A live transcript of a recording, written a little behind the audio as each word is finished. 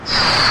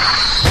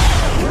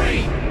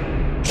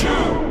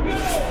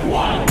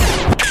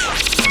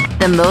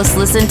the most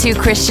listened to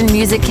Christian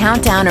music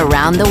countdown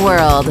around the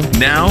world.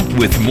 Now,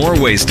 with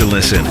more ways to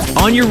listen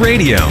on your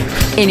radio,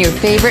 in your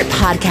favorite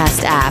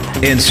podcast app,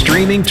 and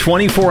streaming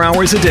 24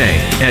 hours a day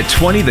at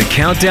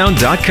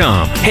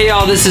 20thecountdown.com. Hey,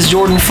 y'all, this is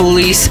Jordan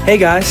Felice. Hey,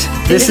 guys,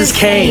 this is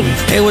Kane.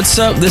 Hey, what's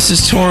up? This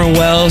is Torrin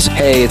Wells.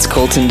 Hey, it's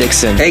Colton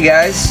Dixon. Hey,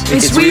 guys,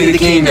 it's We the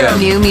Kingdom.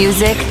 New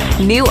music,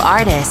 new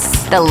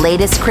artists, the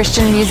latest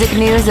Christian music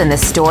news, and the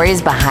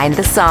stories behind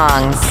the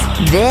songs.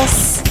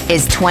 This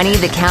is 20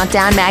 The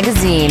Countdown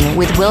Magazine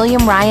with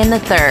William Ryan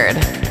III.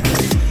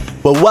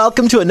 Well,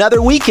 welcome to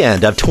another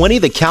weekend of 20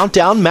 The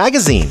Countdown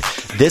Magazine.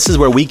 This is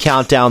where we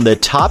count down the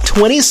top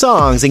 20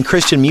 songs in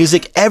Christian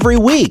music every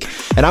week.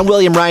 And I'm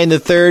William Ryan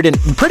III, and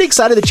I'm pretty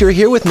excited that you're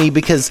here with me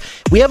because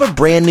we have a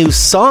brand new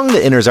song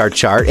that enters our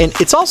chart, and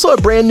it's also a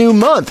brand new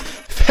month.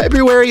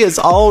 February is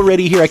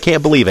already here. I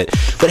can't believe it.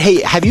 But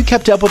hey, have you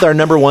kept up with our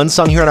number one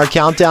song here on our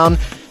countdown?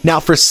 Now,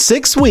 for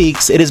 6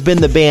 weeks, it has been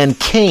the band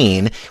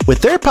Kane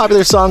with their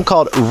popular song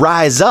called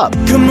Rise Up.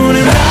 Come on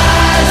and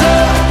rise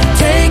up,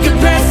 take a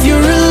breath, you're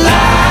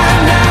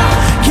alive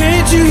now.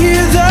 Can't you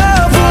hear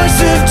the voice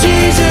of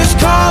Jesus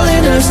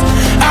calling us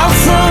out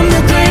from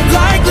the grave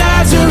like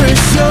Lazarus?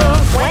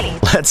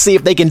 Let's see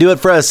if they can do it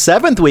for a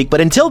 7th week.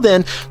 But until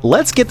then,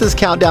 let's get this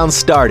countdown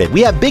started.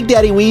 We have Big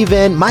Daddy Weave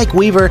and Mike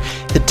Weaver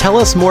to tell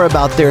us more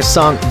about their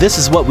song, This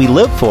Is What We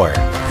Live For.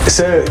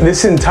 So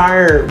this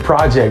entire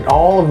project,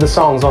 all of the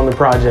songs on the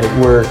project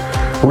were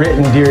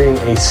written during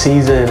a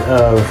season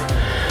of,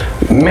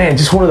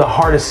 just one of the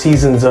hardest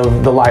seasons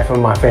of the life of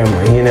my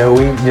family. You know,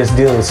 we just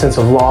dealing with a sense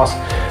of loss.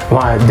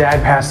 My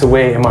dad passed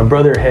away and my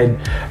brother had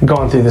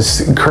gone through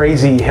this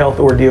crazy health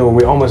ordeal where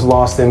we almost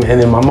lost him, and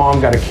then my mom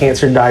got a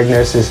cancer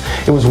diagnosis.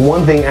 It was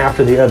one thing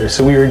after the other.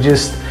 So we were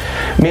just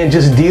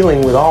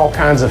dealing with all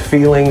kinds of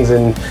feelings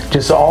and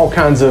just all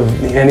kinds of,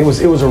 and it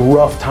was a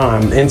rough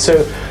time. And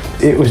so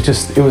it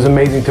was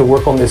amazing to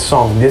work on this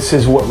song, This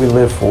Is What We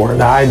Live For.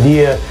 The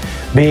idea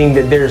being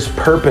that there's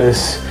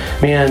purpose,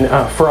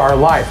 for our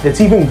life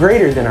that's even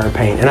greater than our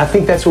pain. And I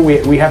think that's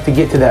where we have to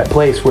get to that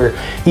place where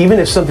even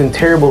if something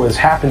terrible has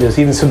happened to us,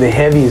 even something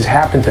heavy has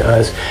happened to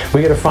us,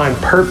 we got to find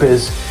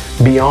purpose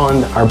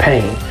beyond our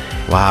pain.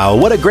 Wow,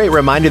 what a great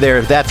reminder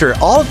there that after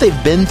all that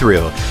they've been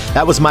through.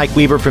 That was Mike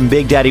Weaver from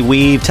Big Daddy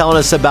Weave telling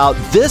us about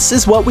This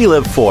Is What We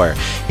Live For.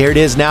 Here it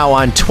is now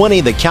on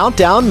 20 The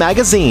Countdown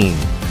Magazine.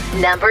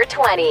 Number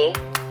 20.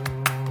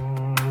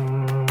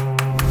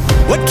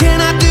 What can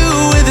I do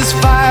with this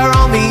fire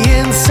on the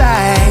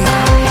inside?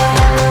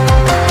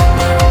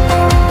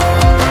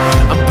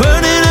 I'm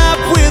burning up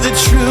with a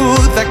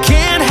truth I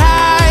can't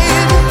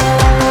hide.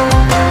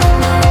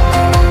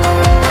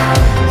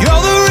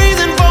 You're the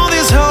reason for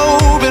this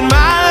hope in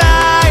my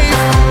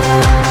life.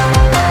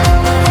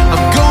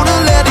 I'm gonna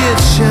let it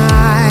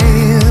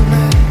shine.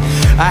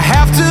 I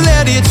have to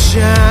let it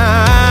shine.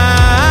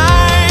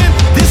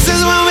 This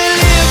is what we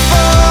live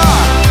for.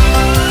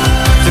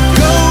 To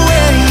go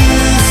where you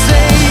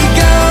say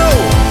go.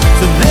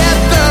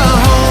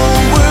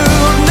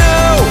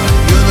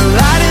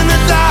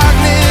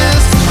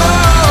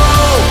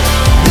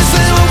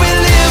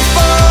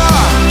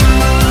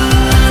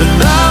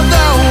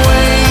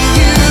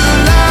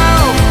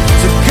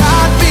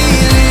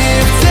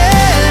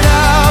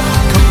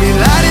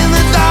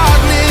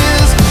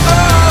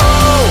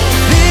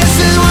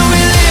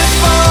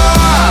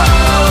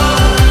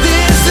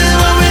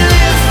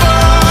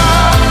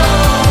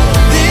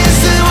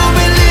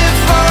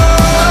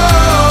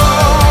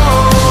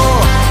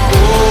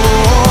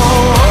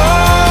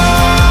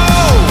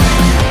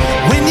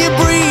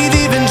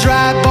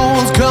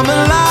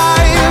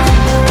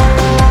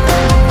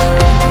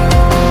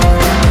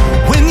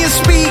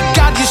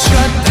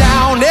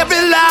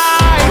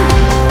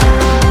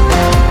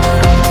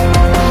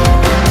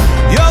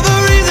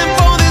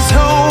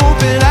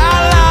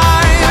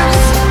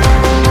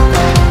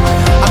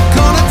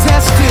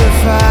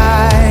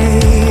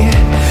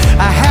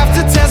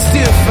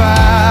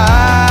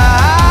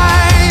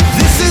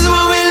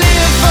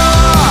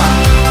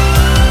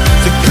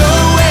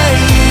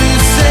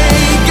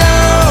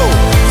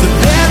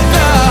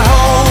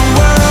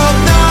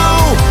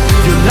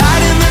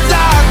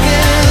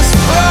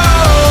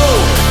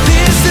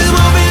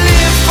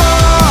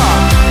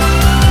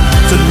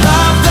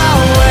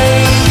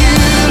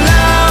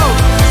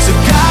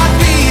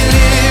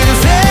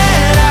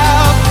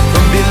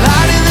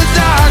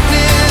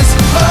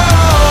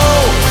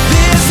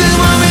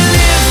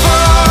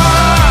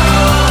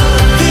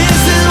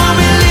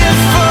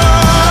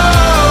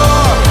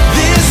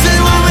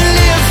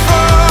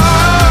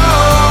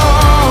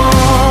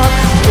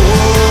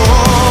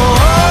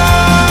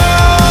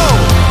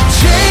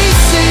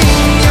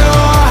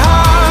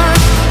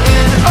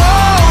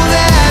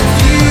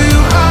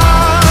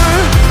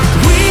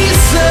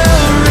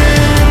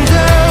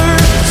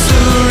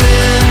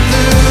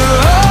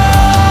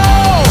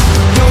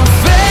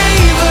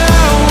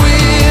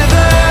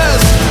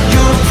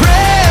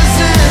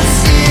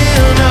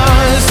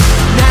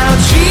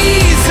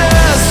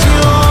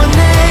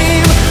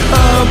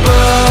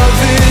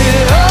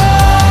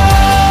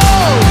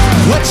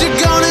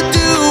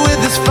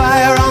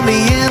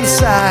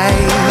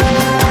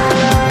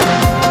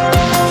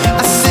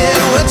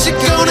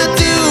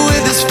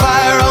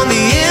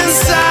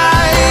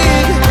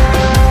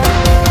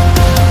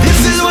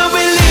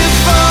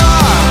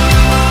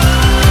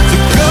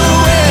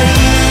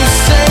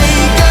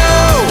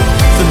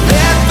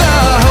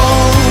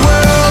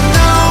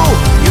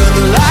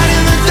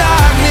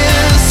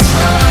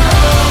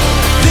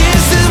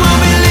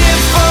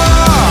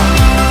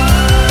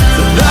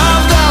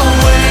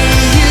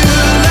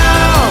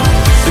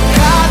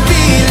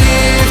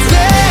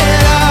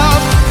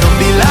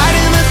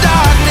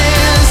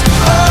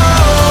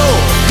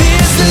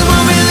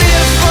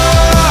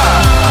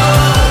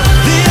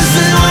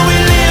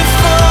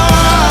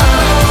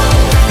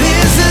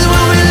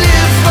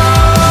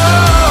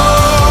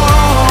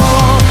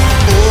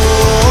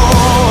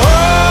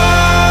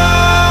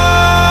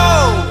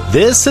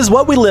 This is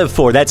what we live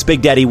for. That's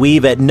Big Daddy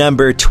Weave at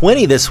number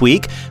 20 this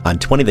week on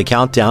 20 The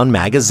Countdown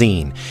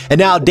magazine. And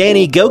now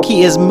Danny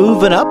Gokey is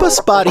moving up a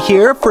spot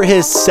here for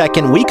his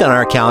second week on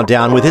our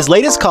countdown with his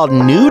latest called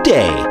New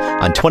Day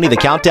on 20 The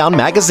Countdown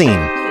magazine.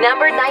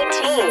 Number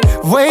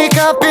 19. Wake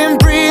up and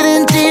breathe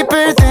in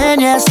deeper than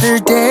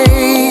yesterday.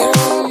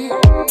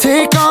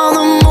 Take on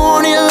the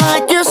morning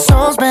like your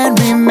soul's been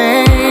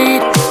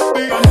remade.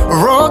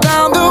 Roll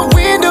down the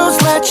windows,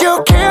 let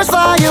your cares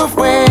fly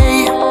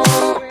away.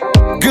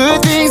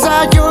 Good things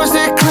are yours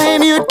to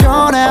claim, you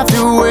don't have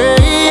to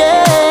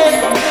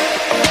wait.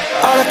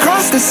 All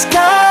across the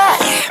sky,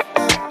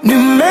 new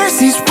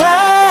mercies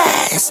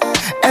rise,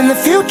 and the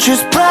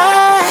future's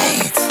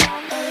bright.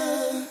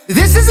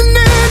 This is a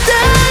new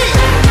day,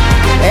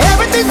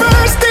 everything's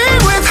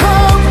bursting with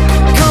hope,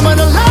 coming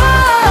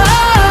alive.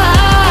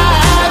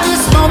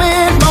 This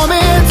moment,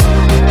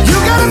 you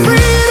got a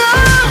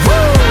freedom,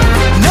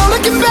 no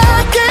looking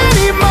back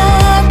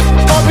anymore.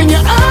 Open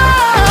your eyes.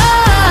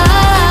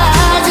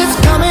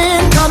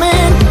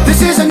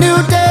 This is a new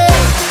day.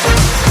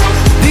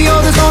 The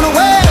old is gone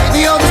away.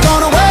 The old is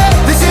gone away.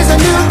 This is a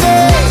new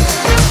day.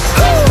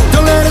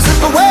 Don't let it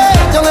slip away.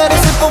 Don't let it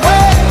slip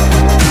away.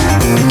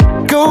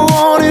 Go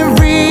on and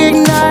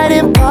reignite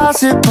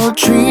impossible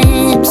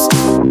dreams.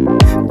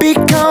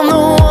 Become the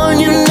one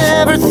you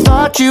never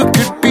thought you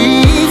could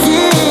be.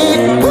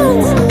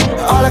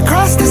 All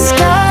across the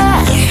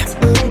sky,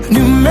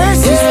 new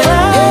mercies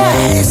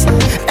rise,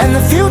 and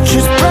the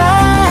future's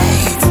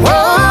bright.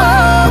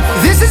 Whoa,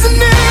 this is a new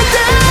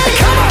day.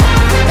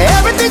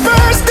 Everything's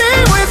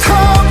bursting with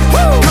hope,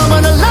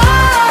 coming alive.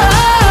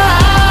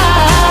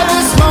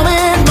 This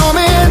moment,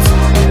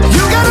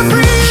 you got a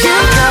freedom,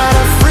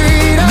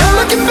 no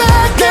looking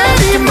back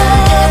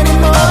anymore.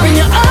 Open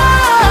your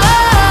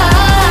eyes,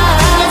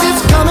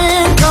 it's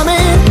coming.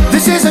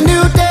 This is a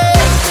new day.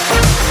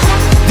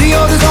 The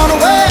old is gone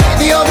away.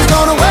 The old is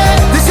gone away.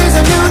 This is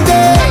a new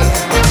day.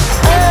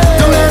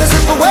 Don't let it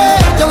slip away.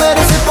 Don't let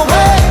it slip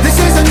away. This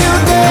is a new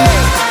day.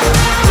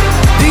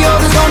 The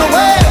old is gone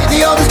away.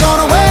 The old is gone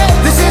away.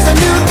 This is a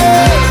new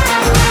day.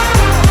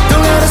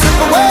 Don't let it slip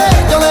away.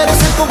 Don't let it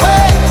slip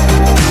away.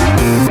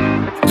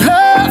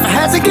 Love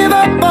hasn't given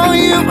up on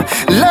you.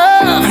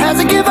 Love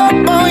hasn't given up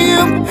on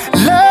you.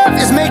 Love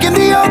is making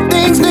the old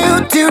things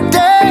new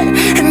today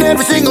and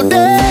every single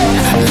day.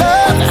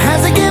 Love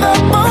hasn't given up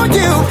on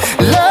you.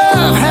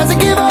 Love hasn't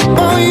given up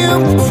on you.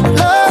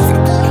 Love,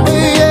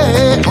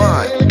 yeah.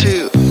 1,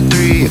 2,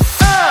 3.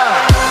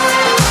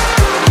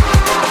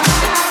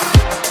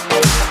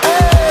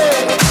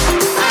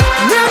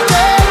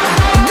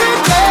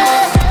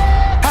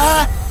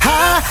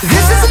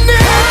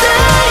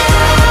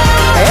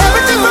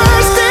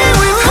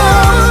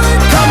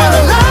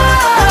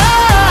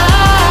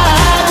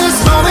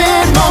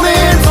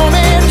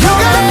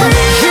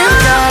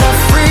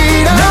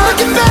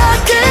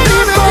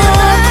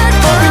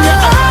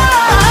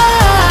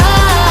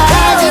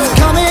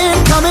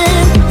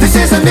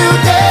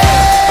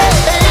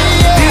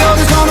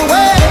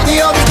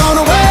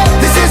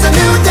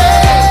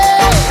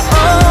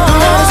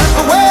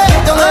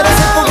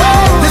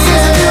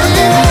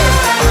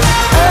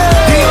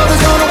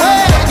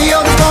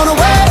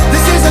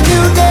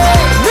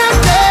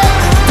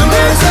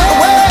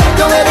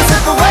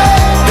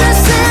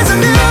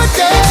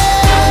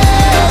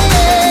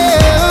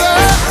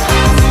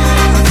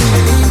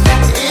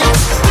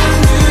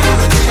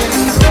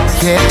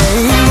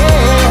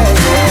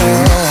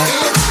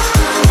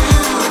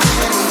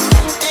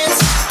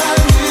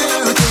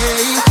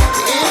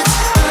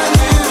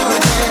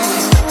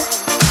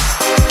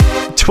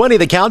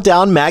 The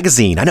Countdown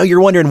magazine. I know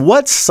you're wondering,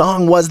 what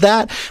song was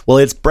that? Well,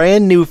 it's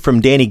brand new from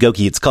Danny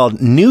Gokey. It's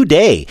called New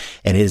Day,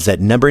 and it is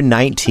at number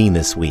 19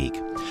 this week.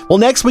 Well,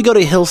 next we go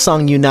to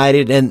Hillsong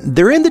United, and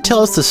they're in to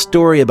tell us the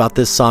story about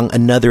this song,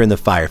 Another in the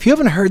Fire. If you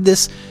haven't heard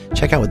this,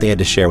 check out what they had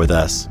to share with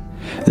us.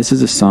 This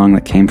is a song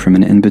that came from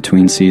an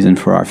in-between season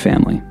for our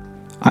family.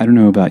 I don't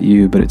know about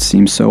you, but it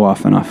seems so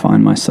often I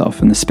find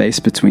myself in the space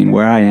between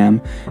where I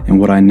am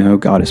and what I know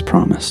God has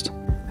promised.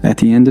 At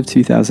the end of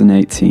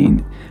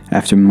 2018,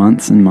 after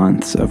months and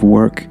months of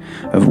work,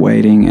 of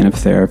waiting, and of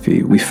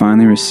therapy, we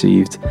finally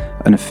received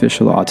an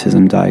official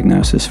autism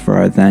diagnosis for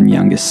our then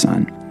youngest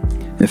son.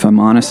 If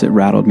I'm honest, it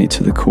rattled me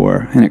to the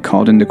core, and it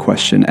called into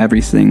question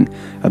everything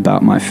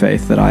about my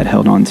faith that I'd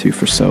held on to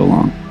for so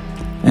long.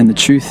 And the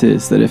truth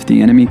is that if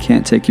the enemy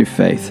can't take your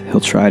faith, he'll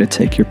try to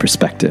take your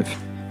perspective.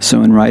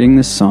 So in writing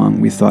this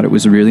song, we thought it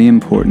was really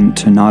important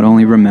to not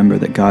only remember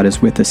that God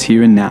is with us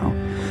here and now,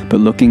 but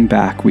looking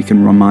back, we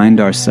can remind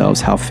ourselves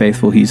how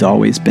faithful He's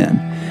always been.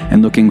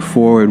 And looking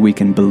forward, we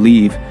can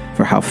believe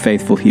for how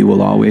faithful He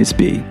will always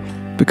be.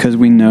 Because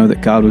we know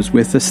that God was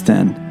with us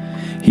then,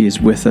 He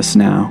is with us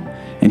now,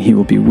 and He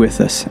will be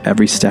with us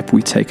every step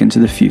we take into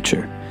the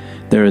future.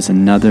 There is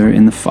another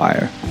in the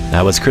fire.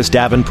 That was Chris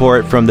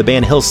Davenport from the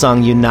band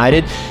Hillsong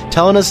United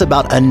telling us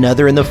about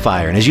Another in the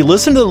Fire. And as you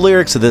listen to the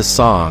lyrics of this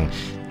song,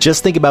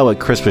 just think about what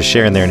Chris was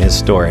sharing there in his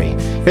story.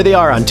 Here they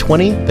are on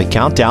 20, The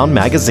Countdown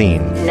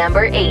magazine.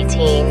 Number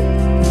 18.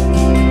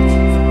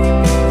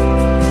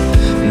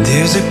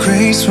 There's a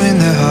grace when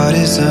the heart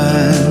is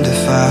under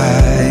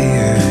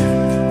fire.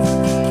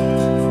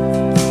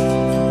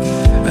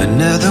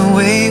 Another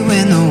way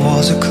when the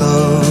walls are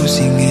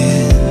closing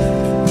in.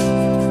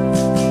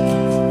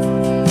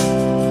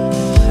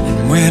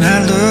 And when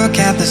I look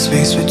at the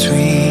space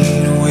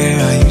between where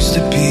I used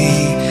to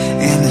be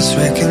and this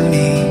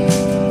reckoning,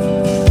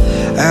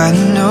 I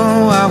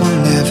know I will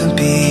never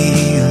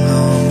be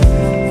alone.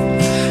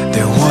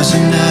 There was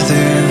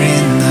another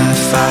in the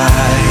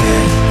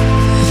fire,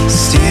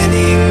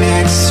 standing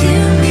next to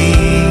me.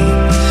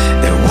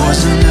 There was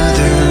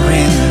another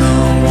in the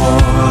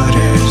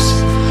waters,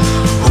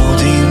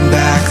 holding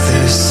back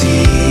the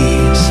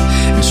seas.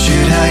 And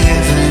should I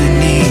ever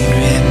need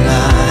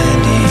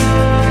reminding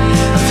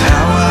of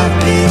how I've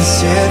been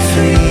set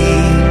free,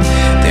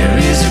 there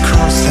is a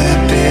cross that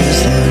bears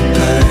the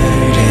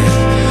burden,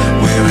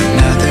 where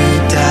another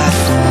died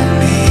for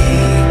me.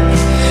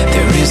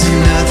 There is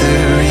another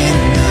in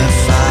the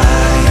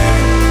fire.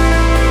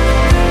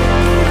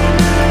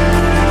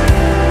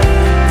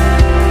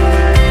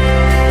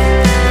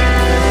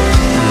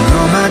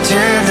 Oh, my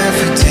dear, left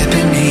for dead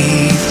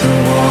beneath the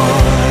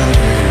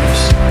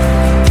waters.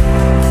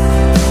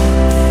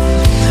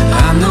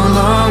 I'm no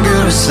longer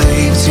a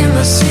slave to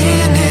my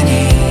sin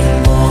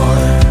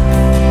anymore.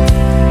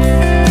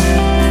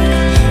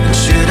 And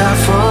should I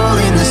fall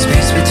in the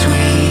space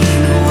between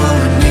what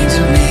remains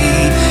of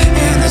me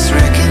and this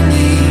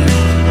reckoning,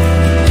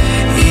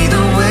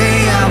 either way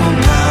I will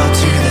bow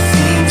to the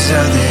things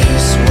of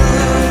this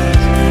world.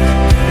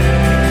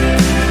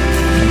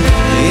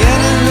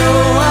 And I know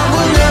I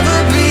will never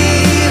be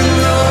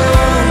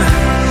alone.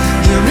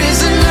 There is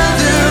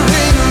another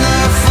in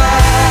the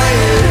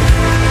fire,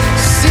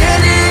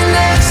 standing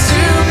next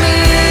to me.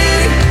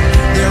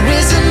 There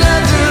is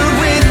another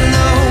in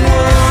the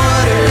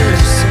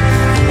waters,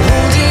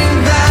 holding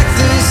back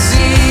the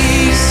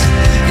seas.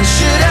 And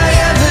should I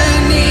ever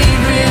need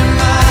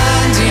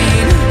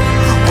reminding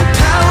what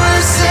power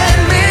set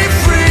me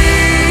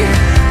free,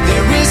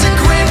 there is a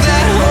grave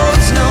that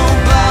holds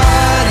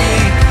nobody.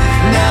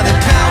 Now the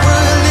power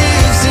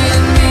lives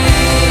in me.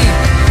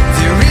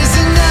 There is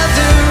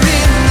another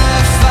in the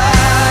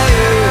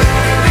fire.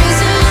 There is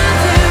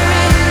another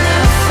in the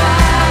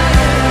fire.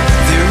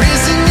 There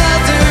is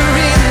another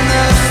in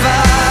the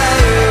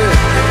fire.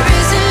 There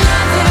is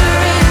another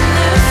in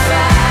the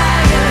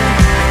fire.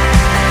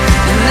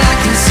 And I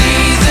can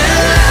see the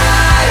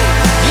light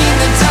in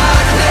the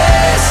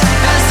darkness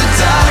as the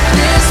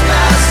darkness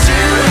bows to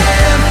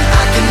him.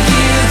 I can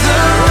hear the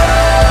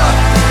roar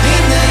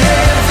in the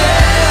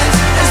heavens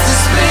as the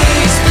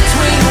space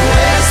between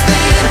wears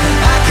thin.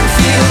 I can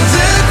feel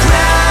the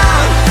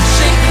ground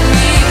shake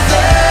beneath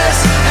us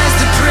as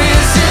the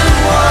prison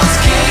walls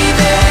cave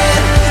in.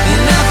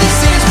 And nothing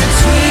stands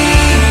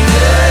between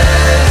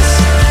us.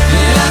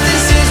 And nothing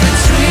stands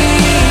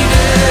between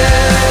us.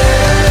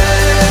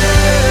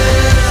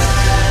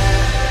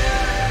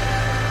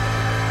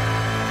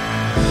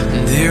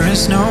 There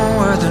is no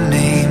other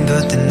name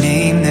but the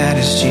name that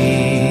is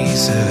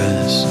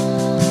Jesus.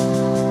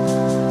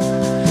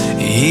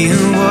 He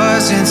who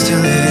was and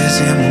still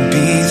is and will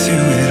be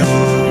through it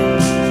all.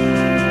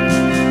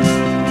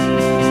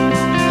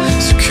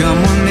 So come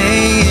what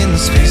may in the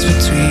space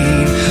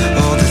between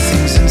all the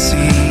things unseen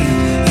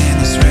and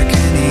this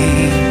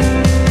reckoning.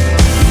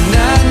 And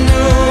I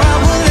know I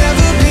will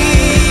never be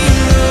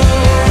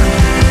alone.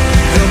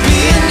 There'll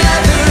be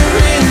another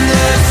in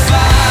the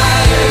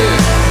fire,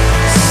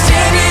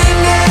 standing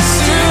next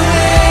to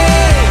me.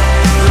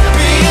 There'll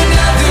be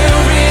another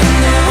in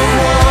the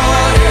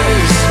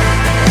waters,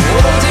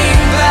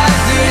 holding back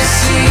the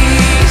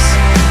seas.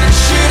 And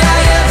should I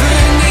ever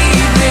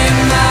need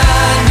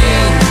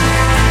reminding,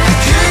 how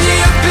could you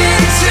have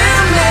been to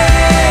me?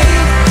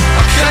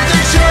 I'll cut the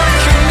joy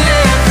from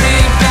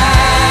every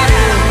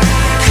battle,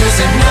 'cause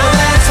I know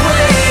that's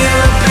where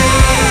you'll be.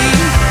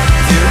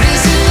 There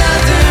is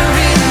another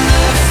in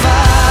the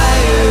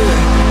fire.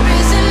 There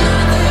is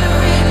another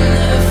in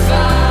the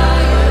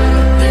fire.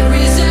 There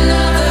is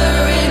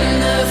another in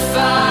the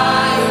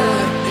fire.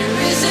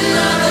 There is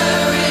another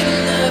in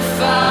the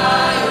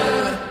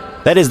fire.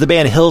 That is the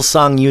band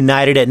Hillsong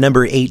United at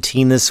number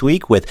 18 this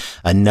week with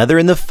Another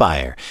in the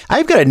Fire.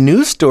 I've got a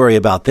news story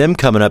about them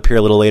coming up here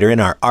a little later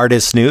in our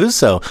artist news,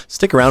 so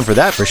stick around for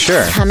that for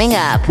sure. Coming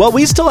up. Well,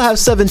 we still have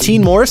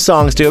 17 more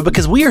songs to do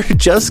because we are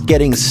just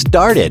getting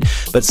started.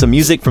 But some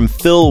music from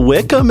Phil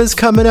Wickham is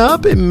coming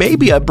up. It may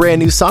be a brand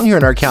new song here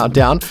in our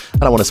countdown. I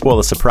don't want to spoil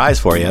the surprise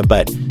for you,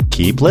 but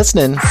keep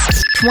listening.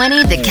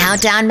 20 The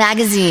Countdown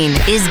Magazine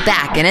is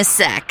back in a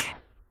sec.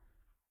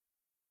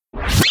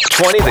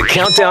 20 The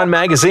Countdown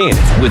Magazine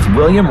with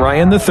William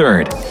Ryan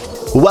III.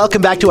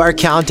 Welcome back to our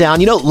countdown.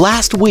 You know,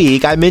 last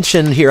week I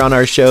mentioned here on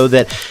our show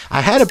that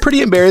I had a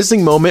pretty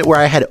embarrassing moment where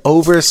I had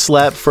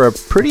overslept for a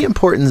pretty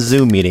important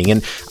Zoom meeting.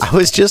 And I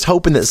was just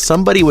hoping that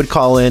somebody would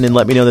call in and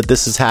let me know that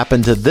this has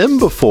happened to them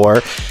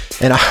before.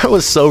 And I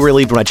was so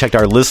relieved when I checked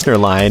our listener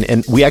line.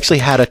 And we actually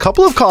had a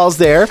couple of calls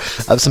there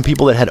of some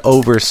people that had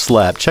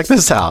overslept. Check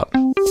this out.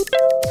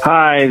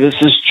 Hi, this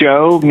is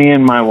Joe. Me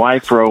and my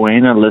wife,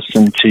 Rowena,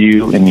 listen to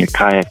you in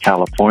Ukiah,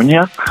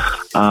 California.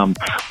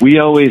 We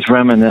always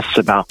reminisce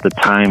about the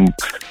time,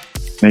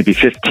 maybe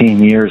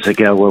 15 years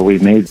ago, where we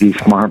made these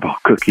marble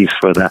cookies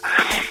for the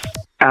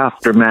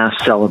after Mass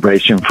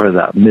celebration for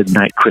the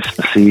midnight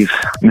Christmas Eve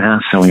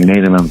Mass, and we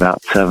made them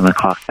about 7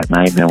 o'clock at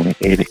night, and then we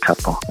ate a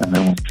couple, and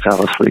then we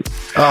fell asleep.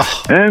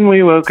 Oh. And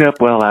we woke up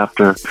well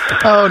after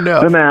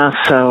the Mass,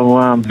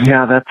 so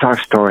yeah, that's our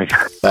story.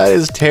 That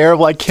is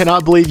terrible. I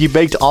cannot believe you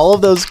baked all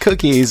of those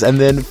cookies and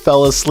then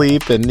fell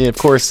asleep, and of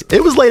course,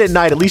 it was late at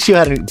night. At least you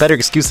had a better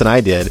excuse than I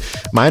did.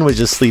 Mine was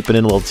just sleeping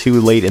in a little too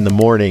late in the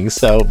morning,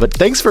 but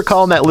thanks for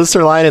calling that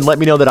listener line and let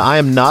me know that I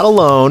am not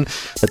alone,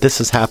 that this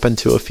has happened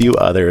to a few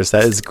others.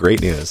 That is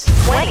great news.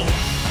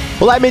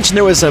 Well, I mentioned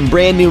there was some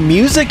brand new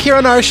music here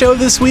on our show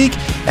this week,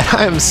 and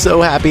I am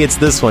so happy it's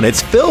this one.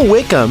 It's Phil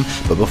Wickham,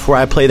 but before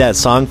I play that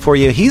song for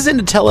you, he's in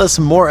to tell us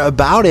more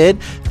about it.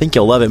 I think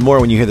you'll love it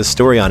more when you hear the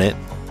story on it.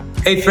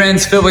 Hey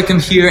friends, Phil Wickham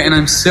here, and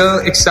I'm so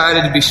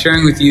excited to be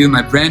sharing with you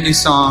my brand new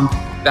song,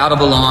 Battle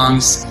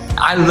Belongs.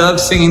 I love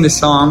singing this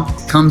song.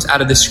 It comes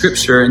out of the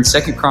scripture in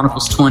 2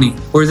 Chronicles 20,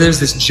 where there's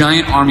this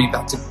giant army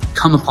about to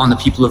come upon the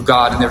people of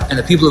God, and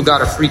the people of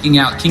God are freaking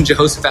out. King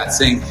Jehoshaphat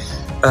saying,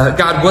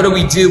 God, what do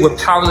we do? We're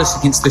powerless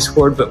against this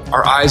horde, but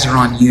our eyes are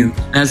on you.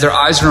 And as their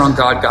eyes are on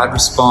God, God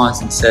responds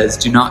and says,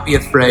 do not be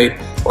afraid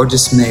or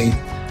dismayed.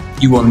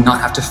 You will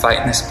not have to fight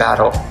in this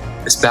battle.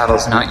 This battle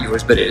is not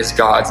yours, but it is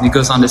God's. And he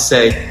goes on to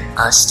say,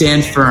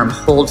 stand firm,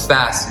 hold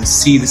fast, and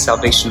see the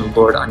salvation of the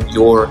Lord on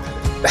your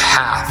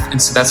behalf.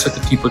 And so that's what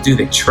the people do.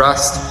 They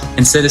trust.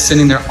 Instead of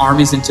sending their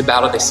armies into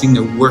battle, they send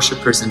their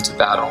worshipers into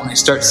battle. And they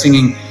start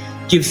singing,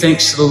 give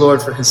thanks to the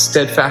Lord, for his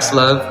steadfast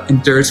love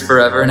endures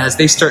forever. And as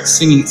they start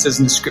singing, it says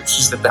in the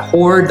scriptures that the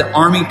horde, the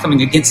army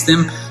coming against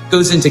them,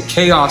 goes into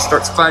chaos,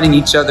 starts fighting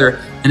each other.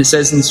 And it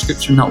says in the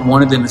scripture, not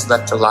one of them is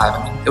left alive.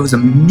 I mean, it was a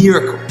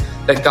miracle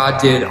that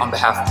God did on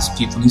behalf of his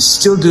people. And he's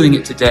still doing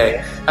it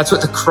today. That's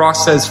what the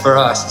cross says for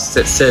us.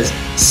 It says,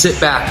 sit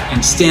back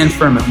and stand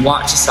firm and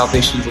watch the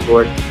salvation of the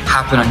Lord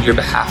happen on your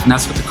behalf. And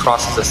that's what the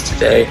cross says us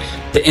today.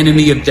 The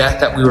enemy of death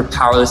that we were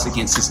powerless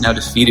against is now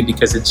defeated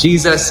because of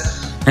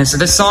Jesus. And so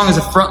this song is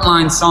a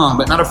frontline song,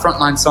 but not a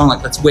frontline song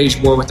like let's wage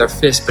war with our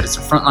fists, but it's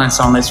a frontline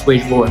song, let's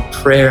wage war in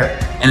prayer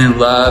and in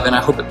love. And I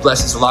hope it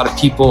blesses a lot of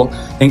people.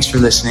 Thanks for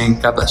listening.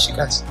 God bless you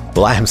guys.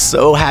 Well, I am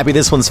so happy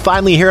this one's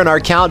finally here in our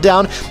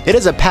countdown. It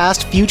is a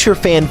past future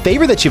fan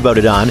favorite that you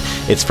voted on.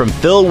 It's from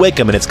Phil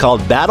Wickham, and it's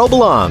called Battle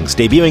Belongs,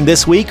 debuting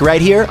this week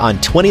right here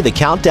on 20 The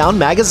Countdown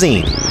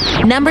magazine.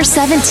 Number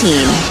 17,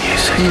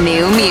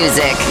 new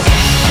music.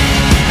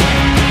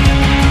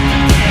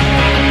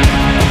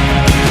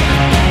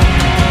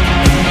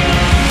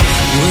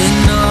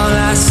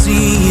 I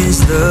see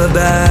is the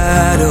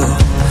battle.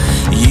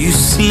 You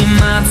see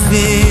my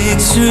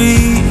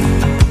victory.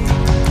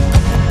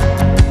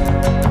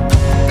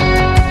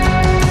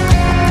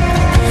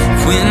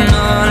 When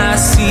all I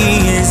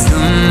see is the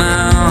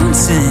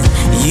mountain,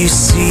 you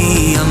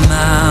see a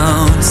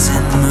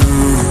mountain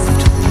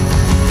moved.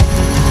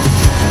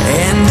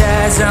 And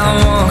as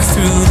I walk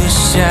through the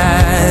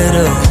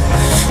shadow,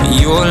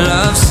 your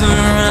love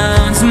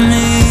surrounds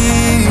me.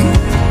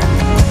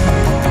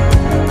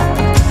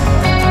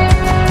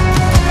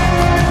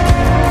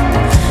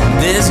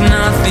 There's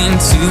nothing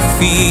to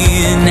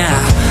fear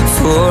now,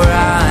 for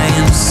I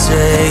am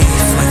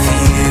safe with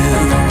you.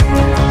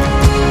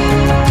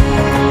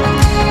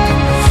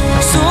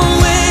 So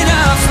when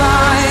I'll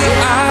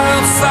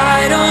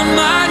fight on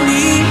my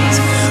knees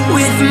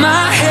with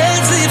my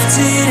head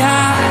lifted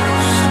high.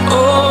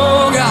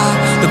 Oh God,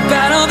 the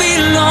battle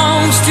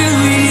belongs to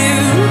you,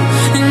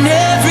 and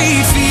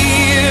every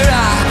fear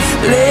I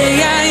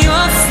lay at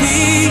your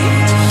feet.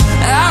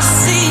 I'll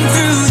sing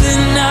through the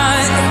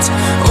night.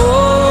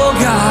 Oh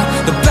God,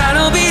 the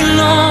battle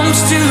belongs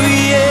to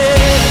you.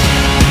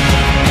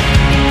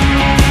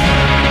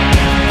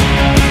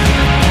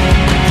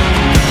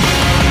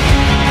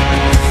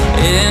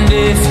 And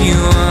if you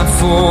are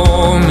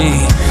for me,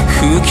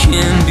 who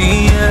can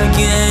be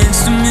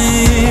against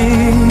me?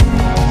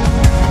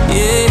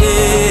 Yeah.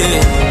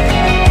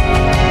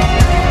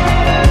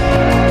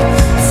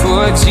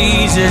 For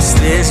Jesus,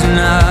 there's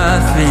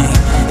nothing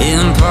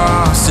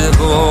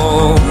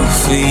impossible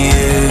for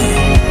you.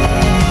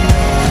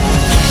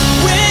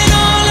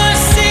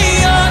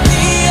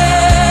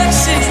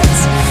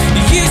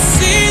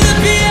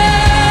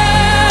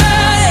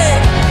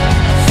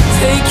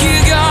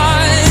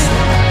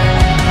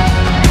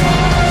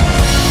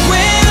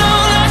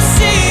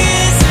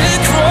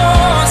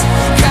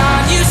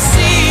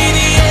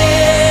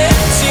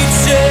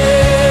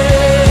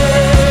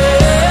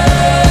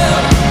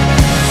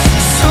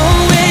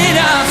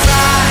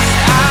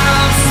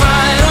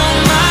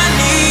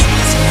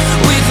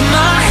 With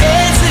my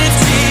head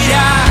lifted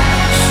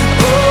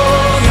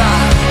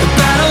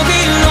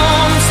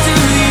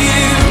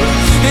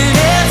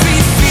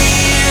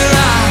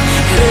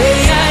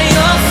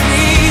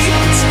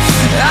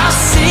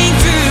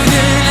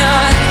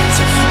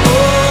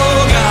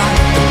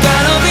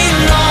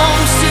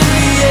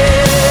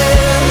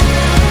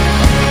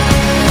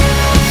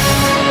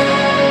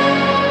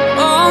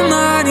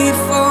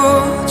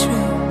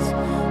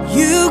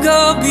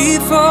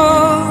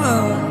for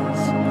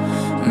us.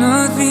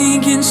 Nothing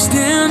can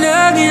stand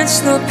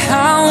against the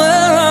power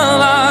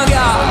of our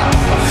God.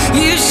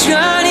 You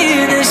shine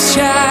in the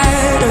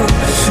shadow,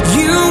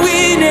 you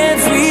win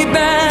every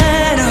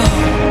battle.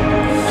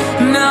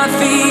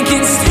 Nothing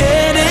can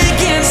stand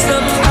against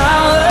the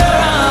power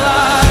of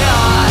our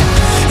God.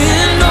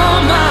 An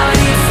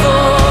almighty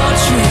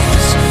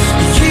fortress,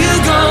 you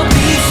go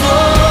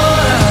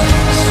before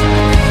us.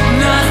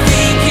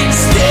 Nothing can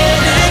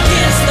stand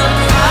against the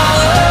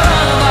power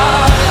of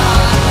our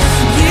God.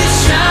 You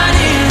shine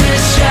in the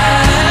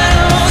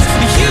shadows,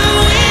 you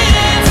win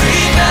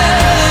every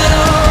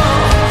battle.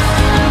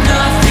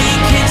 Nothing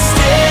can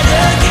stand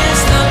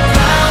against the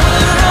power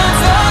of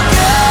our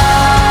God.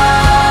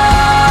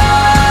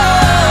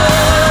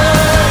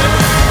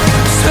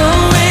 So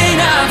when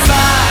I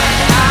fight,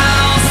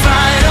 I'll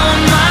fight on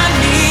my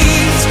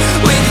knees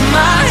with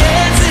my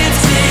hands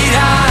lifted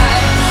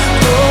high.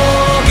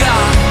 Oh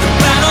God, the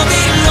battle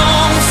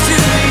belongs to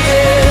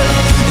you.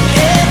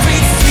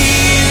 Every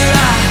fear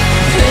I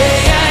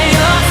lay at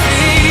your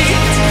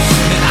feet,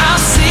 and I'll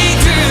see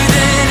through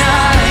the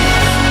night.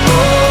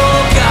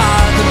 Oh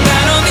God, the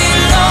battle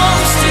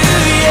belongs to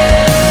you.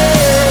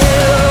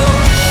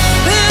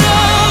 And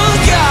oh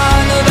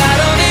God, the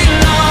battle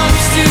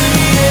belongs to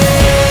you.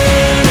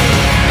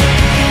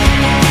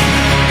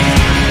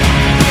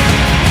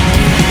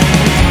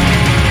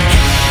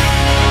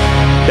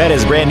 That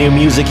is brand new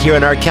music here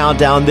in our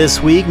countdown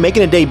this week.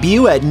 Making a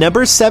debut at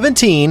number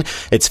 17,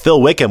 it's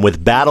Phil Wickham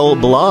with Battle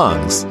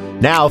Belongs.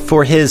 Now,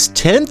 for his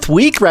 10th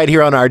week right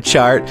here on our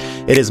chart,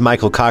 it is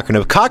Michael Cochran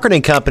of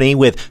Cochran & Company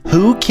with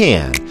Who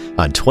Can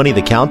on 20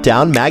 The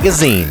Countdown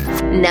magazine.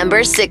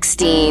 Number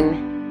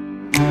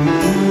 16.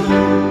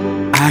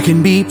 I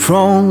can be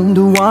prone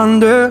to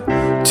wander,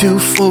 too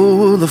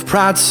full of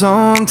pride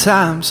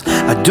sometimes.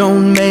 I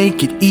don't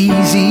make it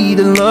easy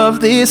to love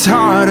this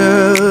heart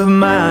of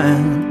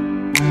mine.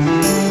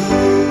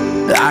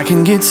 I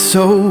can get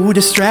so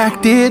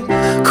distracted,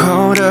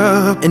 caught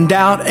up in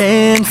doubt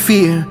and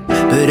fear,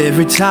 but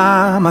every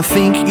time I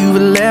think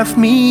you've left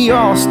me,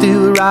 you're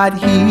still right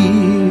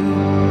here.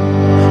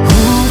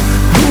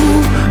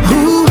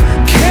 Who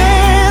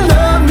can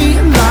love me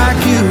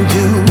like you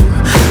do?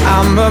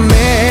 I'm a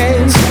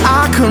mess,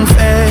 I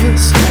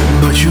confess,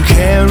 but you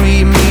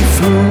carry me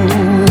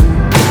through.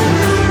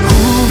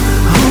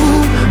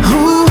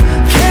 Who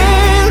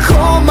can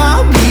calm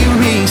my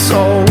weary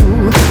soul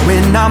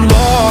when I'm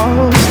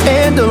lost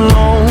and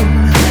alone?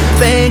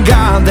 Thank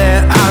God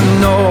that I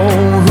know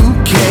who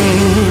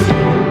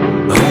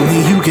can.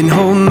 Only you can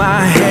hold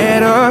my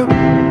head up,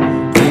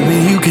 only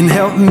you can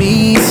help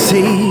me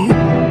see,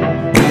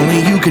 only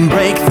you can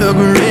break the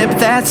grip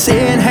that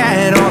sin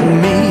had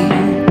on me.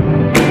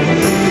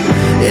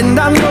 And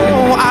I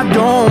know I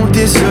don't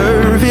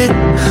deserve it,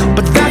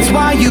 but that's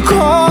why you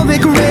call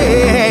it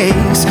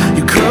grace.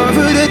 You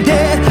covered a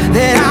debt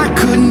that I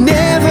could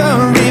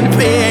never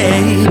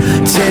repay.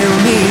 Tell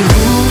me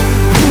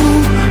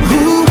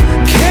who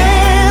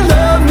can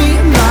love me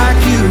like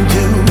you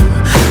do?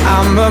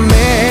 I'm a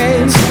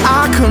mess,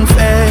 I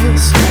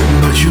confess,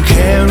 but you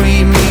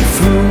carry me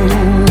through.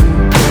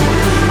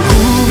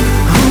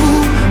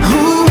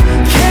 Who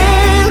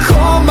can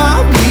calm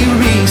my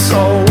weary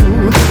soul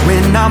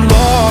when I'm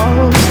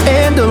lost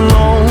and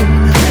alone?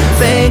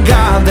 Thank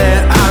God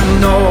that I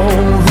know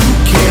who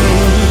can.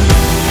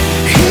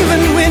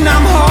 Even when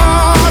I'm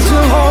hard to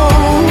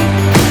hold,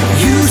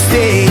 you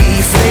stay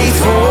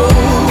faithful.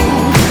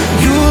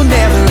 You'll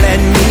never let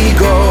me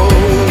go.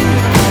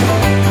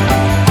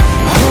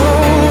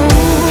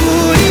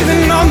 Oh,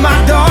 even on my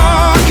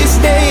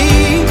darkest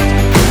day,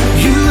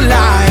 you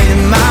light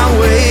in my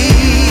way.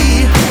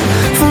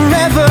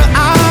 Forever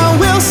I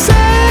will say,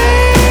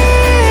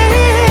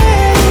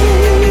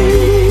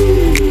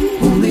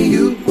 only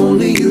you,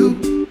 only you,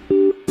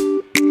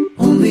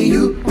 only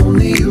you,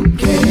 only you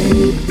can.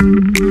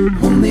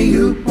 Only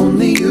you,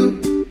 only you,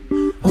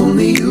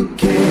 only you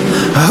can.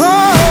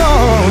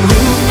 Oh,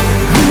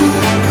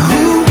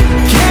 who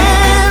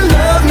can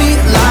love me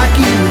like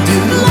you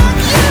do?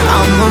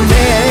 I'm a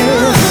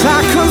mess, I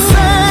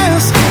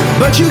confess,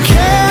 but you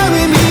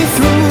carry me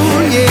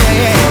through,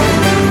 yeah.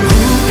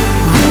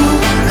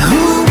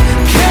 Who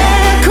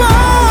can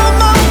calm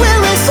my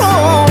weary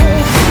soul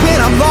when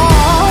I'm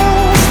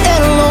lost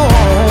and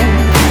alone?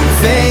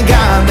 Thank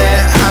God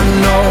that I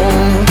know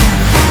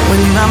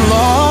when I'm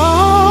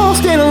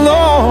lost and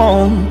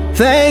alone.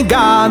 Thank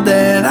God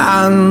that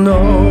I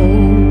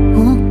know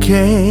who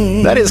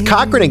can. That is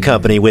Cochran &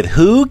 Company with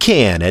Who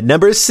Can at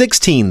number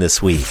 16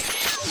 this week.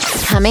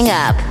 Coming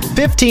up,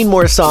 15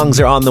 more songs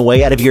are on the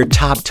way out of your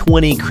top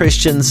 20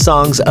 Christian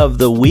songs of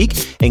the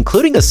week,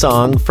 including a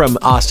song from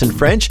Austin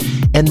French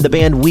and the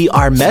band We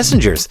Are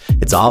Messengers.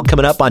 It's all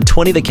coming up on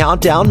 20 The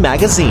Countdown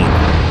magazine.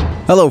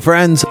 Hello,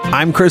 friends.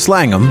 I'm Chris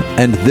Langham,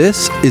 and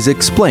this is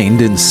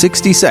Explained in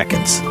 60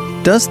 Seconds.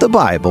 Does the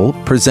Bible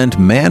present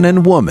man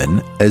and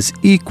woman as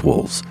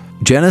equals?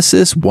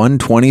 Genesis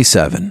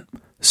 1:27.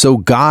 So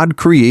God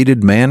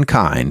created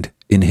mankind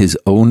in his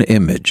own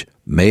image.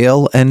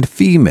 Male and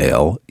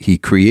female, he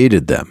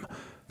created them.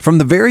 From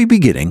the very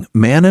beginning,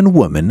 man and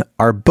woman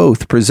are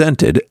both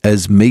presented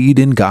as made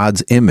in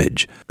God's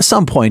image.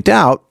 Some point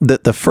out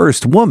that the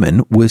first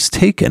woman was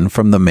taken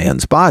from the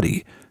man's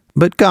body,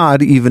 but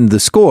God evened the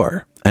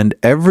score, and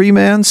every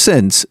man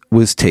since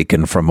was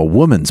taken from a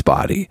woman's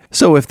body.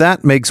 So if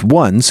that makes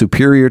one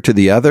superior to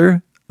the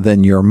other,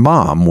 then your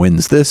mom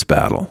wins this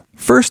battle.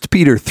 1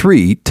 Peter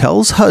 3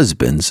 tells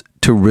husbands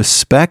to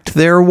respect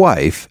their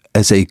wife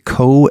as a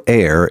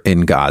co-heir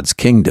in God's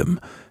kingdom.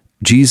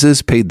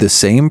 Jesus paid the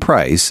same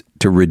price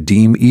to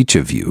redeem each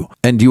of you,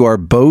 and you are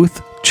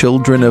both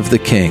children of the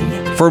King.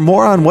 For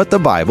more on what the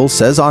Bible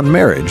says on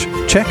marriage,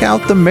 check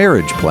out the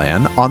Marriage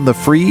Plan on the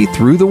free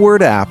Through the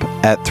Word app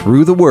at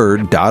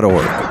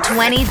throughtheword.org.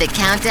 20 The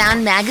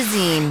Countdown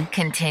Magazine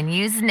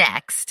continues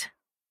next.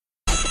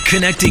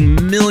 Connecting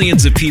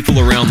millions of people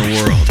around the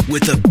world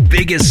with the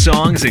biggest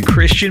songs in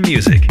Christian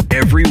music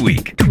every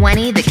week.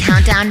 20 The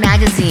Countdown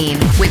Magazine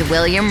with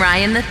William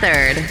Ryan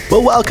III.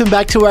 Well, welcome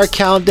back to our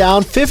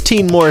countdown.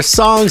 15 more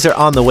songs are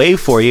on the way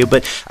for you.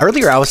 But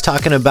earlier I was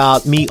talking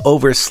about me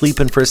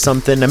oversleeping for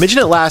something. I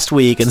mentioned it last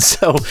week, and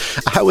so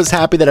I was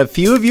happy that a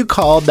few of you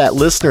called that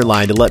listener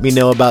line to let me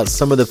know about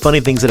some of the funny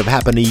things that have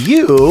happened to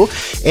you.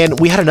 And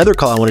we had another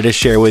call I wanted to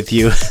share with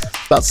you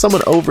about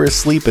someone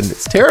oversleeping.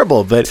 It's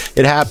terrible, but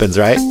it happens,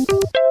 right?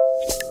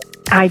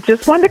 I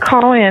just wanted to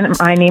call in.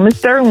 My name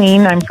is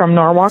Darlene. I'm from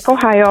Norwalk,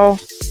 Ohio.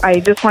 I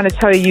just want to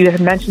tell you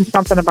had mentioned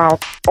something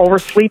about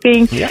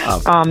oversleeping. Yeah.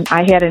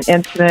 I had an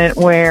incident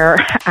where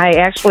I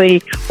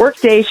actually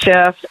worked day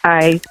shift.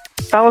 I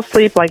fell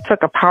asleep,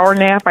 took a power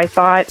nap, I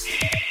thought.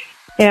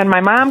 And my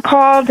mom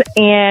called,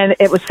 and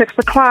it was 6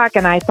 o'clock,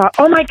 and I thought,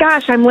 oh, my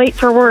gosh, I'm late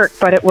for work.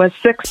 But it was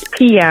 6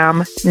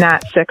 p.m.,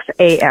 not 6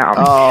 a.m.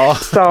 Oh.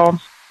 So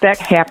that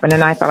happened,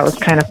 and I thought it was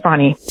kind of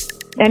funny.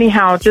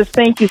 Anyhow, just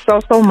thank you so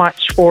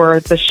much for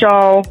the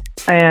show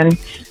and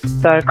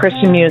the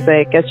Christian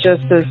music. It's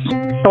just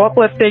so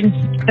uplifting.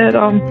 It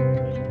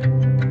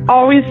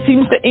always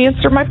seems to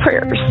answer my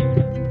prayers.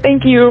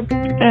 Thank you,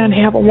 and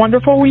have a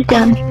wonderful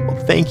weekend.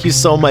 Well, thank you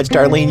so much,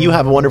 Darlene. You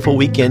have a wonderful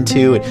weekend,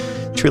 too. It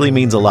truly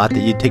means a lot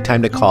that you take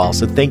time to call,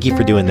 so thank you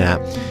for doing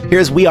that.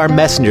 Here's We Are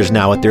Messengers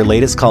now with their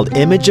latest called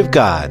Image of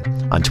God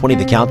on 20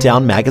 The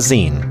Countdown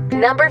Magazine.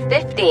 Number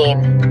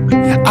 15.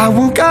 I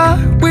woke up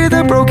with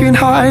a broken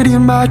heart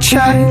in my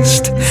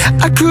chest.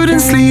 I couldn't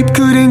sleep,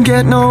 couldn't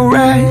get no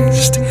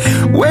rest.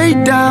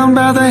 Weighed down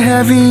by the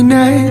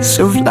heaviness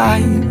of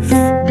life.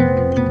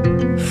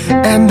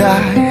 And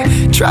I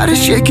try to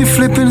shake it,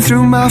 flipping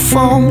through my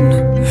phone,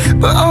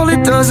 but all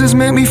it does is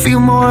make me feel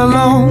more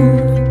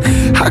alone.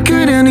 How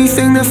could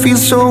anything that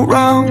feels so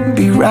wrong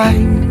be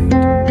right?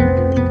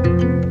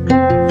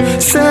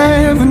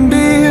 7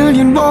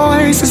 billion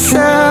voices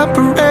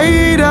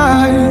separate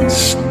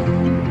us,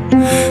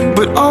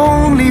 but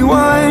only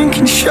one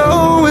can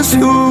show us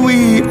who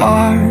we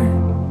are.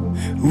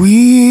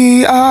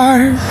 We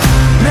are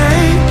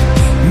made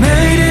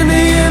in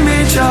the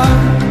image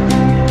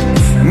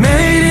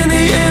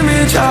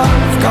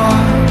of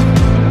God.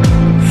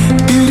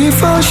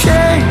 Beautiful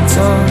shades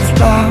of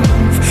love.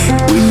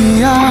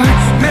 We are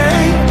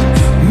made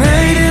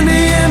in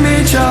the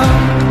image of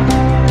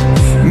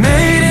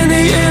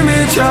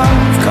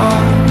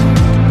God.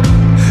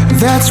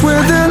 That's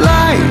where the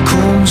light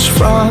comes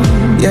from,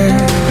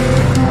 yeah.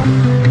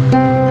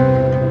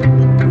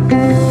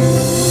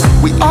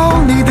 We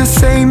all need the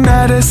same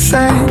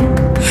medicine.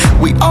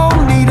 We all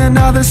need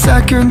another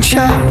second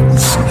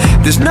chance.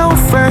 There's no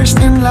first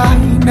in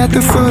line at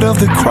the foot of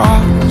the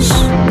cross.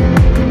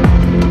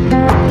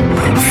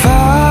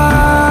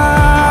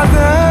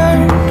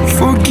 Father,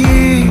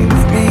 forgive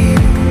me.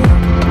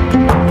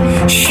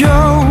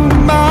 Show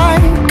my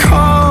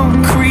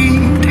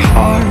concrete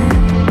heart.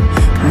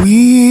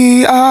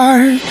 We are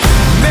made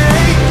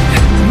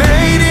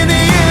in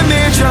the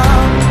image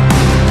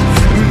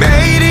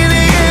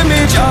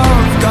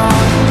of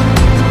God.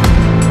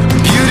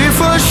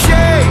 Beautiful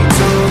shades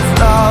of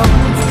love.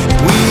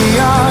 We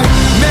are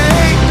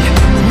made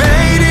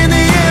in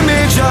the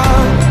image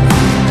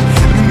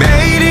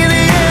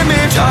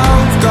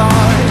of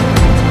God.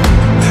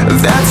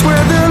 That's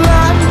where the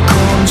light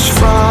comes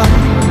from.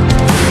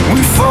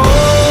 We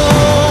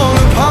fall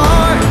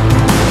apart.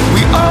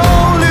 We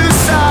all lose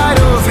sight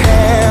of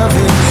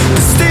heaven,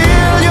 but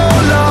still your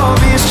love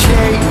is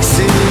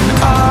chasing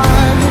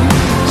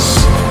us.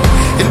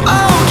 And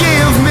oh,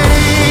 give me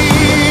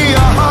a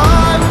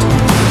heart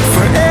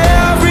for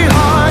every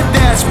heart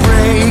that's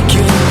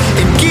breaking,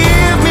 and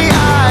give me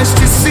eyes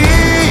to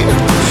see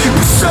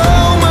with so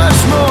much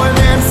more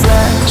than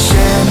flesh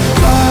and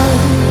blood.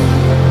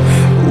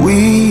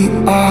 We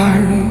are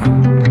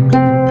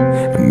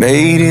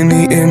made in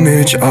the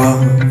image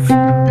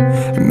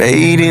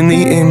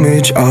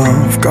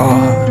of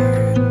God.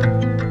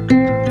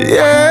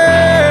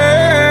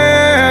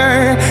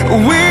 Yeah,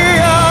 we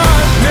are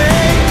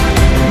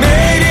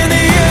made in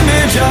the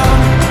image of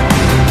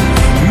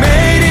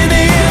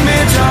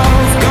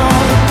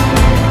God.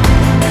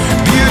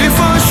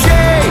 Beautiful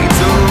shades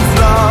of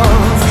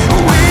love.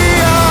 We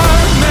are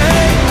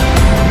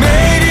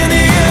made in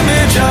the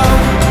image of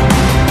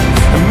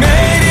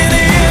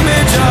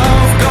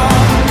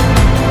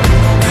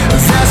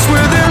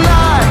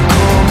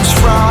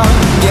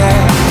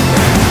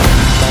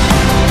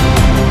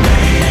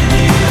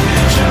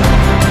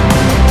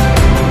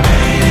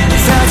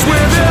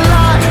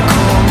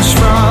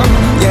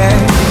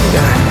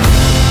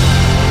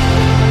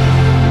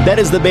That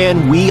is the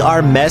band We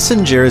Are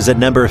Messengers at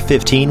number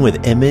 15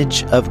 with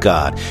Image of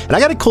God. And I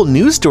got a cool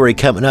news story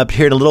coming up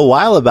here in a little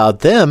while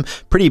about them.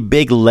 Pretty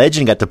big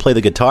legend. Got to play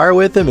the guitar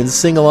with them and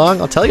sing along.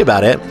 I'll tell you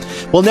about it.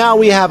 Well, now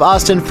we have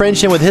Austin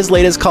French in with his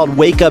latest called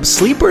Wake Up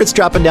Sleeper. It's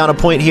dropping down a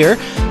point here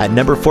at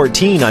number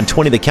 14 on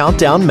 20 The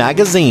Countdown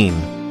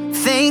magazine.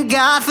 Thank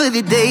God for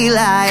the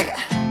daylight.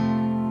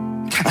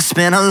 I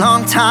spent a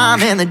long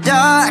time in the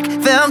dark.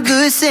 Felt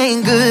good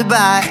saying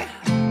goodbye.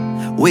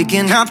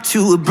 Waking up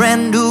to a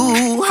brand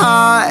new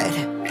heart.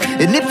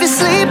 And if you're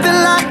sleeping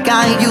like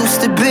I used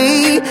to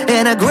be,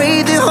 in a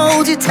grave that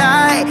holds you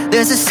tight,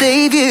 there's a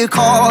Savior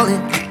calling,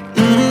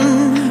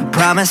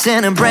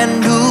 promising a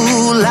brand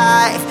new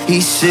life.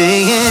 He's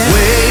saying,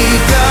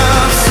 wake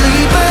up,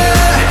 sleeper,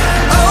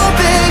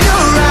 open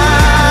your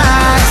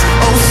eyes.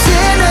 Oh,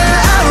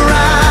 sinner,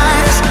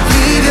 arise,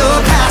 leave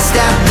your past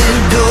at the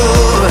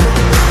door.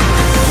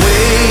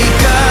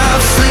 Wake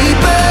up,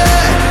 sleeper,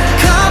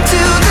 come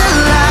to the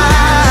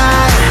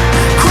light.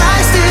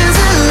 Christ is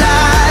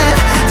alive.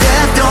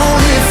 Death don't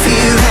live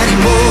here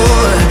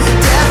anymore.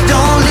 Death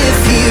don't live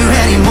here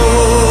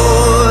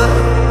anymore.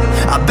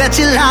 I bet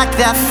you like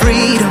that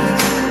freedom.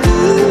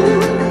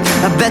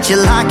 I bet you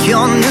like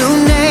your new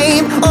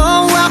name.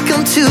 Oh,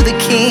 welcome to the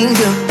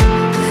kingdom.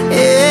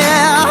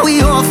 Yeah,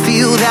 we all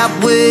feel that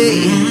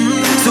way.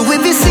 So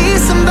if you see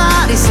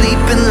somebody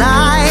sleeping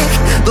like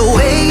the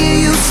way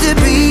you used to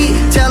be,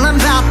 tell them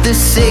about the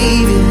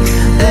Savior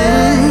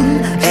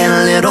and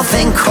a little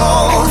thing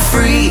called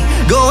free.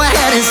 Go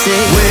ahead and say,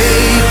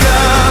 wake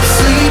up,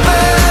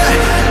 sleeper,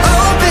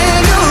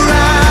 open your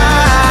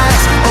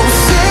eyes. Oh,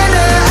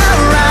 sinner,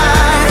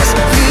 arise,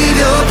 leave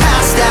your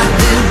past at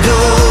the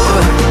door.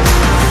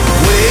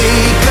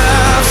 Wake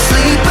up,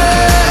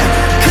 sleeper,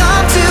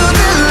 come to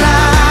the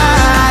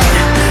light.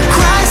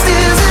 Christ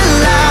is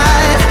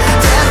alive.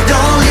 Death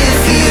don't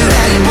live here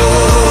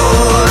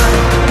anymore.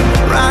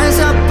 Rise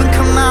up and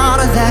come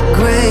out of that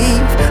grave.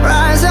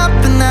 Rise up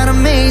in that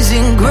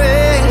amazing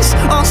grace.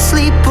 Oh,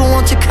 sleeper,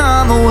 won't you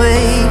come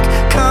awake?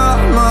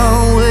 Come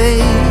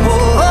awake.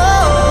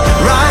 Whoa.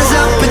 Rise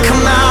up and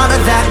come out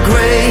of that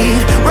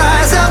grave.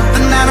 Rise up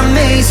in that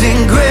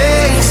amazing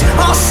grace.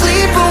 Oh,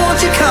 sleeper,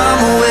 won't you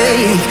come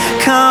awake?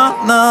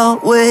 Come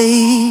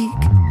awake.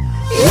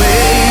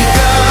 Wake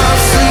up,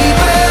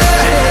 sleeper,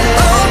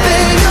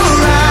 open your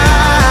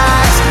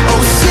eyes.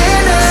 Oh,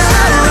 sinner,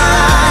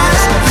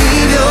 arise,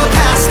 leave your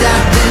past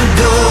at the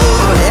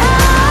door.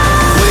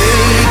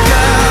 Wake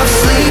up,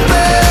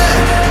 sleeper,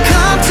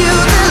 come to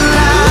the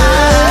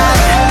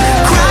light.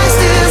 Christ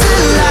is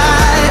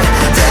alive.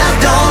 Death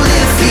don't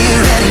live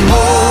here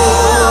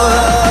anymore.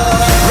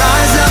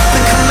 Rise up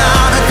and come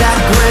out of that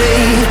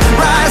grave.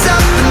 Rise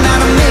up in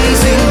that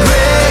amazing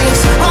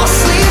grace. Oh,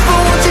 sleeper,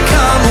 won't you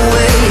come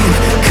awake?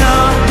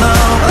 Come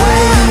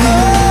awake.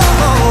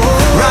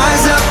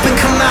 Rise up and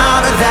come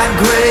out of that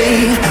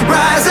grave.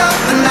 Rise up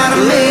in that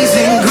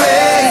amazing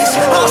grace.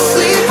 Oh,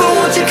 sleeper,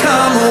 won't you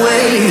come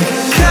awake?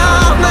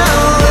 Come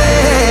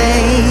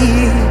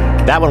awake.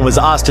 That one was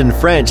Austin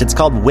French. It's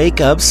called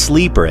Wake Up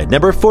Sleeper at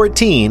number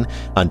 14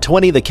 on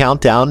 20 The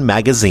Countdown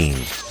magazine.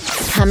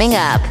 Coming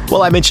up.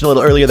 Well, I mentioned a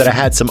little earlier that I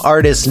had some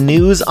artist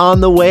news on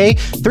the way.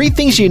 3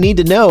 things you need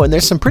to know, and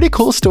there's some pretty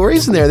cool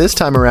stories in there this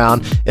time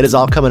around. It is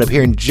all coming up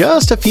here in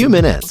just a few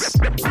minutes.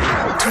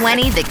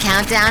 20 The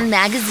Countdown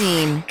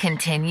magazine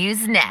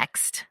continues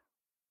next.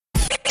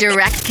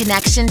 Direct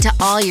connection to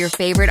all your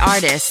favorite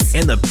artists.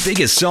 And the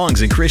biggest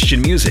songs in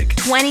Christian music.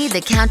 20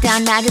 The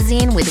Countdown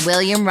magazine with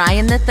William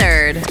Ryan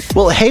III.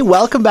 Well, hey,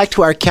 welcome back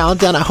to our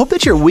countdown. I hope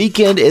that your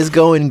weekend is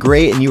going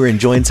great and you were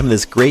enjoying some of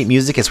this great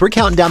music as we're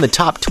counting down the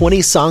top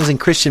 20 songs in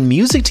Christian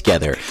music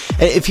together.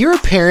 And if you're a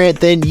parent,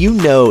 then you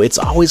know it's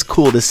always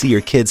cool to see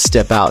your kids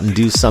step out and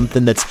do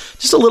something that's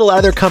just a little out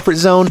of their comfort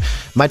zone.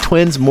 My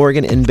twins,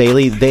 Morgan and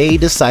Bailey, they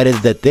decided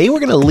that they were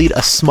going to lead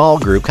a small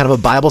group, kind of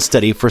a Bible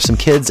study for some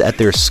kids at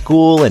their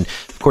school. And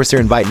of course, they're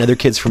inviting other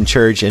kids from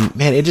church. And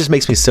man, it just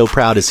makes me so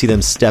proud to see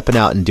them stepping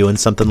out and doing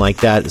something like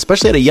that,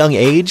 especially at a young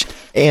age.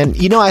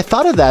 And, you know, I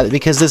thought of that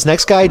because this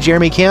next guy,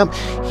 Jeremy Camp,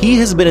 he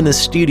has been in the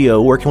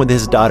studio working with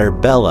his daughter,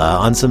 Bella,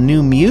 on some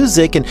new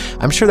music. And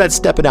I'm sure that's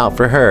stepping out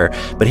for her.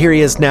 But here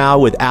he is now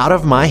with Out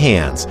of My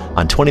Hands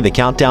on 20 The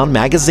Countdown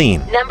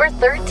magazine. Number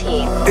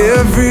 13.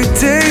 Every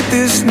day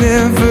this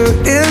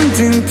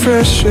never-ending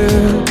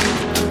pressure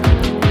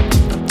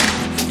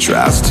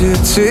tries to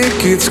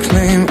take its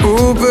claim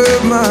over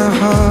my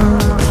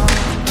heart.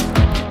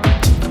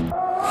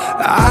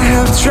 I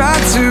have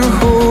tried to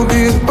hold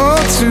it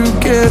all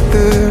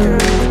together,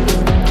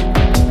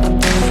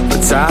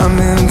 but time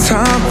and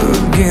time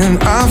again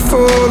I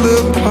fall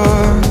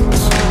apart.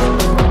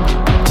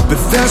 But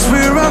that's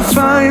where I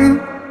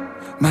find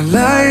my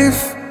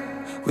life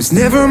was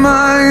never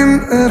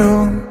mine at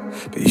all.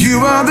 But you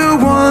are the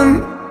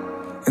one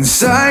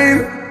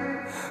inside,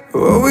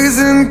 always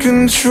in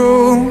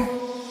control.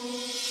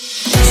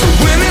 So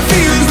when it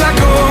feels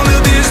like all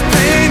of this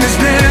pain is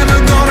never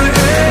gonna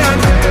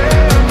end,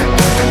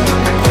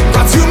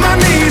 brought to my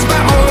knees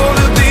by all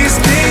of these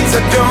things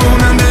I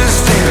don't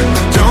understand,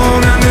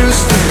 don't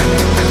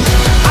understand.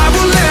 I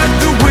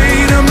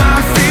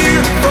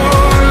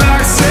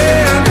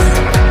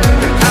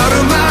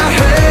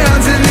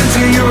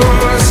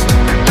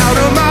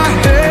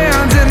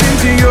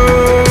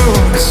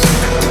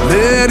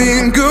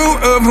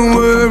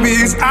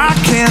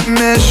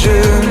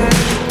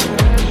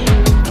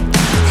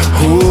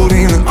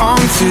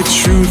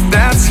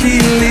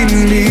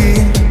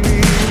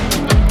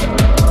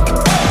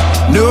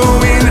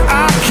Knowing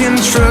I can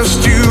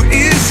trust you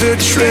is a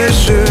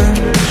treasure.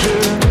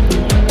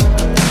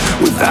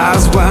 With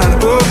eyes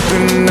wide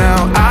open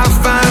now, I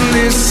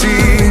finally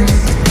see.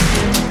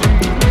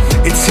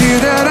 It's here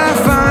that I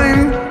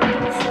find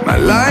my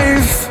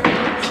life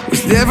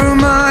was never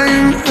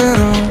mine at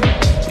all.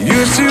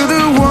 You're still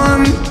the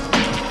one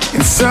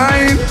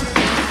inside,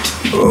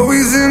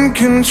 always in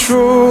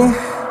control.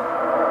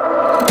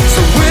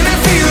 So when it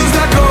feels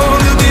like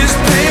all of this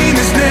pain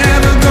is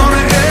never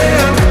gonna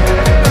end,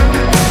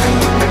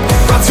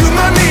 fall to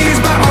my knees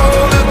by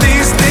all of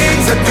these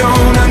things I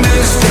don't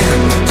understand,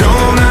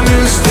 don't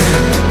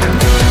understand.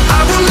 I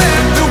will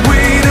let the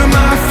weight of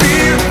my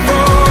fear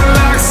fall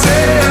like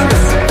sand,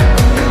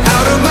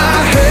 out of my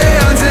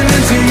hands and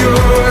into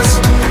yours,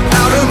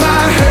 out of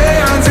my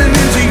hands and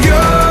into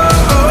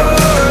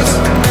yours.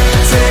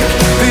 Take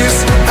this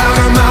out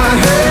of my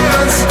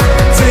hands,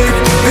 take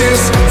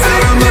this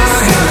out of my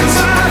hands,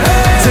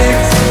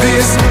 take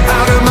this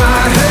out of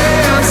my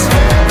hands,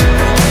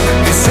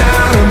 it's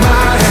out of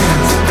my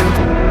hands.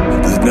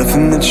 There's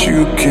nothing that you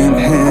can't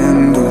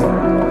handle,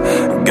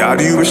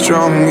 God, you are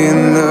strong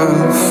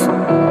enough.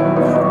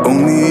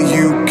 Only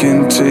you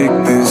can take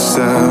this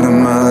out of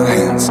my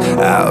hands,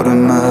 out of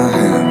my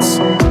hands.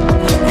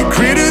 You're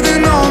greater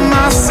than all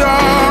my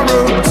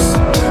sorrows,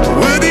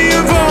 worthy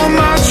of all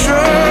my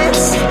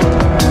trust.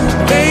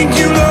 Thank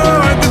you,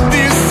 Lord, that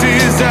this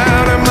is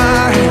out of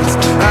my hands,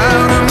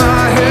 out of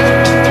my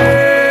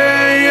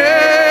hands.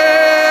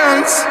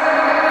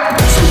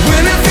 So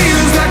when it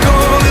feels like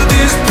all of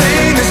this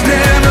pain is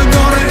never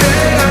gonna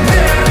end,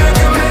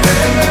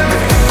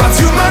 fall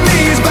to my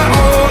knees by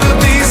all of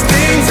these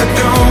things I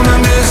don't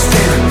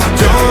understand,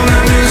 don't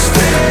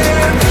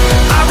understand.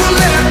 I will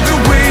let the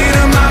weight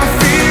of my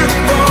fear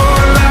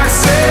fall like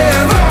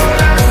sand,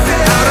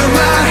 out of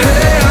my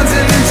hands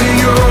and into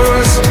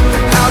yours,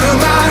 out of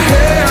my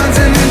hands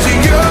and into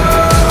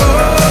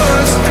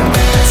yours.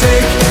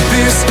 Take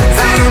this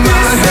out of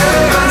my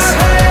hands,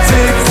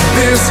 take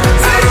this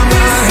out of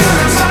my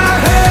hands,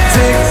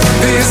 take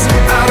this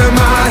out of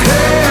my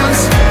hands,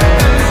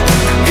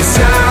 it's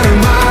out of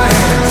my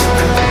hands.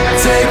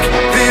 Take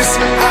this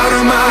out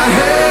of my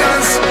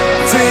hands,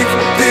 take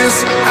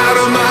this out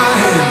of my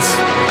hands,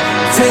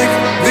 take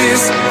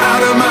this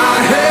out of my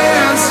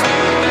hands,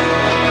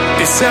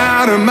 it's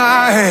out of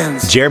my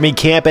hands. Jeremy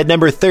Camp at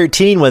number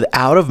 13 with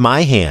Out of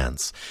My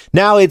Hands.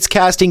 Now it's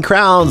Casting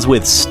Crowns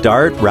with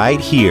Start Right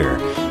Here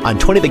on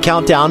 20 The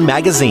Countdown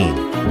magazine.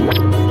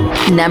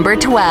 Number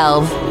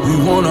 12. We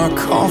want our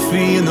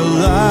coffee in the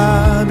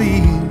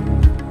lobby,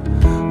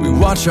 we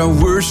watch our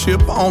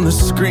worship on the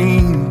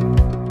screen.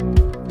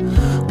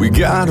 We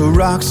got a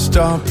rock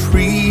star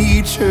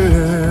preacher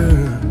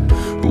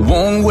who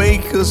won't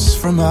wake us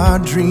from our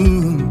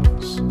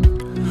dreams.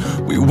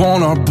 We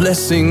want our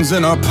blessings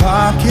in our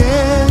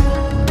pocket,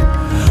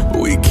 but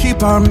we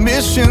keep our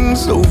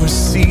missions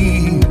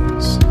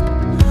overseas.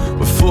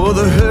 But for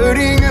the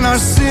hurting in our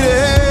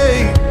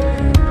city,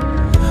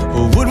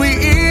 or would we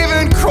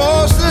even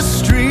cross the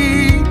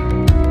street?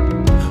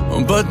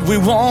 But we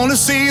want to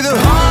see the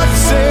heart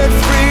set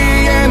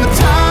free and the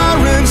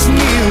tyrants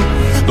kneel,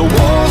 the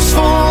walls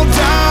fall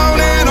down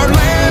and our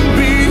land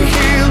be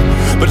healed.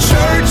 But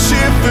church,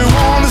 if we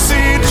want to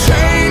see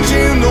change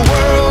in the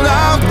world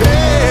out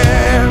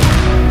there,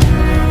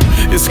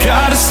 it's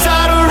gotta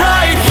start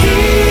right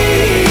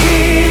here,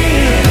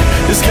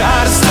 it's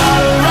gotta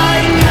start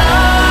right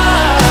now.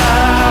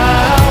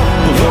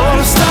 Lord,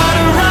 I'm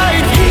starting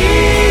right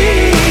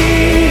here,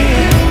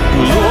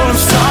 Lord, I'm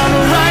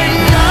starting right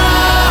now.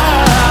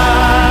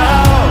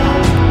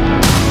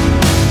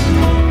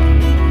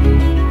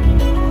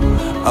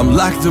 I'm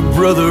like the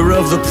brother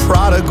of the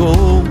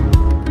prodigal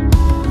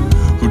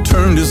who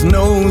turned his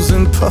nose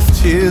and puffed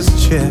his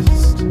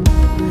chest.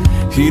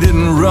 He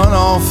didn't run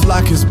off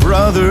like his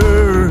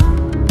brother,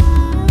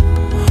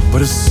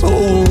 but his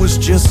soul was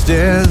just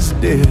as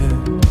dead.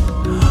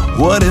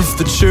 What if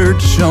the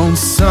church on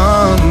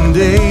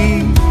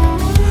Sunday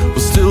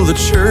was still the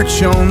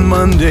church on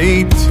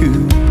Monday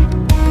too?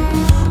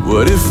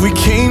 What if we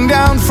came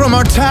down from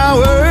our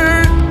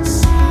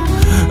towers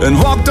and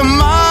walked a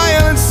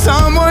mile in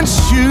someone's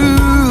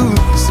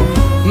shoes?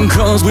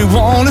 'Cause we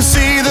want to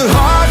see the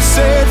heart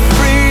set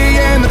free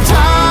and the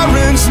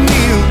tyrants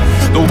kneel,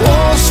 the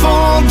walls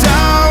fall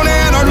down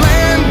and our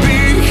land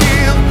be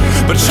healed.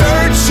 But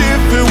church,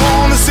 if we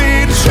want to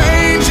see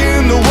change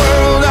in the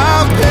world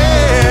out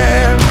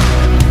there,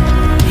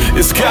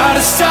 it's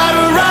gotta start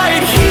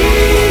right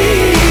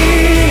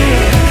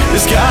here,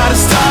 it's gotta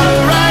start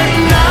right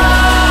now.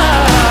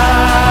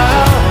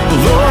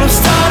 Lord, I'm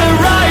starting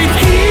right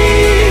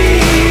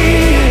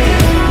here,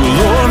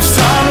 Lord, I'm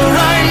starting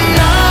right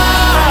now.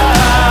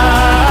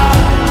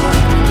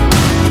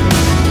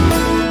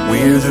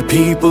 We're the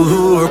people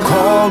who are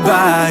called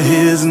by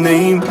His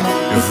name.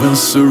 If we'll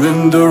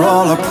surrender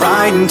all our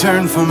pride and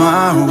turn from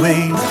our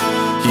ways,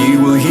 He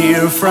will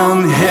hear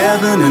from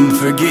heaven and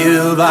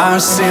forgive our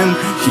sin.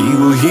 He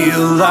will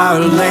heal our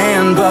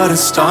land, but it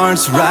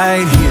starts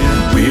right here.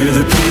 We're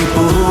the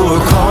people who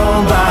are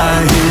called by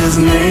His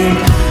name.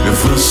 If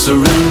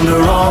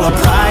surrender all our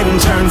pride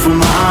and turn from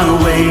our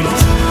ways.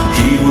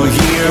 He will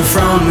hear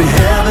from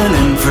heaven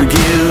and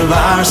forgive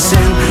our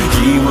sin.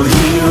 He will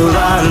heal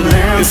our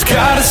land. It's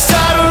gotta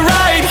start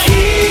right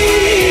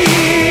here.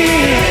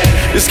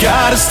 It's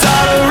gotta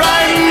start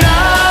right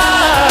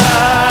now.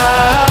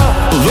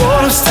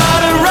 Lord, I'm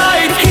starting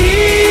right here.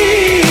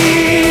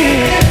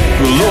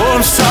 Lord,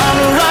 I'm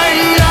starting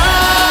right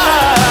now.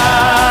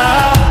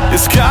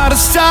 It's gotta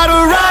start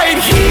right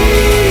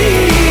here.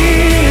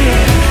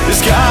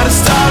 It's gotta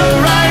start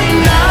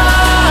right now.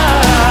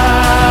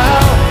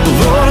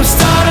 Lord, I'm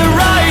starting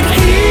right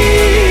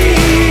here.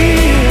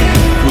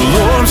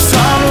 Lord, I'm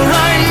starting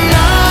right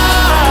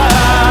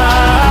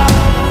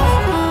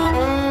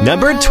now.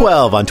 Number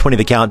 12 on 20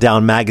 The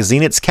Countdown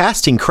magazine, it's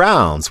Casting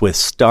Crowns with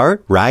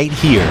Start Right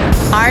Here.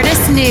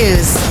 Artist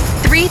News.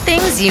 3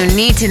 things you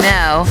need to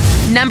know.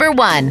 Number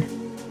 1.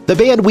 The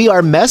band We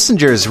Are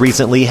Messengers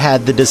recently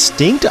had the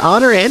distinct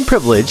honor and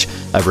privilege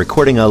of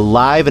recording a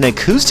live and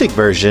acoustic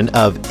version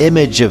of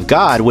Image of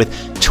God with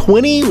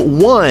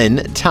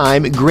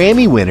 21-time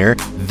Grammy winner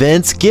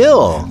Vince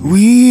Gill.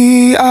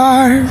 We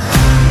are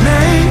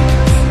made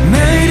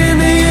in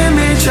the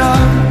image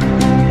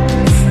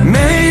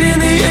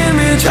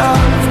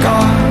of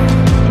God.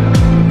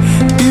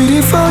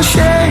 Beautiful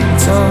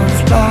shades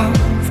of love.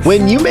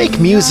 When you make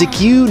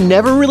music, you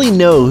never really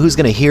know who's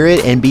going to hear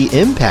it and be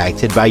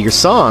impacted by your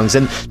songs,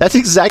 and that's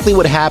exactly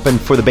what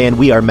happened for the band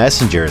We Are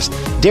Messengers.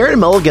 Darren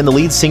Mulligan, the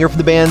lead singer for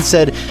the band,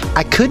 said,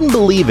 "I couldn't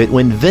believe it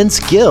when Vince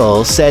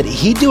Gill said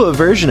he'd do a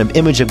version of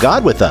Image of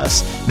God with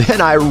us. Then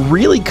I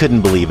really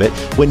couldn't believe it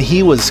when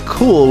he was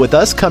cool with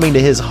us coming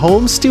to his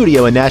home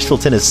studio in Nashville,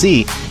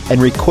 Tennessee,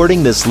 and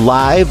recording this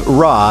live,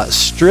 raw,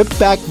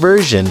 stripped-back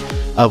version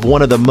of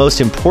one of the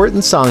most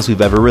important songs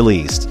we've ever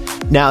released."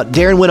 Now,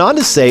 Darren went on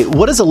to say,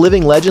 what does a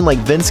living legend like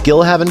Vince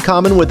Gill have in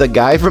common with a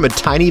guy from a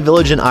tiny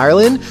village in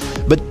Ireland?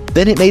 But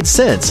then it made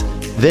sense.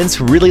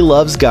 Vince really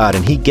loves God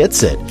and he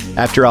gets it.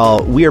 After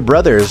all, we are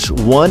brothers,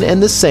 one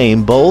and the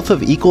same, both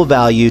of equal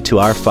value to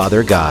our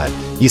Father God.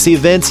 You see,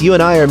 Vince, you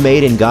and I are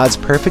made in God's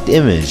perfect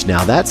image.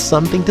 Now that's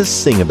something to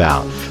sing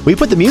about. We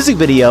put the music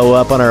video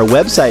up on our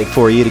website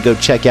for you to go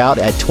check out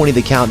at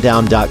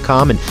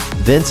 20thecountdown.com, and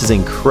Vince is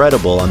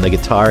incredible on the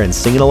guitar and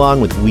singing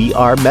along with We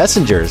Are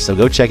Messengers, so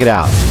go check it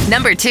out.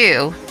 Number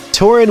 2.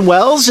 Torrin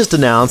Wells just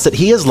announced that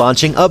he is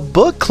launching a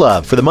book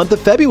club for the month of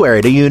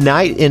February to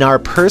unite in our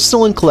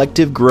personal and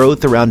collective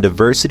growth around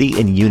diversity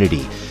and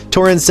unity.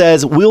 Torrin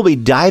says we'll be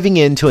diving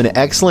into an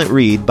excellent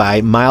read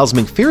by Miles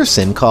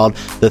McPherson called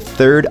The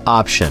Third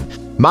Option.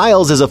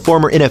 Miles is a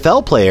former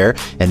NFL player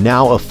and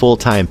now a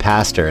full-time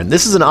pastor. And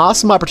this is an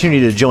awesome opportunity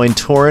to join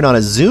Torrin on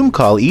a Zoom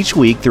call each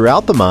week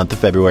throughout the month of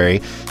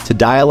February to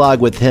dialogue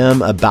with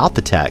him about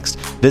the text.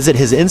 Visit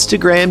his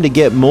Instagram to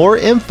get more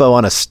info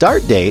on a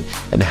start date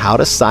and how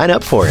to sign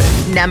up for it.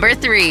 Number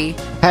 3.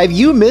 Have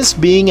you missed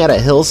being at a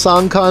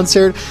Hillsong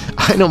concert?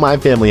 I know my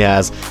family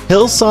has.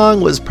 Hillsong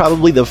was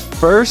probably the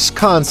first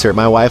concert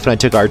my wife and I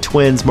took our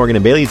twins, Morgan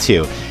and Bailey,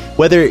 to.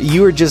 Whether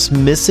you are just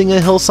missing a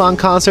Hillsong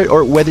concert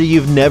or whether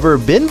you've never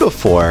been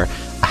before,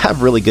 I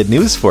have really good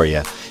news for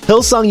you.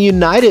 Hillsong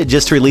United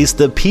just released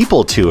the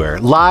People Tour,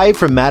 live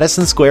from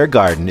Madison Square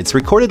Garden. It's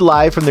recorded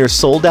live from their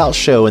sold-out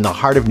show in the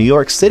heart of New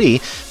York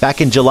City back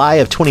in July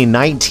of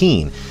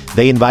 2019.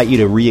 They invite you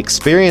to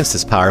re-experience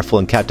this powerful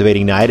and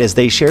captivating night as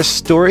they share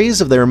stories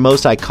of their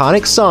most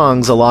iconic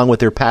songs along with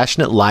their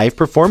passionate live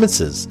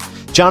performances.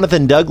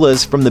 Jonathan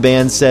Douglas from the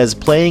band says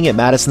playing at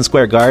Madison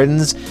Square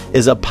Gardens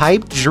is a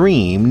pipe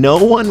dream no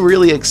one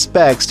really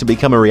expects to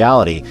become a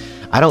reality.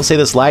 I don't say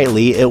this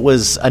lightly. It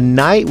was a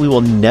night we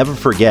will never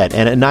forget,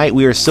 and a night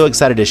we are so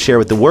excited to share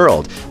with the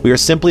world. We are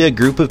simply a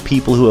group of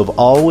people who have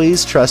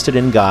always trusted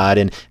in God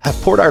and have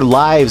poured our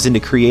lives into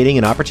creating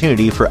an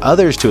opportunity for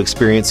others to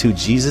experience who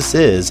Jesus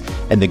is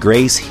and the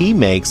grace He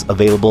makes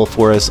available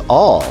for us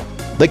all.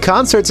 The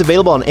concert's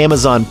available on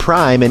Amazon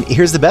Prime, and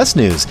here's the best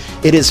news.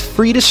 It is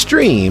free to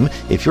stream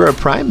if you're a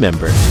Prime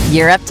member.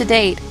 You're up to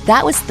date.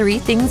 That was 3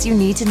 things you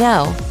need to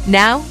know.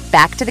 Now,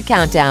 back to the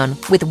countdown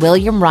with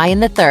William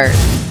Ryan III.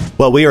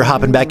 Well, we are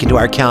hopping back into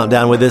our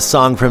countdown with this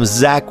song from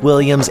Zach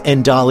Williams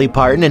and Dolly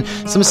Parton. And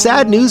some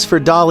sad news for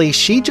Dolly.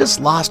 She just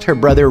lost her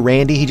brother,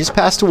 Randy. He just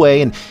passed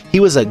away, and he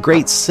was a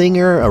great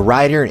singer, a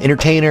writer, an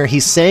entertainer.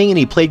 He sang and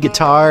he played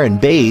guitar and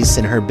bass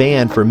in her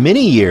band for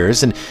many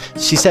years. And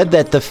she said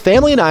that the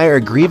family and I are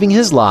grieving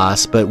his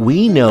loss, but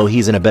we know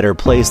he's in a better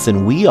place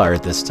than we are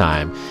at this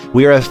time.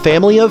 We are a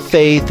family of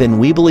faith, and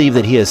we believe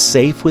that he is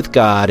safe with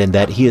God and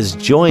that he is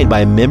joined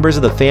by members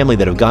of the family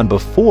that have gone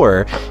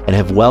before and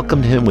have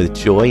welcomed him with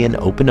joy and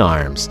open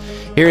arms.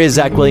 Here is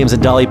Zach Williams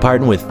and Dolly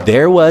Parton with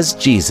There Was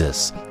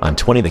Jesus on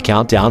 20 The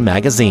Countdown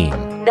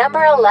magazine.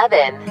 Number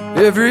 11.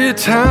 Every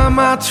time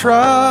I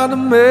try to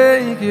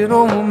make it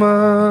on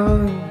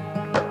mine,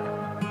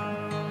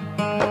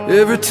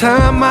 every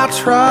time I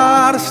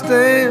try to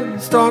stand,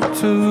 start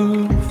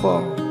to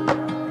fall,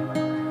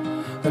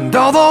 and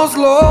all those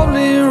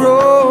lonely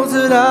roads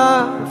that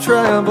I've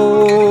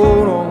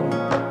traveled on,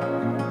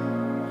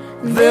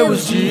 there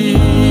was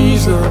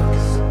Jesus.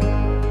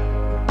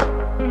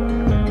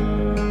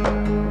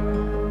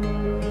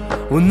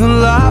 when the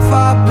life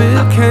I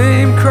built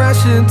came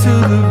crashing to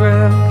the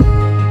ground,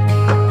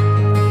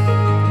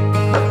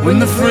 when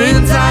the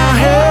friends I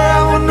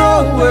had were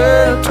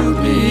nowhere to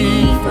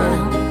be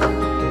found.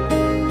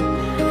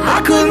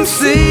 I couldn't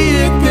see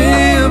it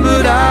then,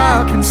 but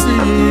I can see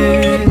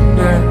it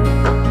now.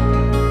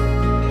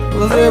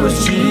 Well, there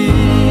was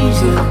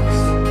Jesus.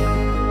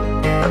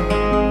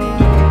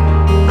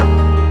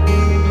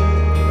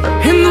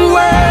 In the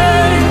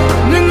waiting,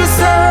 in the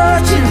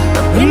searching,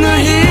 in the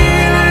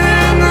healing,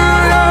 in the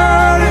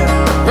hurting,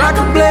 like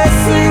a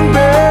blessing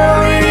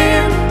buried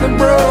in the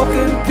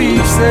broken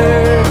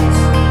pieces.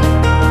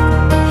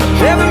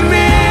 Every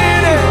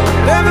minute,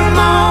 every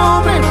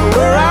moment,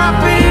 where I've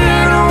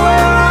been or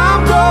where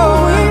I'm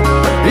going,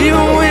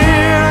 even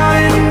when I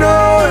didn't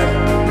know it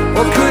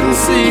or couldn't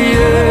see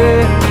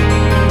it,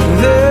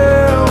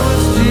 there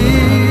was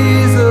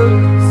Jesus.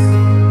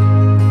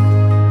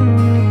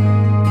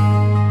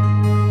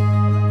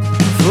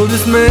 For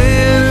this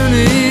man who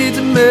needs a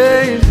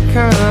amazing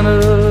kind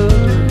of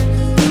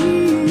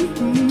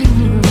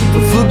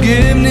for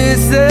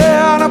forgiveness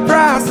and a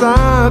price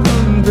I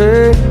couldn't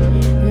pay.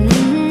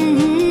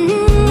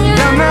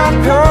 I'm not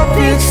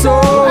perfect, so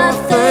I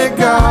thank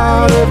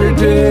God every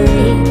day.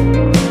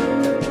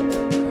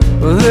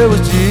 Well, there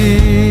was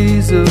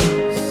Jesus.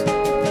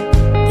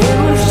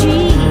 There was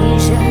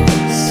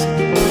Jesus.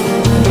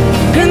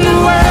 In the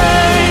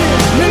waiting,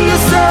 in the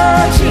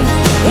searching,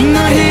 in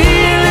the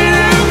healing,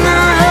 in the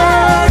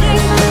hurting,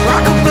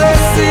 like a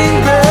blessing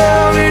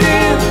buried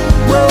in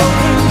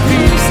broken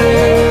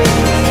pieces.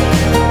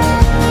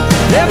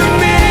 Every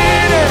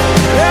minute,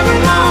 every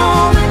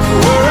moment,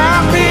 where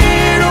I've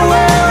been or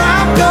where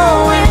I'm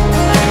going,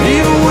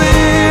 even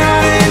when I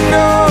didn't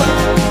know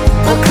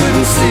I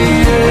couldn't see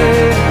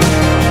it.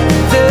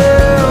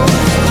 There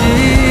was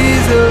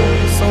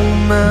Jesus on the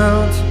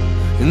mountain,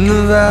 in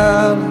the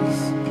valleys.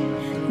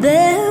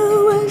 There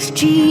was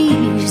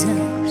Jesus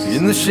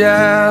in the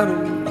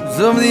shadows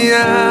of the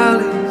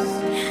alleys.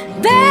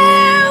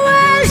 There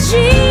was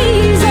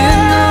Jesus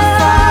in the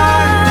fires.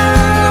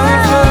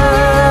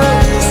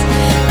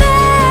 There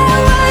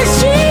was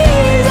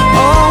Jesus,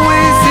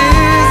 always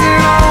is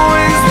and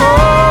always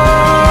was.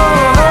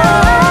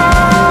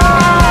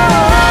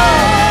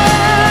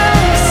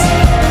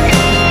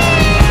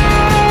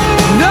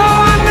 No,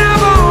 I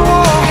never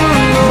walk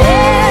alone.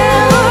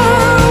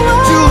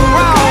 You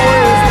were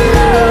always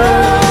there.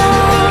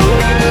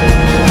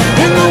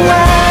 In the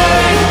way,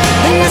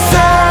 in the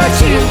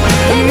searching,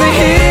 in the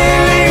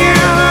healing, in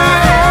the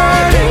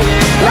hurting,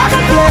 like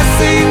a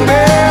blessing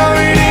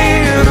buried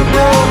in the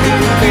broken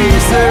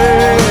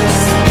pieces.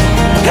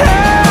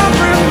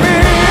 Every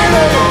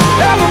minute,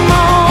 every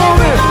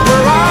moment,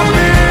 where I've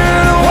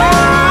been and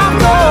where I'm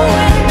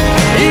going,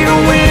 even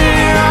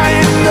when I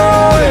didn't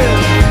know it,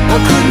 I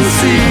couldn't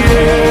see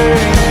it.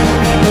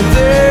 But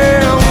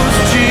there was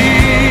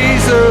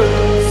Jesus.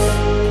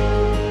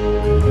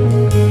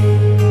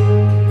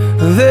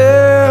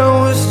 There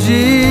was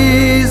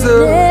Jesus.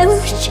 There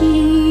was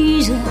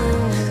Jesus.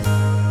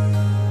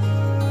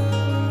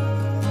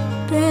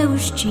 There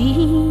was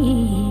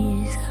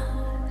Jesus.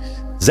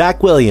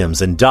 Zach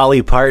Williams and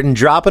Dolly Parton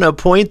dropping a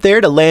point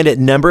there to land at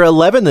number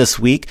 11 this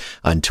week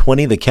on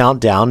 20 The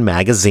Countdown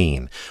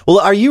magazine. Well,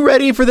 are you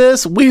ready for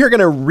this? We are going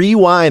to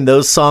rewind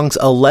those songs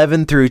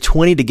 11 through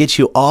 20 to get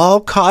you all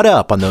caught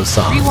up on those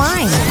songs.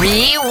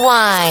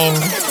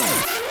 Rewind.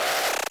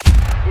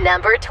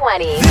 Number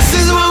 20. This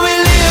is what we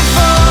live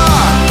for.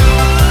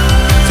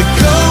 To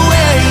go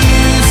where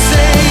you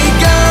say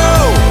go.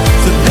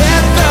 To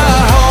let the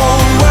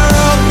whole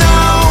world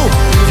know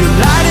you're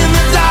light in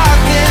the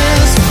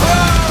darkness.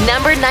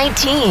 Number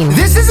 19.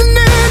 This is a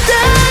new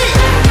day.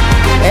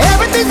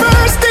 Everything's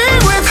bursting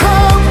with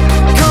hope.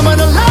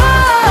 Coming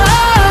alive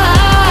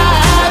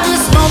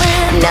this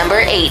moment.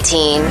 Number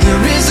 18.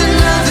 There is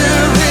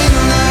another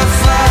ring of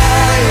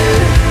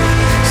fire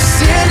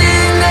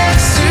sitting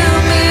next to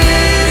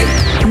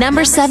me.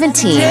 Number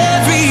 17.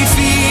 Every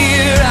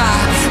fear I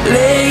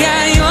lay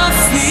at your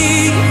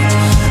feet,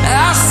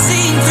 I'll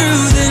sing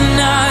through the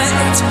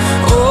night.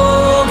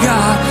 Oh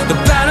God, the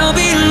battle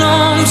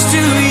belongs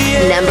to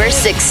you. Number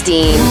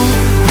 16.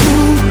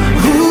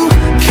 Who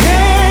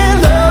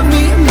can love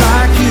me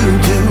like you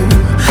do?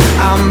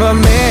 I'm a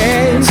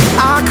mess,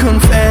 I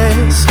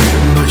confess,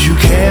 but you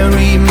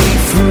carry me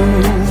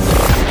through.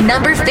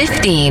 Number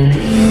 15.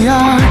 We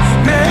are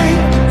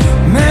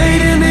made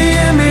in the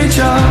image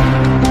of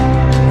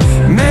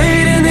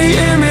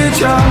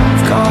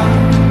God.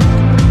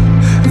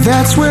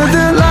 That's where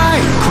the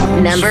light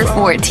comes Number from.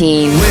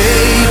 14. Wake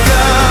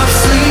up,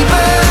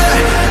 sleeper,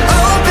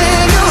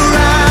 open your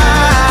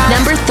eyes.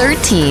 Number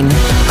 13.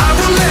 I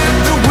will let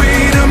the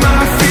weight of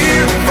my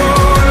fear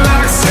fall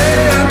like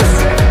sand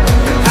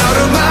out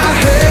of my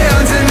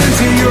hands and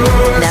into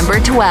yours. Number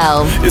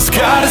 12. It's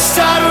gotta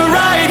start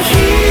right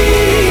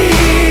here.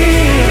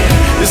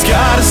 It's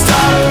gotta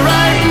start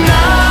right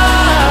now.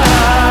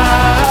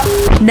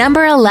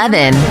 Number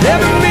 11.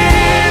 Every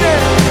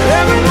minute,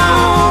 every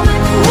moment,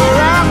 where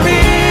I've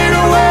been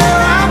or where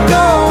I'm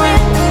going,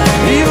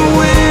 even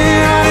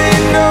when I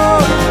didn't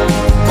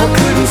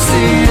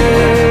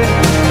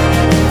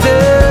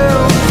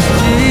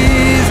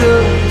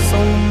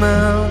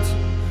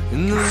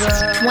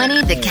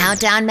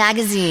Countdown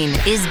Magazine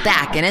is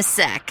back in a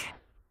sec.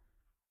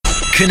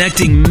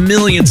 Connecting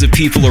millions of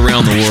people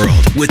around the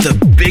world with the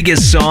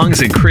biggest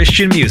songs in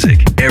Christian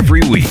music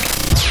every week.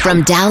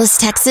 From Dallas,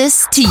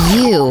 Texas to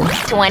you.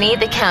 20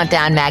 The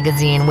Countdown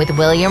Magazine with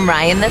William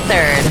Ryan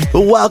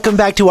III. Welcome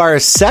back to our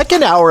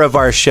second hour of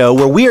our show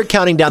where we are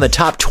counting down the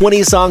top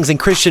 20 songs in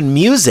Christian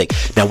music.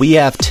 Now we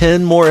have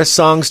 10 more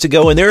songs to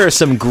go and there are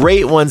some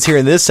great ones here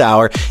in this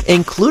hour,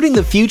 including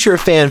the future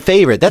fan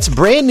favorite. That's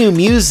brand new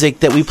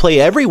music that we play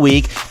every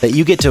week that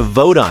you get to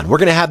vote on. We're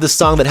going to have the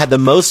song that had the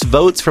most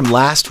votes from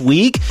last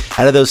week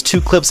out of those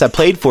 2 clips I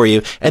played for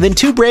you, and then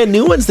 2 brand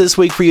new ones this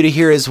week for you to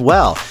hear as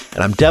well.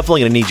 And I'm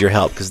definitely going to need your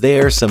help because they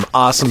are some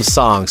awesome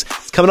songs.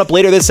 It's coming up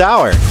later this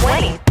hour.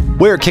 20.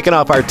 We're kicking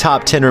off our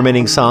top 10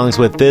 remaining songs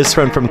with this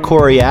one from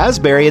Corey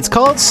Asbury. It's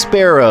called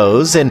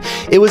Sparrows, and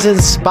it was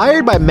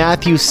inspired by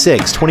Matthew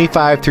 6,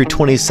 25 through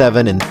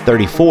 27 and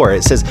 34.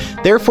 It says,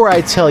 "Therefore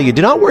I tell you,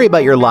 do not worry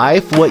about your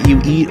life, what you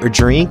eat or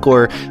drink,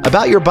 or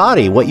about your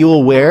body, what you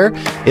will wear.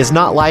 Is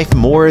not life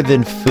more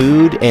than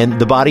food, and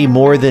the body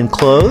more than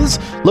clothes?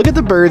 Look at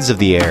the birds of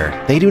the air.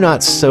 They do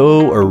not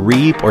sow or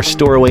reap or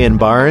store away in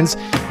barns,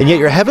 and yet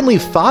your heavenly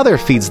Father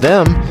feeds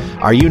them.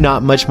 Are you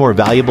not much more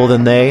valuable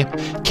than they?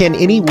 Can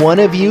any one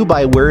of you,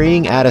 by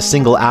worrying, add a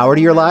single hour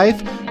to your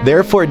life?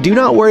 Therefore, do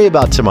not worry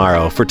about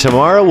tomorrow, for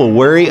tomorrow will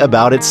worry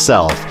about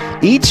itself.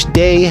 Each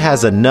day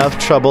has enough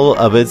trouble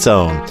of its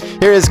own."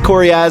 Here is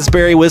Corey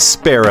Asbury with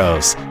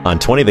Sparrows on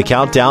 20 The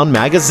Countdown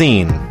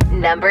Magazine.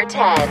 Number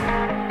 10.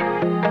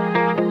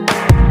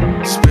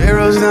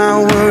 Sparrows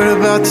not worried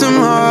about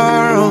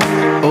tomorrow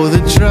or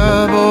the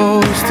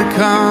troubles to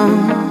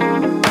come.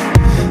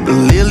 The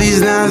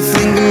lily's not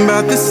thinking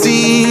about the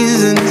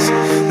seasons,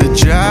 the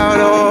drought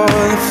or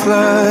the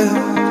flood.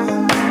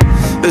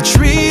 The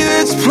tree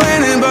that's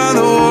planted by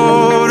the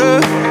water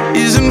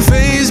isn't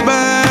fazed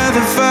by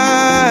the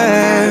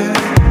fire.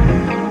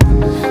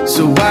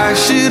 So why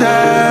should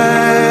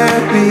I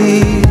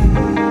be?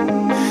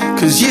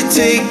 'Cause you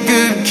take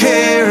good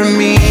care of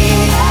me.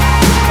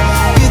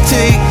 You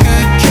take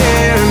good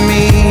care of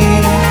me.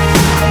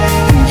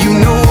 You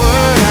know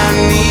what I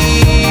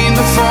need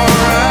before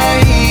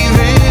I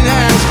even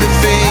ask a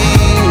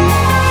thing.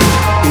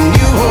 And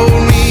you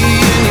hold me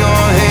in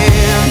your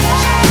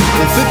hands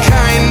with a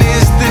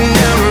kindness that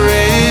never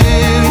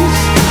ends.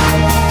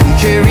 I'm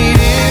carried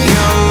in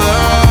your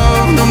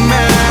love no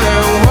matter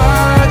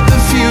what the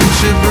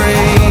future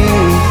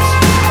brings.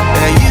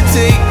 Yeah, you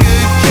take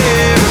good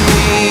care of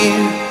me.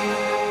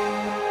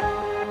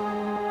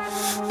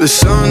 The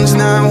sun's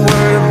not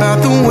worried about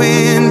the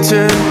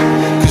winter,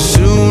 'cause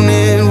soon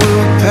it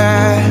will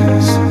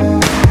pass.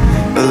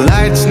 The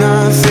light's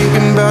not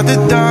thinking about the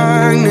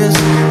darkness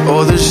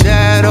or the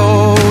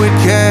shadow it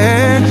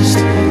casts.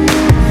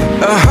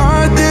 A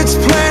heart that's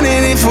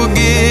planted in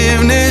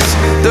forgiveness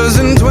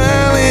doesn't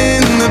dwell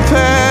in the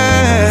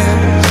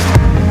past.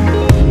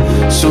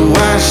 So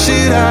why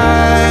should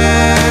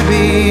I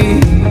be?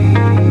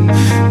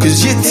 'Cause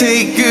you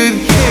take good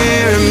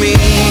care of me.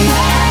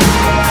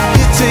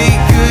 You take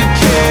good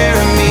care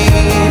of me.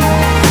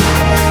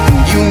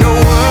 You know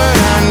what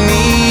I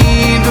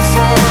need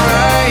before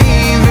I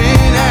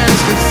even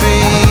ask a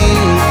thing.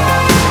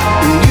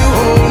 And you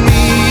hold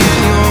me in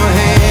your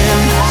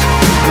hands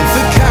with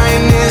a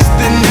kindness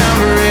that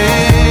never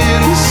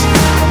ends.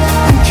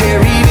 I'm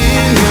carried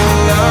in your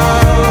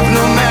love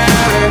no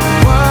matter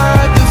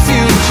what the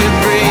future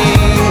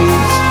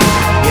brings.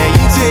 Yeah,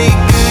 you take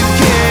good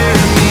care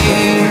of me.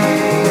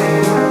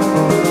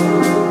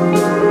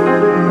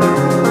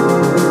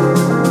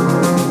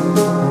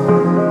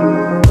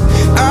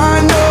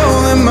 I know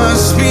there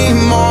must be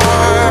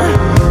more,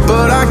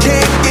 but I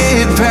can't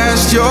get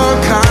past your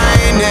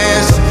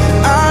kindness.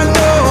 I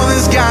know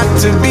there's got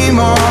to be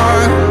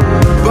more,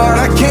 but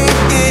I can't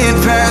get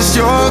past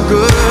your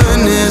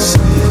goodness.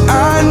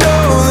 I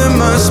know there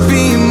must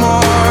be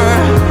more,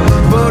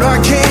 but I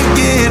can't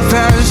get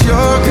past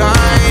your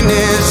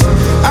kindness.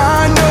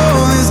 I know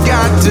there's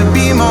got to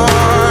be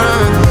more,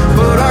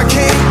 but I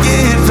can't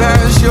get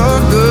past your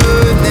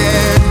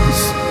goodness.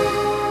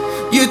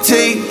 You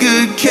take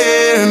good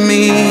care of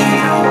me.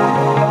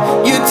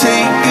 You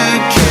take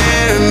good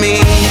care of me.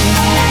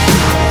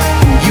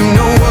 You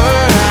know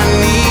what I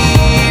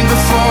need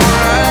before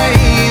I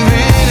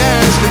even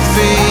ask a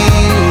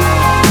thing.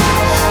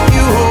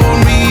 You hold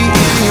me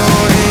in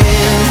your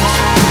hands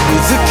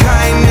with a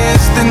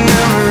kindness that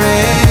never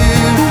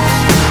ends.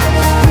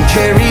 I'm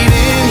carried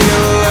in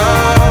your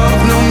love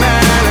no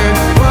matter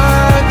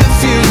what the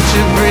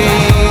future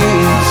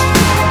brings.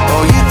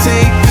 Oh, you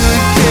take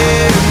good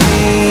care of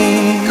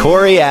me.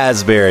 Corey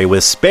Asbury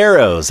with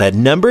Sparrows at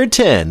number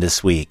 10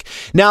 this week.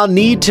 Now,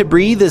 Need to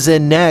Breathe is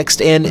in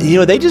next, and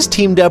they just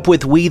teamed up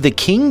with We the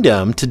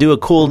Kingdom to do a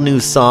cool new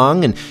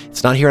song, and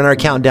it's not here on our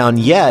countdown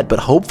yet, but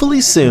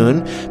hopefully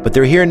soon. But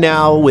they're here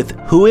now with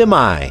Who Am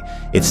I?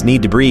 It's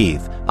Need to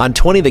Breathe on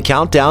 20 The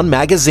Countdown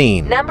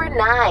Magazine. Number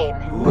 9.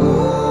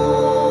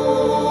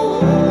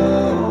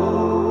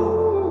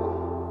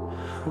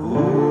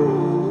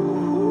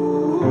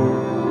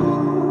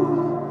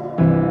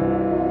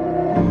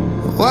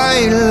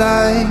 white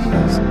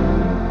lies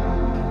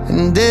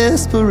and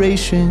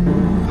desperation,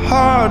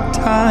 hard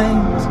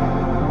times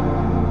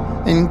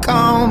and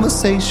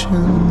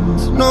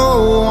conversations.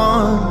 No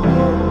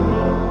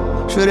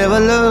one should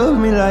ever love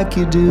me like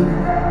you do.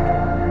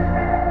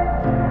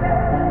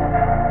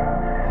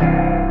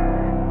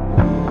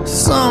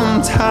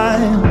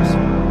 Sometimes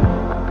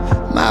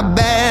my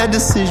bad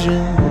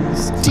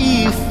decisions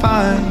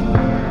define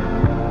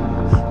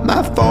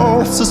my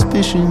false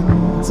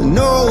suspicions.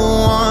 No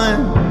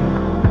one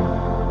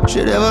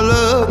should ever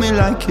love me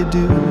like you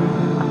do.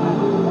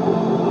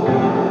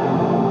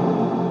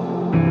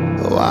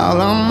 While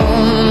I'm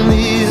on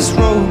this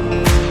road,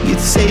 you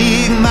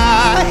take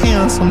my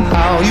hand.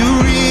 Somehow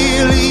you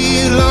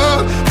really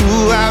love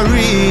who I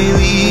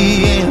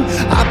really am.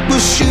 I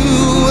push you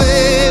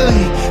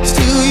away,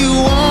 still you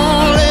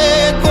won't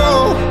let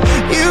go.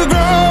 You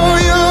grow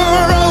your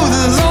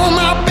roses on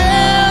my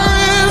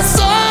barren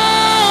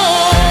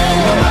soul.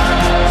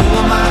 Who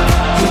am I?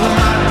 Who am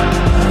I?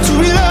 To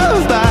be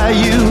loved by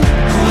you.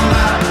 Who am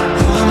I?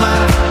 Who am I?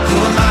 Who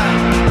am I?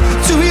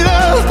 To be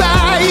loved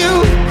by you.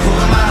 Who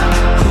am I?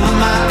 Who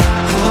am I?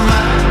 Who am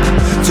I?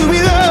 To be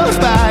loved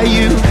by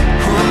you.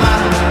 Who am I?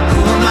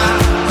 Who am I?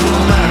 Who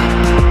am I?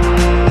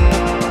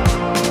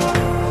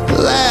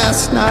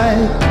 Last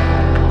night,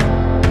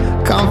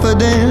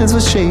 confidence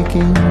was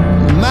shaking.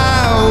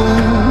 My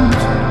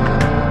wounds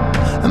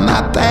and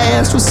my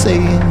past was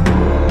saying,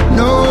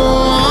 no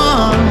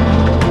one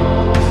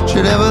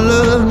should ever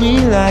love me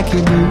like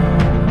you do.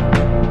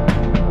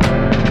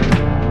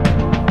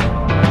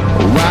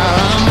 While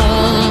I'm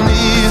on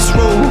this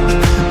road,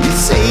 you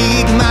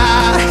take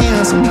my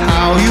hand.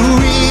 Somehow you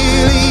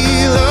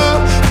really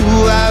love who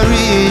I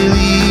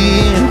really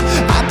am.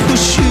 I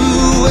push you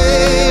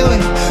away,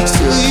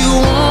 still you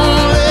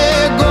won't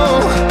let go.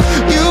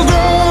 You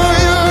grow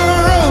your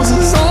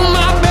roses on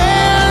my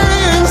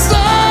barren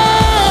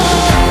soul.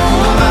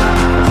 Who am I?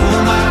 Who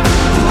am I?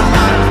 Who am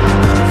I?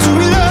 To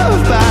be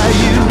loved by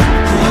you.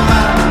 Who am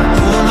I?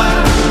 Who am I?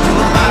 Who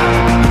am I?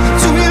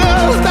 To be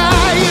loved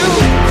by you.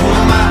 Who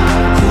am I?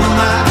 Who am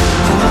I?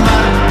 Who am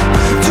I?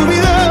 To be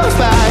loved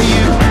by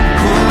you.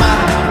 Who am I?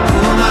 Who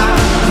am I?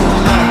 Who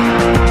am I?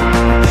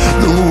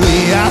 The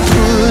way I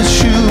push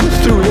you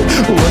through it,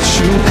 what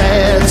you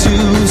had to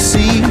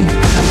see.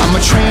 I'm a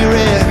train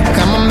wreck,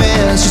 I'm a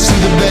mess. You see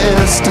the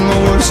best and the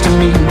worst in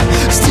me.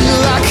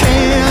 Still I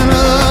can't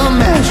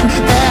imagine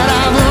that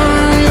I've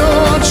earned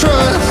your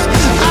trust.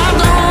 I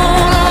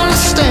don't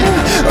understand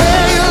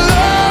where your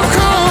love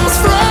comes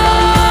from.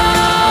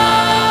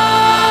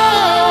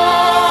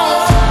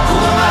 Who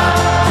am I?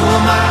 Who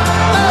am I?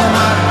 Who am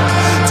I?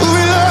 To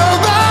be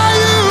loved by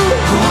you.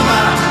 Who am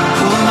I?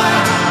 Who am I?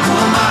 Who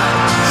am I?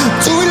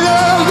 To be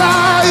loved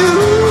by you.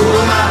 Who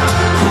am I?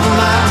 Who am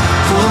I?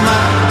 Who am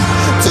I?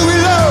 To be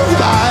loved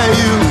by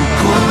you.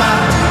 Who am I?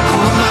 Who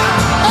am I?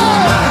 Who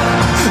am I?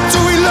 To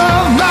be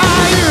loved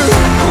by you.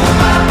 Who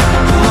am I?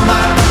 Who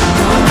am I?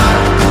 Who am I?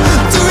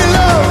 To be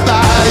loved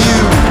by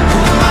you. Who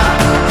am I?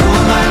 Who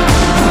am I?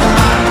 Who am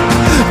I?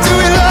 To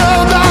be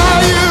loved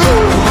by you.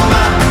 Who am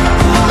I?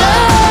 Who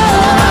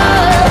am I?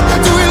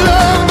 To be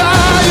loved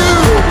by you.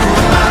 Who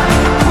am I?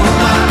 Who am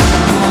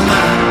I? Who am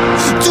I?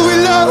 To be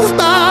loved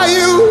by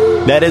you.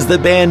 That is the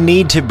band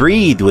Need to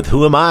Breathe with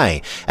Who Am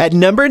I? At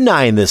number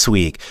 9 this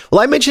week. Well,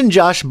 I mentioned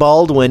Josh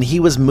Baldwin. He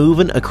was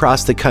moving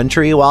across the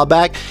country a while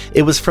back.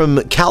 It was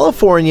from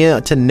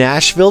California to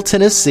Nashville,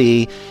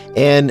 Tennessee,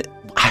 and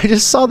I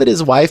just saw that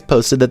his wife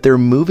posted that their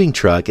moving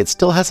truck, it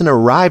still hasn't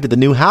arrived at the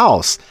new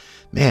house.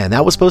 Man,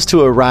 that was supposed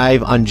to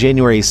arrive on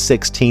January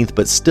 16th,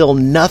 but still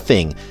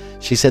nothing.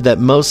 She said that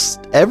most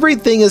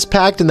everything is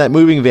packed in that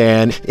moving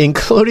van,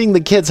 including the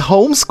kids'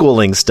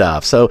 homeschooling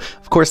stuff. So,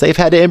 of course, they've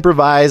had to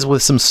improvise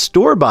with some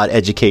store-bought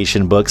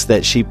education books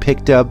that she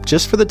picked up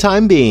just for the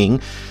time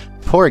being.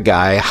 Poor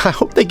guy. I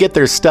hope they get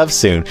their stuff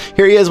soon.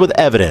 Here he is with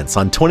evidence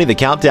on 20 The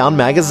Countdown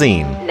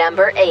magazine.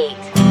 Number 8.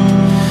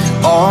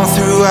 All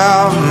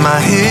throughout my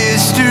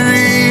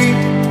history,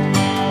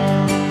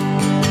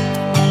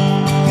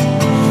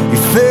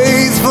 your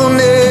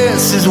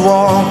faithfulness has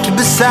walked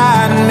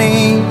beside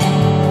me.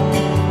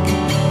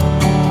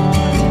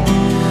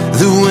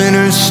 The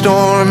winter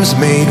storms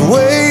made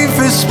way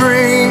for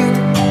spring.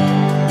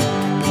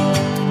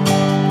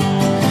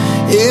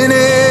 In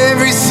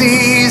every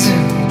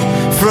season,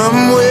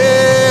 from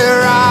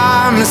where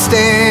I'm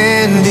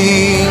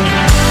standing,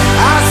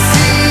 I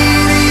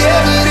see the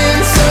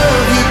evidence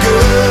of your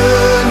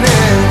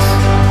goodness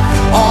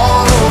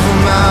all over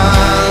my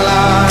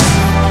life,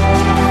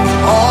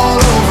 all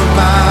over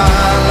my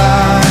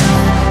life.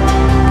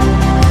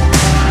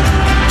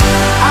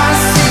 I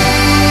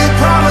see your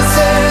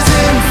promises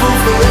in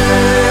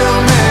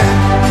fulfillment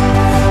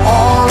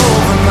all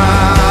over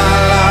my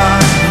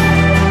life,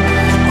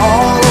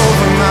 all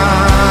over my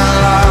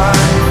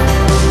life.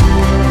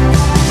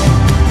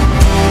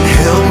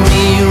 Help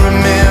me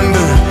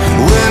remember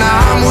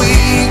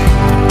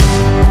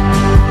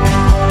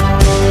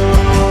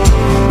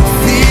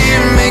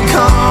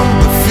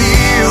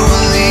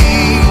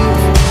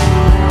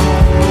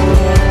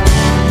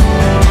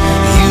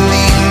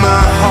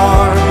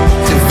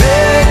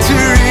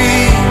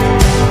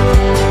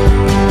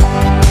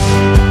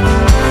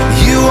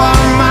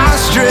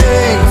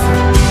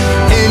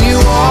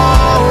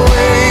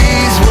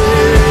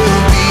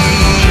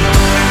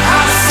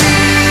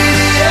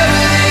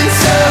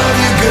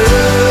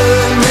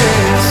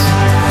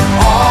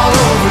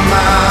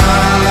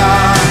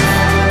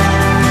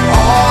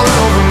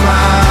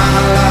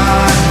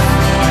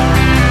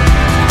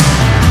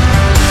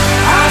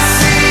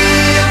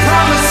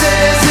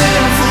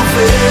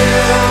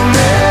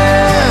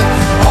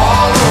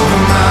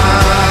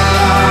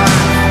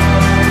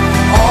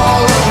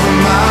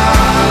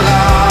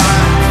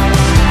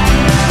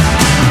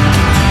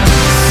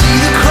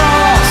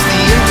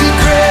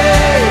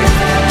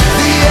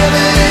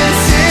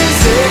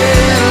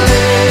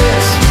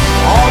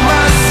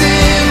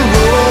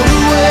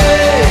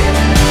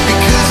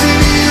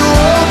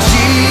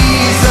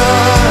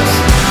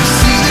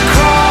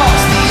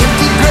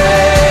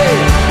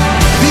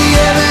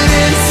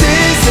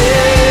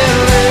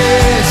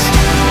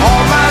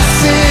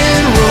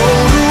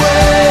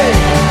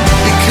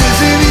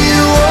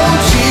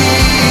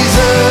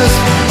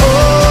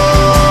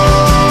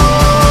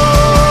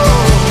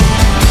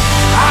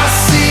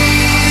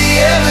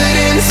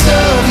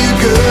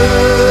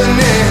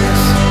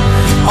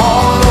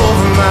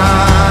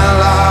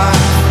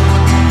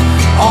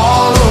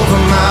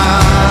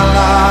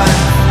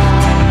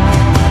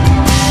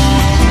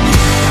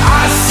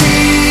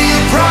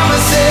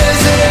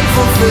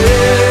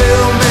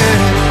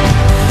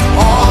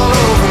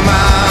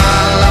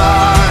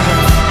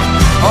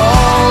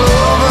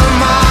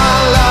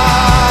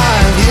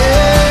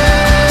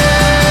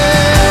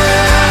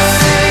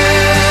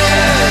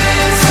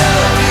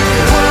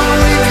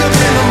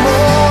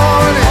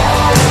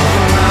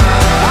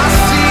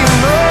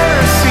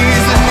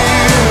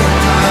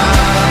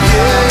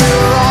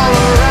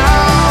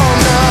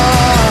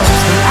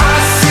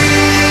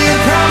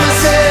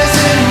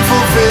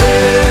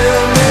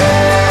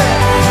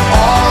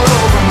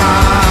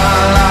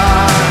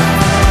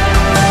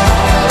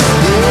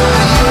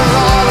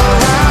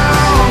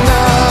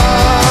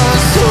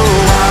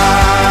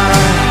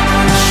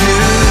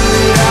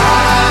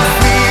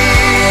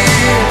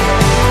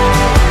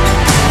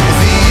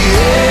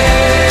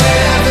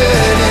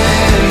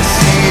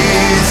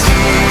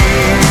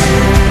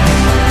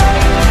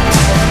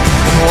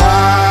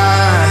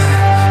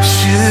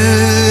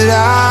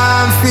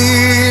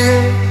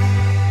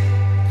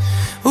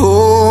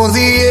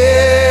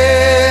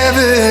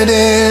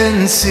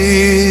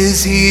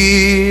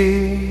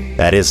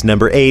That is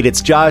number 8.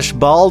 It's Josh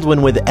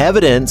Baldwin with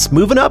Evidence,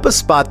 moving up a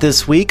spot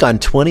this week on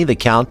 20 The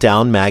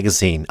Countdown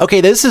magazine.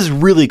 Okay, this is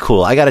really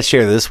cool. I got to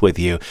share this with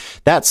you.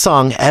 That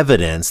song,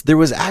 Evidence, there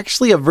was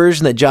actually a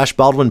version that Josh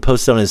Baldwin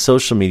posted on his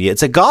social media.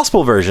 It's a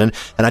gospel version,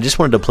 and I just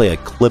wanted to play a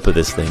clip of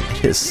this thing.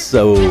 It is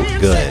so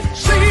good.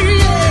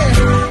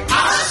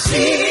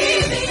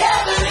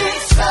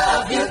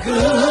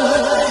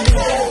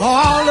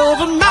 All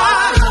over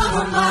mine.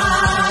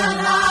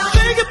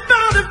 Think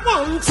about it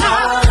one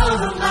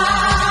time.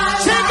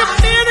 Take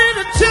a minute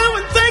or two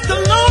and thank the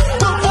Lord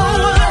for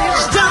what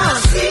He's done.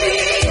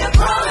 See your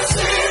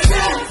promises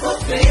and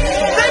fulfill.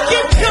 They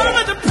keep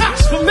coming to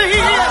pass for me.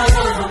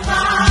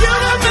 You're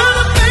not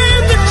gonna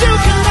think that you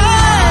can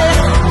lie.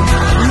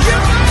 You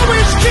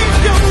always keep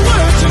your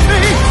word to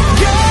me.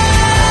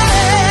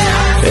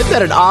 Yeah. Isn't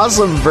that an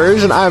awesome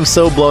version? I'm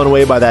so blown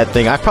away by that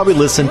thing. I've probably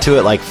listened to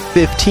it like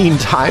 15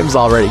 times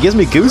already. It gives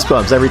me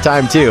goosebumps every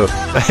time too.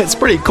 It's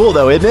pretty cool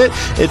though, isn't it?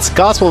 It's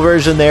gospel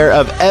version there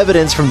of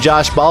Evidence from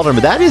Josh Baldwin,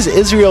 but that is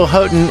Israel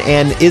Houghton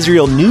and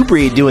Israel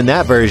Newbreed doing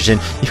that version.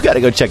 You've got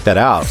to go check that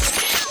out.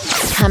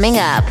 Coming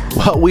up.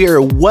 Well, we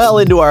are well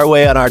into our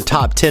way on our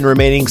top 10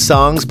 remaining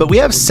songs, but we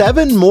have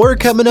 7 more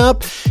coming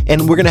up,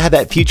 and we're going to have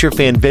that future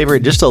fan favorite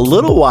in just a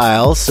little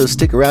while, so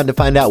stick around to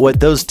find out what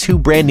those 2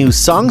 brand new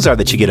songs are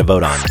that you get a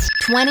vote on.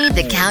 20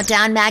 The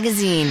Countdown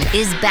magazine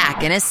is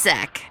back in a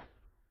sec.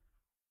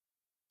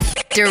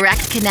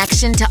 Direct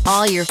connection to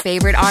all your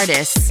favorite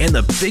artists. And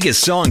the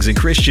biggest songs in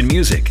Christian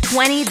music.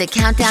 20 The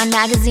Countdown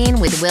magazine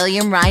with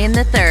William Ryan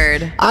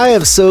III. I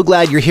am so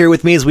glad you're here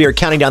with me as we are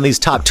counting down these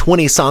top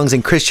 20 songs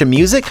in Christian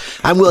music.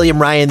 I'm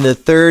William Ryan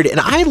III,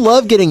 and I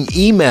love getting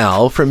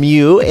email from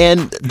you.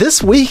 And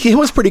this week, it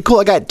was pretty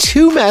cool. I got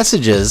 2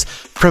 messages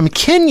from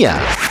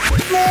Kenya.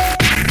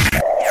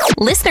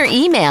 Listener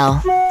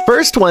email.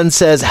 First one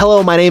says,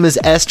 hello, my name is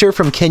Esther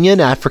from Kenya in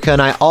Africa,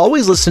 and I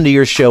always listen to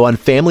your show on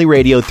Family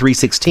Radio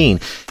 316.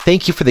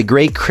 Thank you for the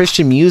great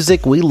Christian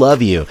music. We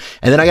love you.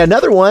 And then I got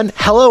another one.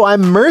 Hello,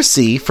 I'm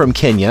Mercy from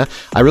Kenya.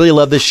 I really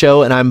love the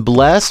show, and I'm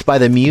blessed by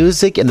the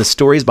music and the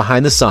stories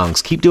behind the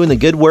songs. Keep doing the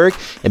good work,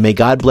 and may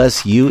God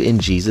bless you in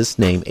Jesus'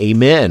 name.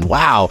 Amen.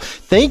 Wow.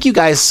 Thank you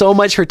guys so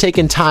much for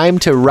taking time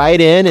to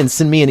write in and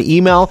send me an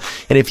email.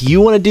 And if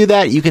you want to do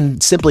that, you can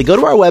simply go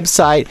to our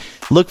website,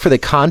 look for the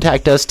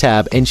Contact Us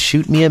tab, and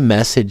shoot me a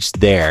message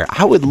there.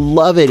 I would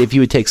love it if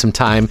you would take some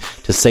time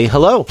to say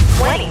hello.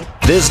 20.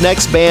 This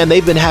next band,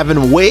 they've been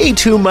having way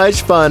too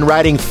much fun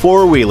riding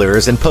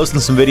four-wheelers and posting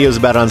some videos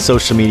about it on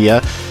social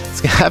media. It's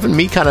having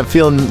me kind of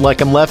feeling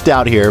like I'm left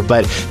out here,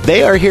 but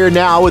they are here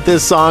now with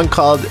this song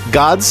called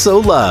God So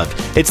Loved.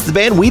 It's the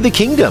band We the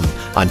Kingdom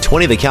on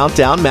 20 The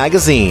Countdown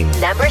magazine.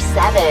 Number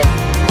 7.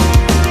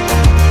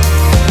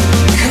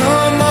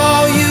 Come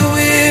all you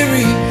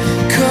weary,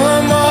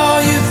 come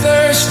all you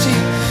thirsty,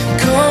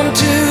 come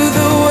to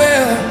the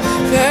well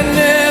that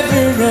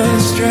never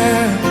runs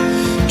dry.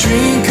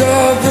 Drink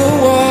of the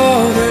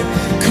water,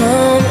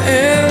 come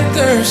and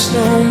thirst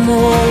no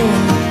more.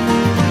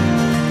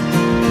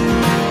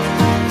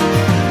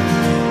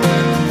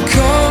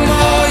 Come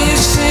all you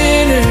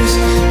sinners,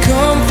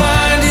 come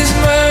find His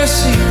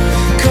mercy,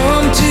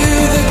 come to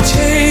the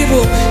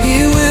table,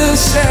 He will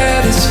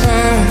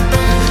satisfy.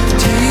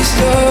 Taste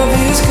of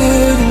His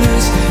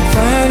goodness,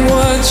 find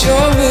what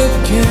you're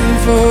looking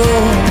for.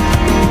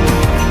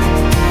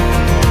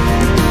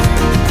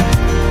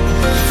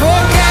 For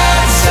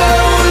God so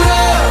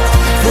loved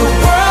the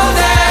world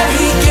that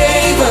He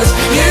gave us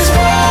His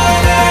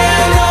one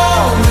and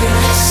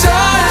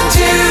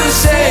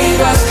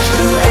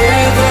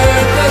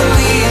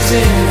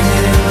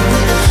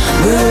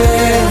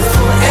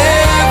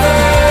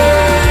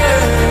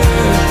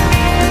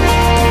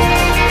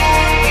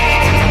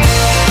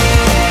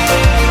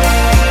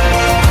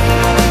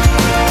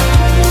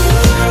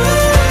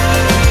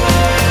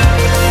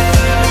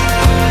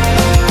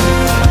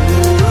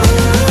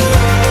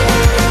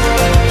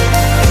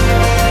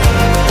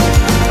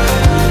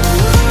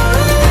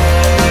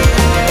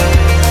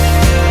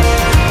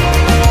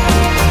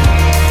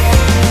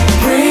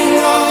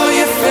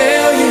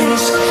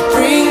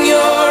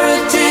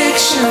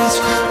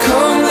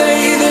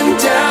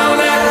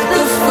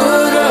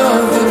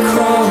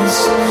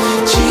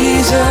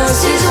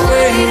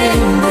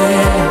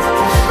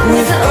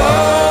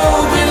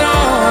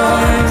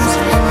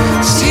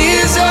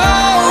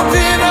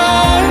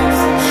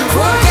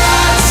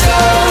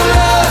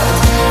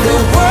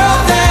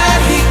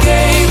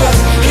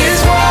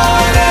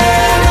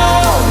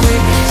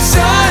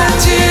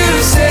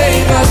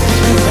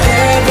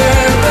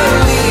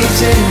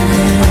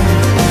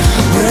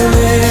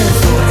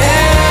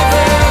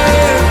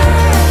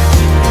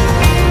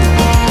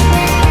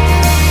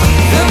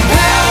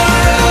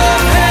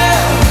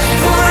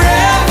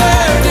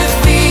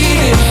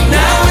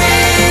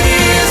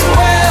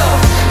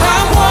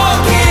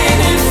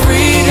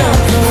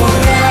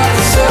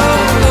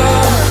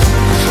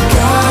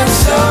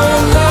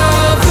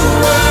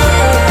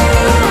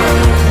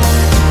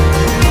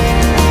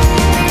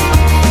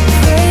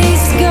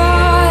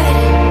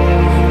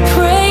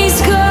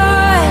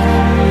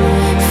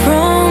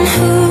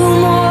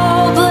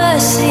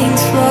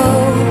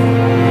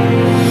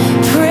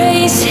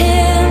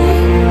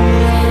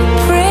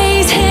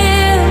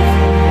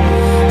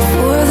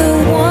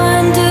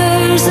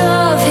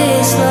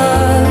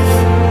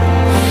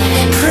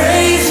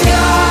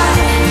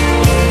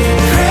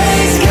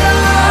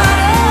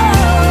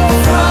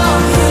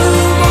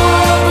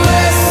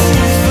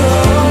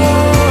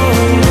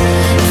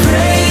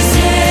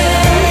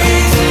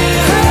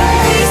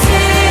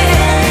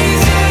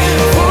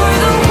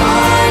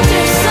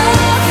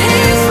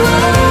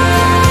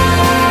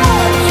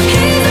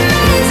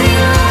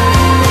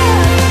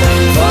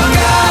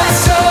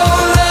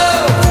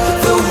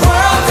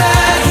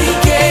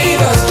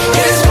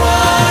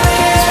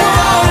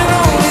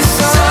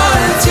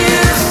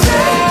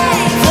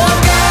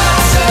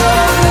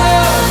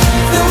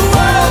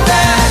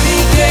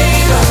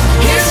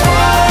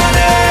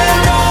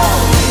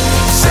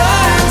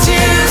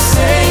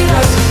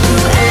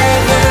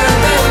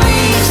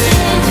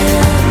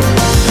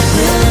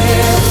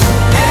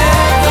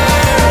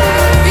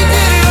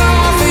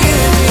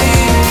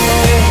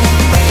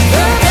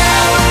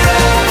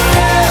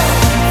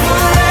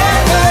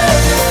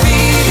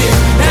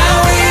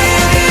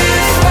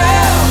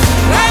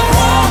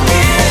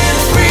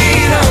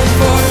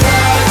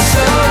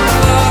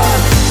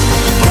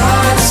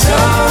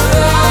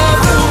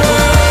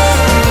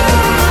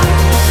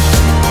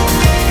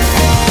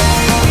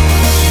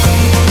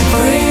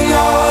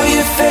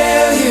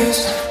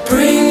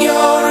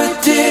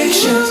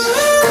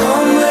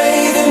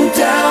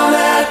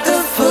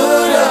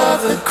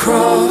of the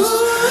cross.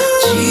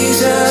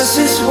 Jesus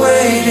is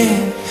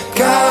waiting.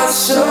 God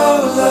so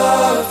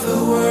loved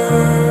the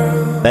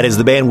world. That is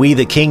the band We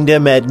the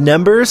Kingdom at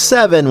number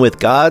 7 with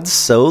God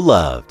So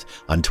Loved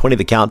on 20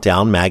 The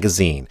Countdown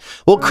magazine.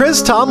 Well,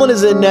 Chris Tomlin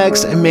is in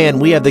next, and man,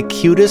 we have the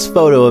cutest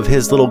photo of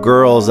his little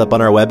girls up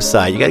on our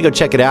website. You got to go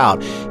check it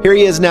out. Here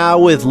he is now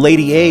with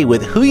Lady A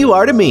with Who You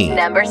Are to Me.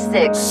 Number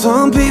 6.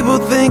 Some people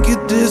think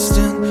you're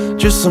distant,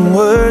 just some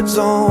words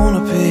on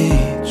a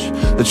page,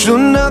 that you're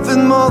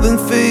nothing more than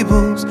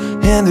fables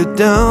handed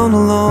down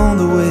along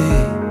the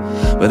way.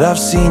 But I've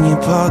seen you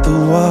part the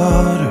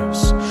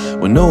waters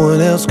when no one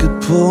else could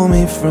pull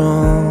me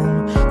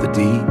from the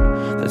deep.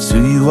 That's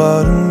who you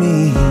are to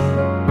me.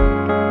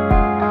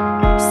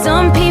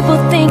 Some people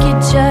think you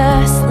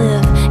just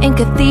live in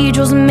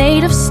cathedrals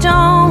made of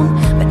stone,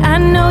 but I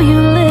know you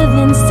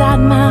live inside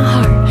my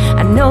heart.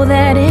 I know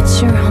that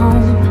it's your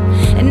home.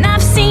 And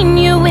I've seen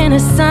you in a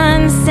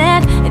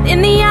sunset and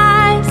in the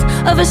eyes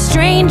of a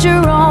stranger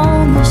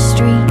on the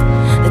street.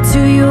 That's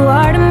who you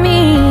are to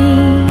me.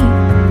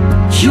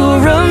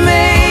 You're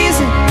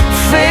amazing,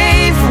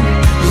 faithful,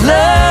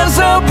 love's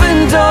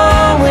open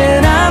door.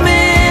 When I'm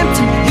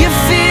empty, you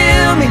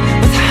fill me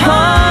with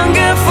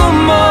hunger for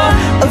more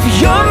of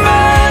your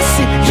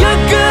mercy, your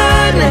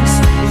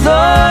goodness.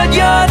 Lord,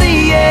 you're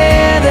the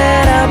air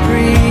that I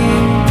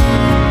breathe.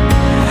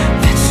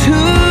 That's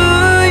who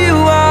you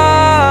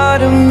are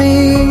to me.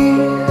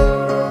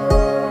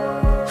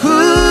 Who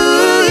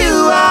you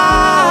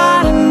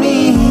are to me.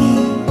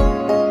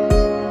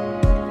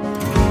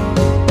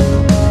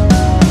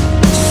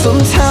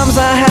 Sometimes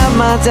I have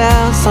my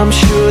doubts, I'm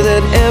sure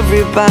that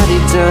everybody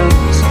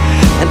does.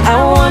 And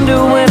I wonder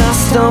when I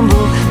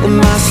stumble,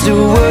 am I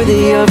still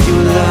worthy of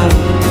your love?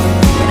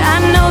 But I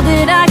know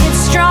that I get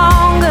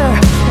stronger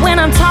when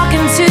I'm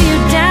talking to you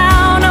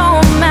down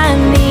on my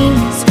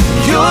knees.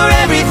 You're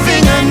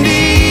everything I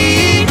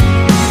need.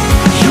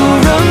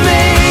 You're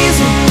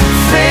amazing,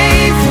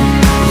 faithful,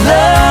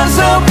 love's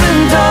open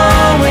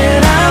door.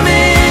 When I'm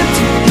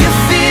empty, you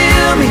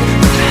fill me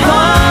with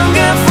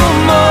hunger for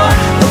more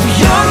of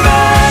your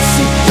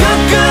mercy, your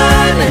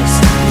goodness.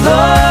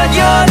 Lord,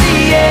 you're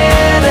the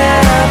air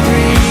that I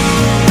breathe.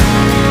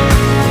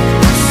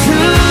 It's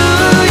who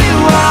you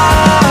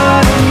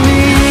are to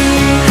me.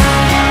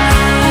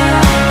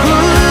 Who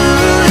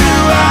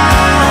you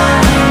are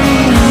to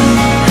me.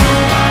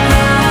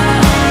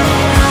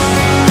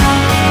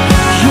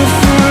 You're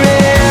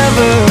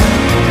forever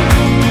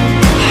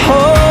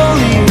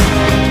holy.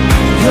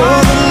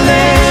 You're the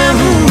Lamb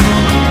who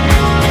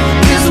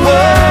is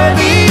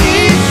worthy.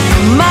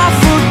 My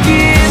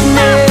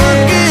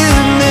forgiveness,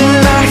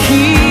 my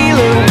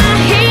healer,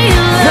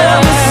 the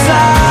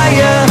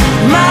Messiah,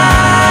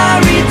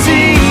 my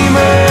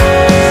Redeemer.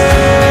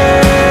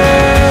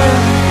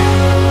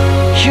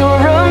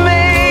 You're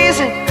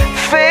amazing,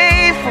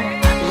 faithful,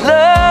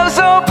 love's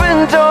open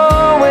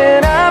door.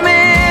 When I'm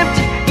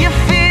empty, you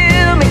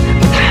fill me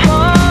with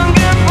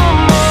hunger for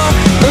more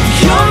of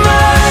your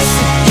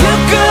mercy, your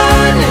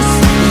goodness.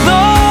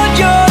 Lord,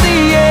 you're the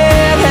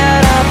air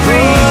that I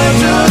breathe.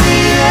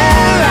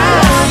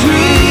 That's who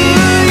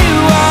you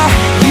are.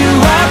 You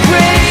are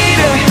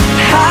greater,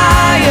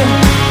 higher,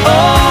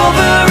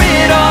 over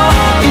it all.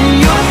 In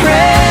your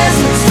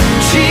presence,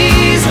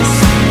 Jesus,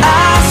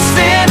 I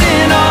stand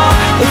in awe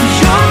of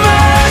your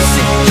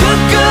mercy, your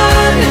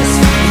goodness.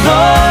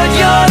 Lord,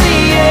 you're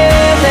the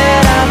air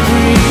that I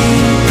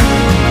breathe.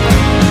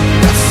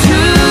 That's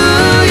who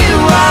you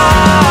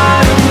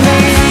are to me.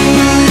 Who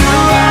you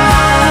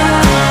are,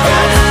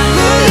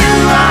 who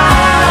you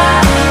are,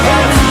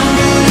 that's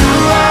who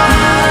you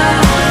are.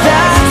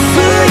 That's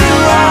who you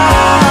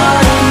are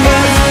to me.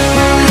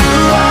 Who you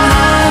are,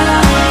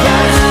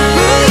 that's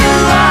who you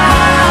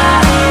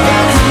are.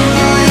 That's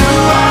who you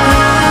are.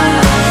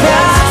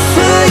 That's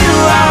who you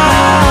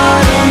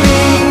are to me.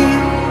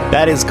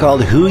 That is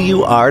called Who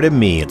You Are to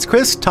Me. It's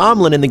Chris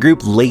Tomlin in the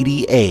group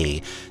Lady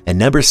A. And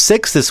number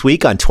 6 this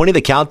week on 20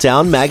 The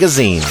Countdown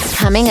magazine.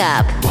 Coming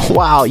up.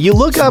 Wow, you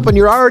look up and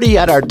you're already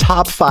at our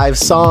top 5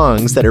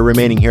 songs that are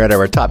remaining here out of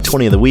our top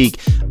 20 of the week.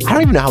 I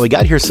don't even know how we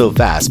got here so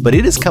fast, but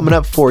it is coming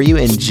up for you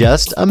in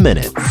just a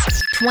minute.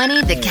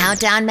 20 The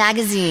Countdown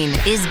magazine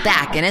is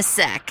back in a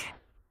sec.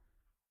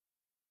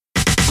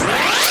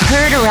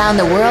 Heard around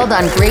the world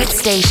on great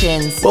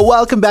stations. Well,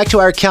 welcome back to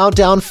our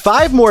countdown.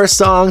 5 more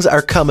songs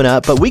are coming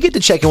up, but we get to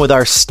check in with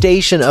our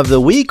station of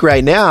the week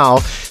right now.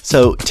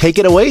 So take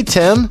it away,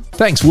 Tim.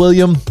 Thanks,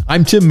 William.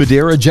 I'm Tim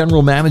Madeira,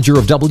 General Manager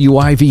of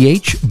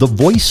WIVH, the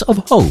voice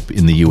of hope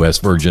in the U.S.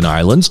 Virgin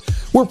Islands.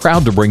 We're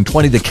proud to bring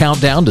 20 The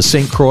Countdown to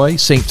St. Croix,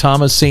 St.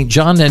 Thomas, St.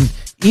 John, and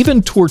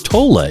even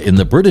Tortola in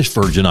the British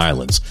Virgin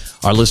Islands.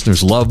 Our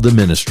listeners love the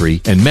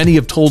ministry, and many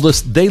have told us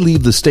they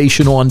leave the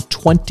station on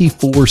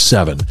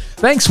 24/7.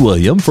 Thanks,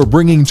 William, for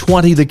bringing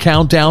 20 The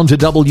Countdown to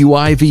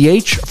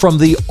WIVH from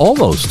the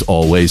almost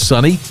always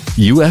sunny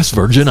U.S.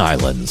 Virgin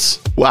Islands.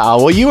 Wow,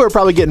 well, you are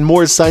probably getting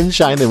more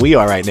sunshine than we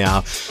are right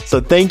now. So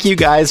thank you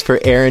guys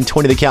for airing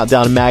 20 The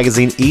Countdown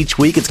magazine each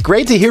week. It's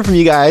great to hear from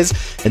you guys,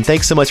 and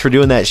thanks so much for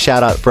doing that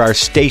shout out for our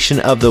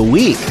station of the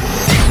week.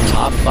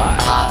 Top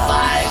 5.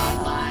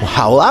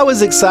 Wow, well, I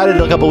was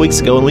excited a couple weeks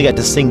ago when we got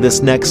to sing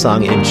this next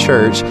song in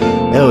church.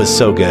 It was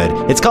so good.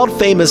 It's called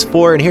Famous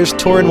For, and here's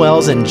Torrin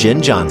Wells and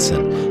Jen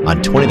Johnson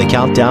on 20 The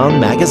Countdown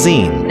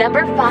Magazine.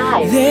 Number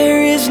 5.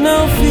 There is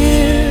no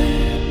fear,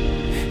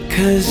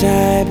 'cause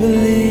I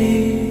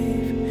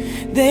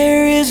believe.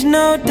 There is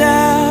no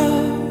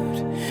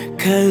doubt,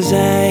 'cause I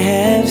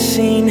have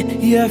seen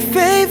your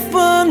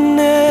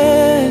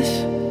faithfulness,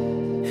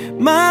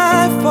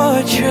 my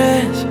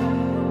fortress,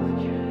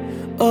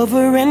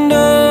 over and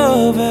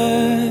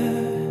over.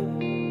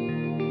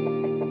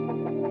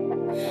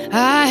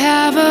 I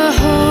have a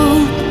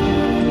hope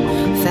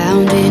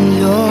found in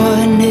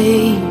your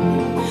name.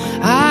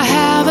 I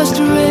have a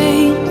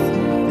strength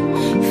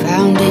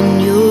found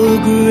in your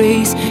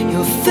grace,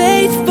 your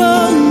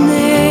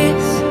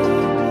faithfulness,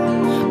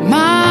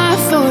 my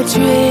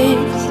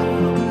fortress,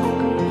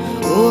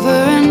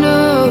 over and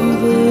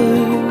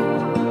over.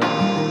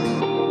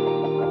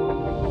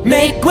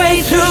 Make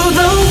way through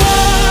the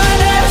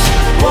waters,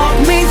 walk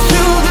me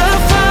through the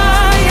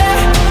fire.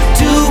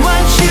 Do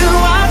what you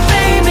are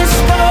famous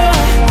for,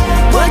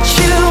 what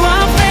you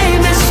are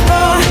famous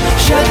for.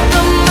 Shut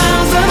the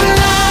mouths of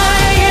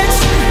lions,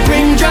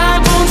 bring dry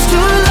bones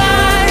to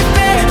life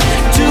there.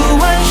 Do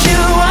what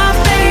you are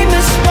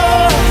famous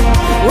for,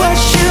 what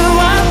you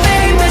are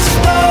famous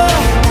for.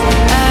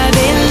 I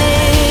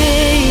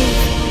believe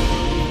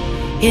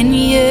in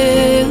you,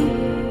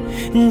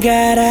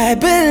 God, I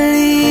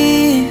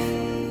believe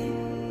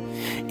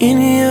in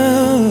you.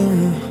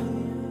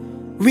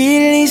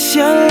 Release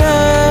your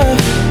love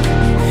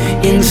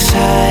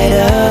inside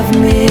of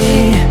me.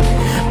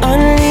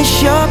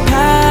 Unleash your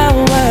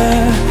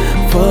power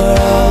for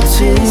all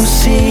to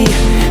see.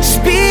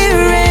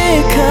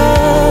 Spirit,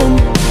 come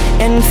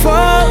and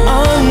fall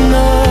on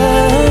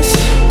us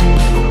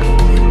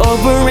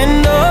over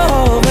and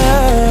over.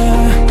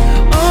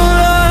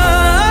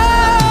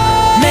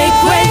 Oh, make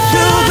way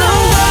through the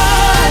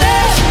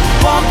waters,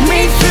 walk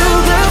me through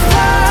the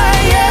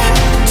fire.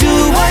 Do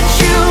what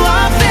you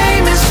are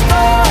famous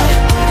for,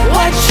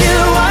 what you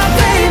are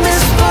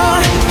famous for.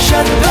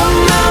 Shut the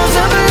mouths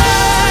of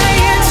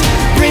lions,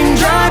 bring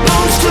dry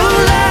bones to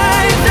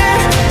life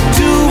there.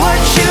 Do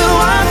what you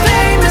are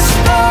famous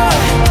for,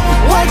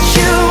 what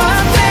you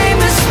are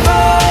famous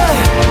for.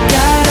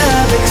 God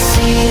of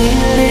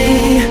exceedingly,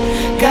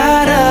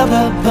 God of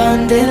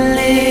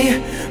abundantly,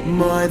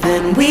 more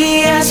than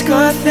we ask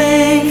or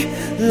think.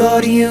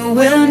 Lord, you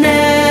will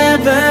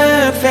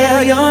never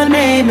fail. Your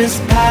name is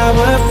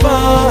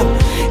powerful,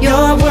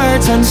 your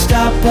word's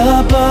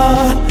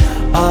unstoppable.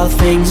 All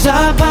things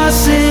are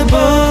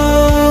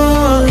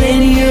possible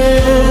in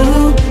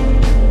you.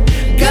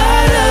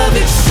 God of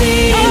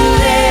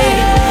exceedingly,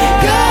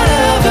 God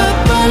of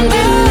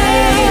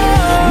abundantly,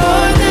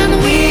 more than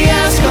we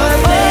ask or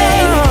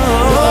think.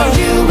 Lord,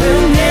 you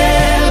will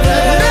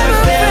never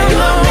fail.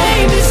 Your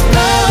name is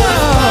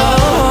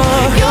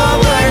powerful, your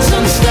word's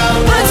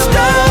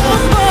unstoppable.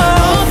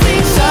 All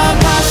things are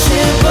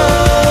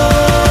possible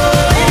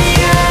in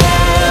you.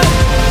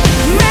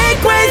 Make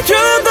way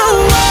through the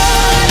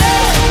water,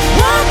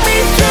 walk me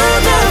through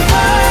the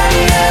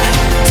fire.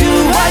 Do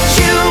what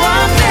you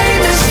are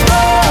famous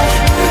for,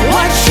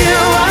 what you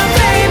are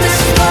famous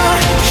for.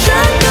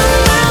 Shut the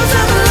mouths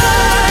of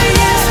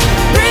lions,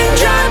 bring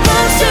dry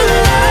bones to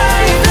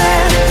life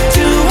there.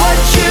 Do what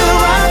you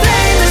are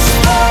famous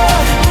for,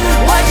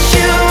 what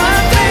you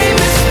are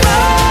famous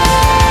for.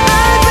 I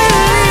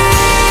believe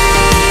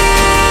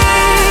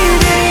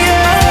in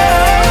you.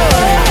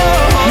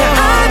 Yeah, I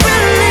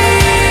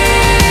believe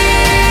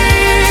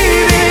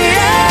in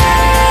you.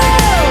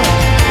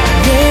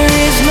 There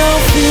is no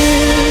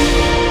fear,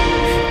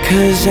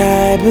 'cause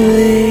I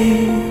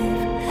believe.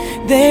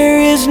 There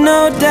is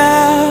no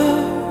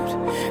doubt,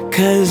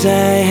 'cause I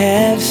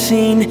have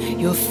seen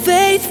your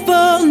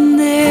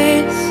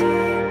faithfulness,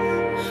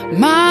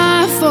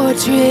 my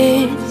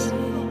fortress,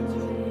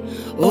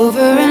 over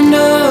and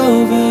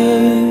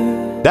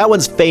over. That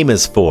one's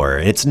Famous For.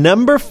 It's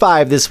number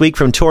 5 this week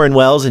from Torrin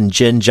Wells and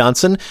Jen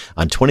Johnson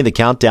on 20 The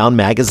Countdown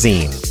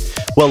Magazine.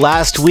 Well,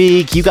 last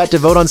week you got to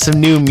vote on some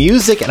new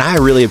music, and I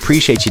really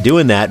appreciate you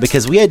doing that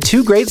because we had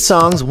 2 great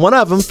songs, one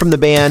of them from the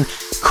band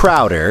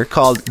Crowder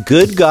called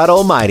Good God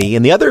Almighty,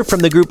 and the other from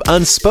the group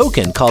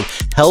Unspoken called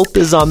Help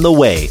Is On The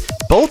Way.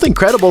 Both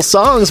incredible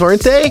songs,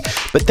 weren't they?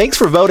 But thanks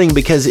for voting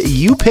because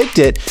you picked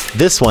it.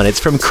 This one, it's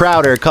from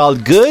Crowder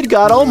called Good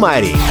God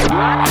Almighty.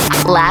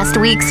 Last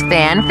week's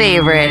fan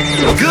favorite.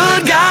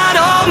 Good God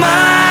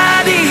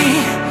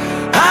Almighty,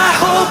 I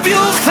hope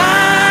you'll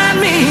find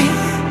me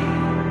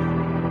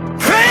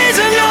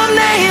praising your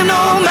name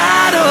no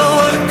matter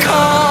what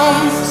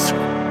comes.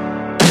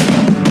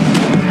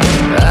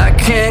 I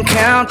can't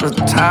count the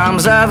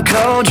times I've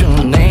called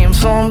your name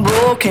some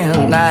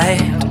broken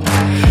night,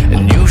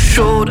 and you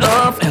showed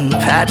up and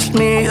patched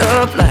me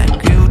up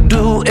like you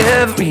do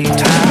every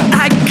time.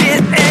 I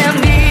get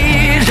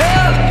amnesia,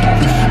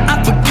 I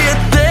forget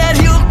that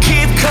you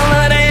keep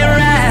coming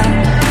around.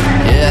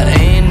 Yeah,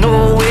 ain't no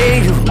way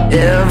you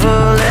ever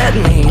let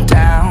me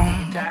down.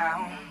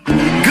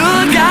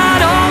 Good God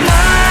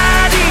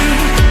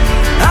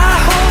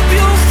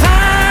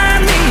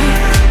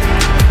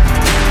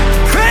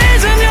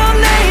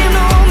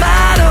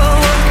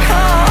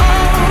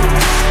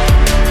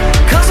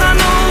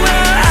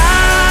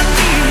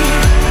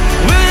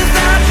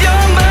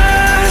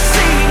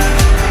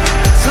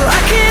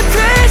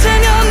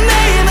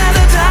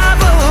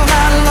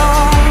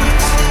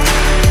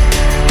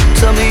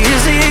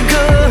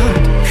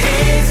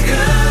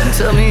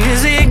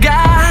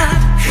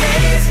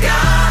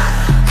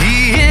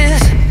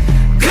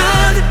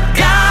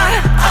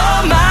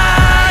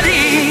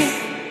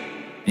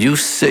You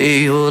say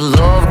your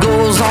love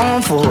goes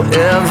on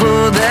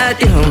forever, that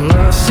your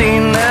mercy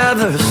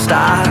never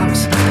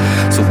stops.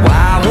 So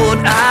why would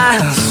I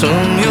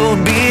assume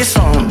you'll be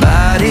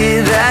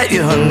somebody that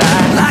you're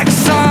not? Like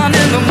sun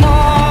in the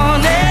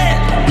morning,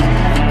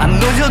 I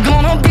know you're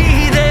gonna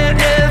be there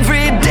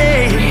every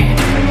day.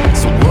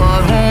 So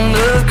what on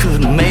earth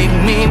could make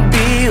me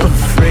be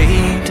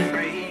afraid?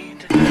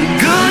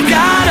 Good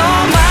God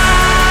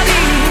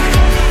Almighty,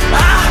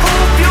 I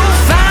hope you'll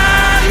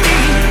find me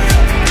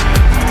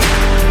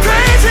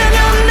praising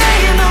your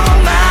name no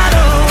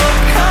matter what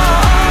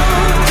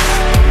comes.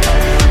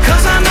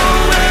 'Cause I know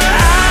where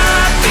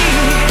I'd be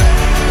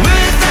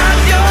without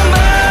your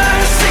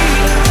mercy.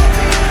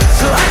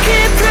 So I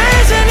keep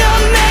praising your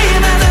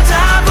name at the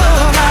top of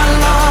my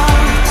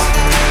lungs.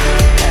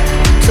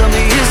 Tell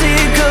me, is he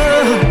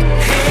good?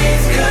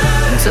 He's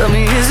good. Tell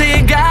me, is he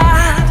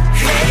God?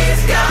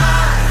 He's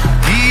God.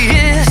 He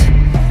is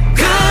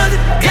good,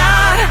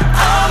 God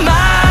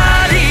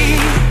Almighty.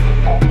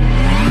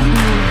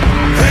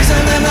 Praise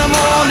him in the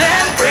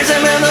morning, praise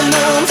him in the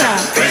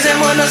noontime, praise him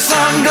when the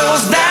sun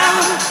goes down.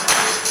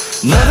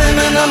 Love him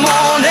in the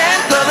morning,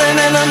 love him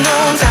in the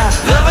noontime,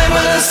 love him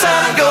when the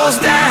sun goes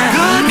down.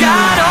 Good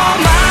God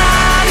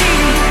Almighty,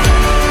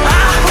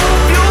 I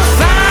hope you'll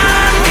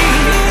find me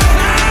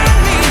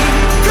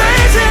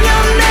praising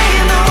your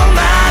name no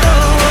matter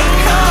what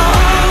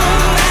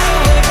comes.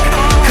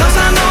 'Cause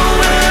I know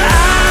where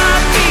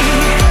I'd be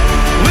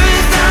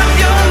without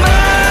your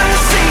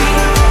mercy.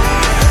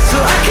 So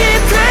I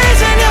keep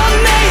praising your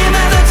name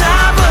at the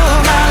top of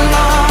my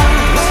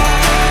lungs.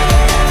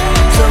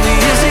 Tell me,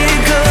 is he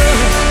good?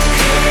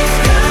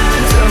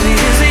 Tell me,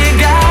 is he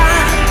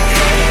God?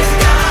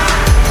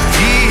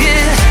 He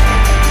is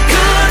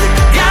good,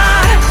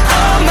 God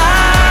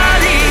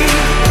Almighty.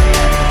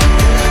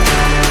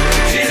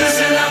 Jesus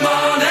in the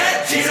morning,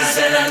 Jesus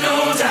in the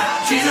noontime,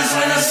 Jesus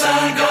when the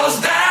sun goes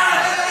down.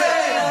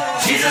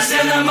 Jesus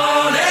in the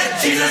morning,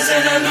 Jesus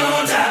in the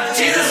noontime,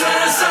 Jesus when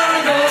the sun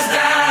goes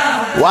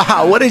down.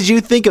 Wow, what did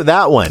you think of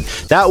that one?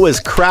 That was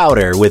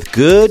Crowder with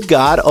Good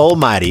God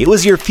Almighty. It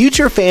was your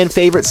future fan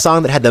favorite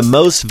song that had the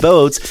most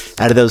votes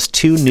out of those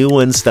two new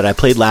ones that I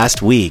played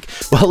last week.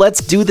 Well,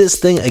 let's do this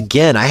thing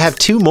again. I have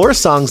two more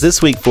songs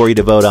this week for you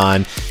to vote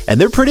on, and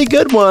they're pretty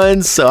good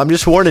ones, so I'm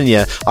just warning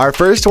you. Our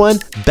first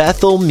one,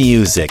 Bethel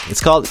Music.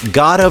 It's called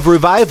God of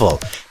Revival.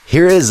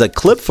 Here is a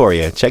clip for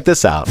you. Check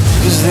this out.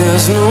 'Cause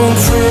there's no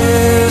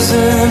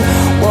prison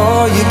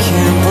wall you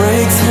can't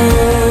break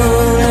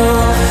through,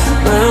 no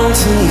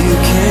mountain you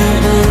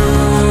can't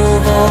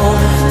move, all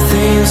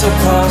things are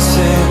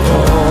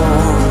possible.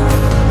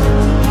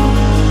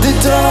 The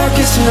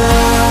darkest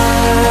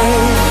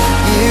night,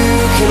 you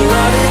can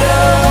light it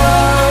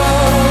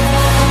up,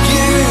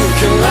 you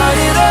can light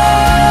it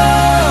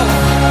up.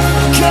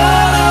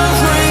 God of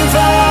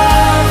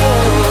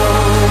revival,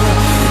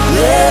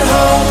 let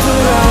hope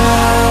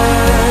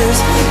arise,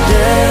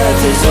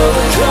 death is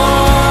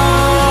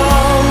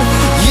overcome,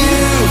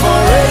 you've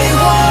already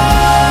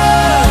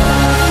won.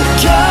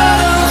 God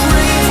of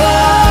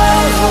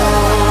revival.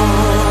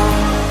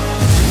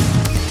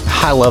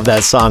 I love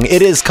that song.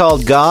 It is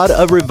called God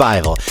of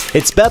Revival.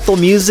 It's Bethel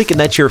Music, and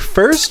that's your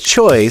first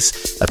choice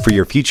for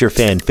your future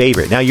fan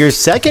favorite. Now, your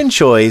second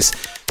choice,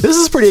 this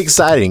is pretty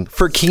exciting.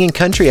 For King and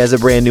Country has a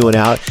brand new one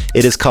out.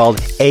 It is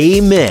called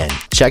Amen.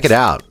 Check it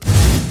out.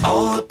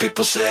 All the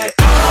people say,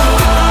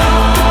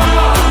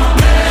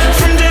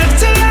 From death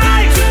to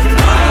life,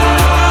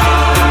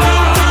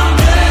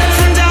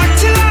 from dark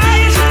to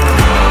light,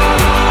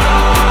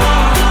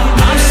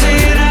 I'm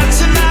saying that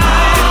tonight.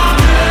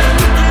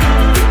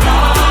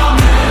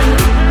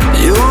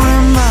 you're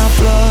in my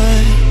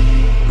blood,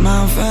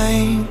 my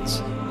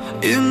veins,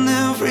 in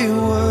every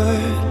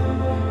word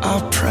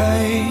I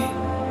pray.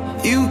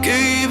 You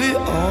gave it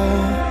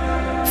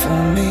all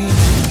for me.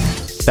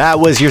 That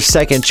was your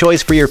second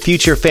choice for your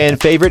future fan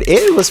favorite.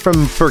 It was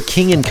for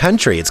King and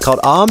Country. It's called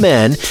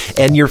Amen.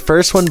 And your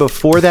first one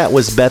before that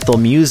was Bethel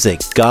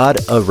Music, God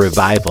of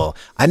Revival.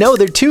 I know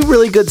they're two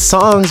really good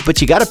songs, but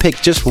you got to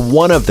pick just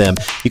one of them.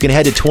 You can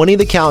head to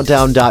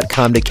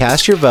 20thecountdown.com to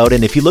cast your vote.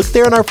 And if you look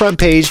there on our front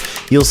page,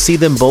 you'll see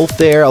them both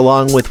there,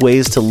 along with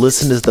ways to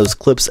listen to those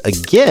clips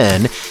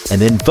again,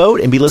 and then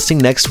vote and be listening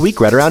next week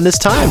right around this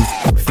time.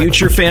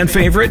 Future fan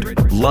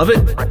favorite? Love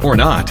it or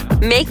not?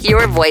 Make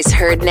your voice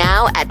heard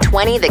now at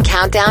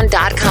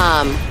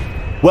 20thecountdown.com.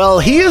 Well,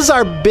 he is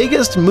our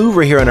biggest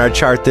mover here on our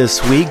chart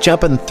this week,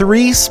 jumping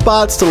 3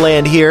 spots to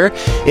land here.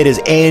 It is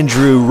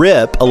Andrew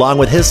Ripp, along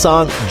with his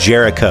song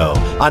Jericho,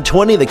 on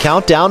 20 The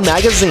Countdown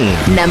Magazine.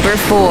 Number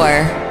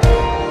 4.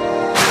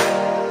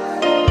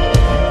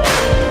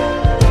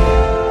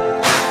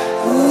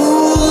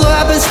 Ooh,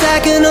 I've been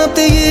stacking up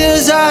the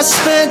years I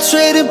spent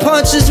trading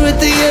punches with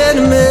the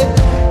enemy.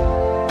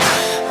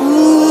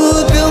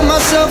 Ooh, built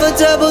myself a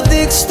double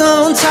thick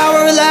stone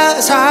tower of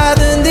lies higher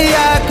than the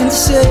eye can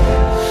see.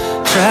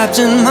 Trapped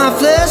in my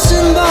flesh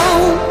and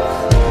bone,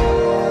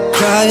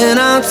 crying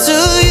out to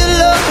you,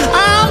 love.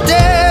 I'm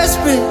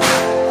desperate.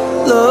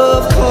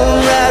 Love,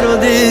 come rattle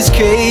this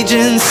cage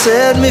and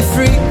set me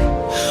free.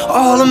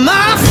 All of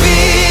my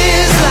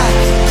fears like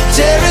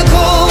Jericho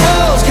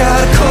walls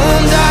gotta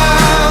come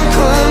down,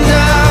 come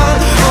down.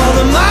 All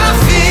of my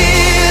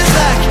fears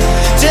like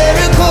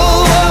Jericho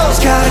walls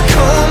gotta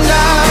come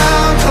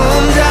down,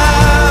 come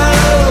down.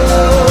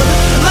 Oh,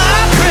 my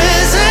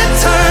prison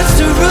turns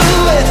to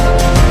ruin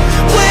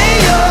when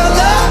your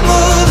love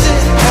moves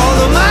it. All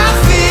of my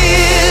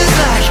fears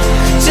like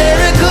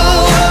Jericho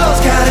walls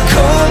gotta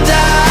come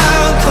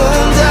down,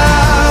 come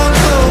down,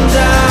 come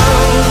down.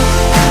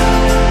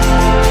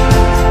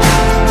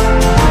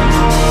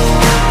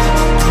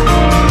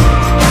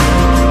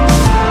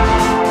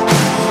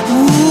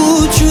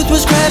 Ooh, truth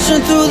was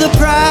crashing through the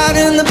pride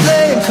and the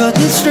blame,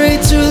 cutting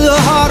straight to the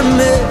heart of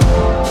me.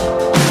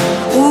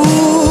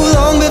 Ooh,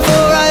 long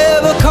before I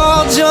ever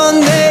called your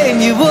name,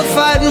 you were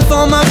fighting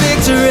for my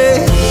victory.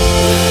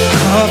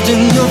 Carved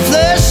in your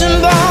flesh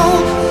and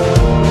bone,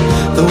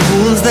 the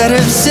wounds that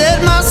have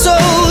set my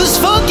soul's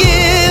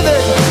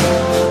forgiven.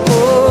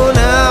 Oh,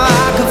 now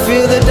I can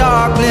feel the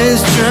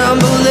darkness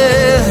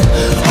trembling.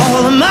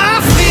 All of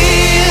my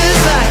fears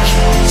like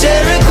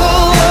Jericho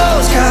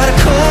walls gotta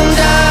come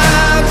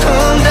down,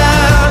 come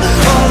down.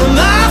 All of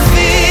my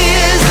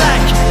fears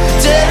like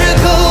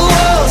Jericho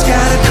walls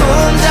gotta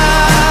come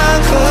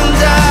down, come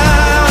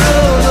down.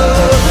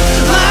 Oh,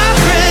 my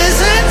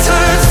prison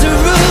turns to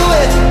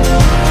ruin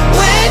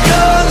when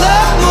your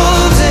love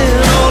moves in.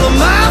 All of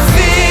my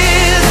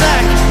fears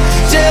like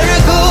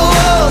Jericho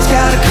walls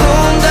gotta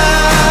come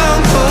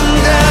down, come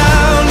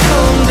down,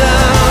 come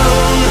down.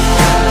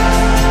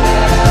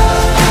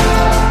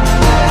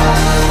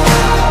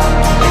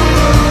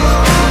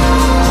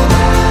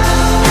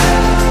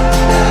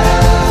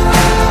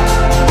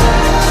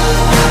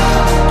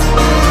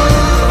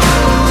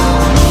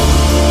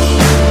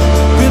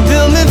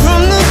 Rebuild me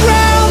from the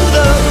ground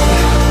up.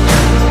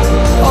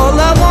 All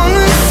I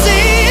wanna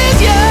see is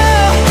you.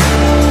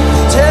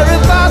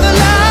 Terrify the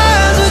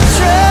lies of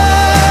truth.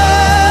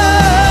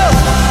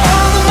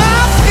 All of my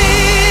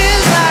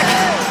fears like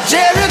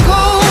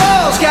Jericho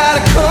walls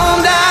gotta come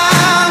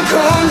down,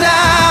 come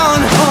down.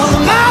 All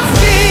of my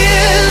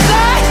fears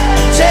like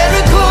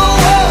Jericho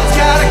walls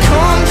gotta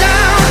come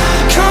down,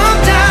 come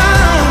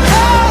down.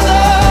 Oh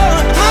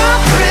Lord, my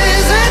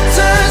prison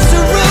turns to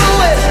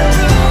ruin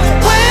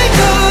when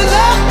your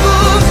love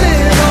moves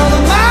in. All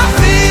of my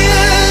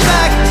fears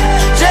like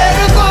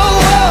Jericho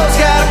walls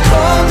gotta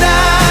come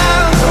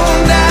down,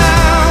 come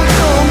down,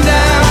 come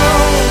down.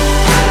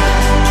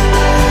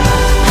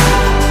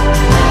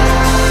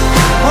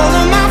 All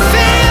of my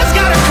fears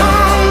gotta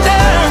come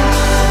down.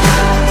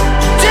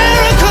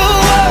 Jericho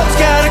walls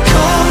gotta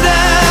come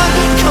down,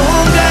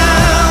 come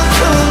down,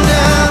 come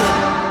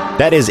down.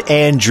 That is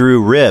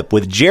Andrew Ripp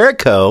with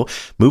Jericho,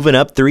 moving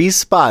up 3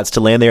 spots to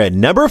land there at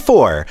number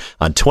 4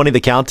 on 20 The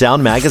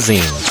Countdown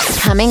magazine.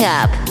 Coming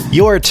up,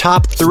 Your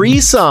top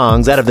 3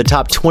 songs out of the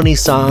top 20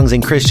 songs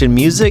in Christian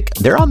music,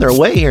 they're on their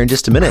way here in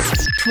just a minute.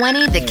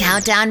 20 The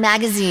Countdown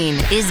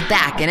magazine is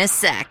back in a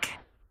sec.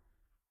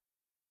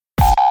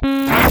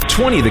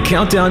 20 The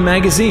Countdown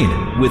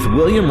magazine with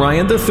William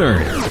Ryan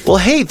III. Well,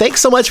 hey,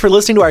 thanks so much for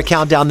listening to our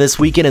countdown this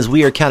weekend as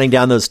we are counting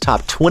down those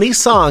top 20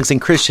 songs in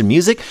Christian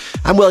music.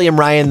 I'm William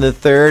Ryan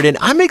III, and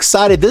I'm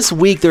excited. This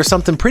week, there's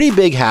something pretty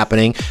big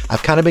happening.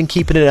 I've kind of been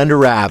keeping it under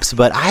wraps,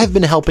 but I have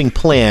been helping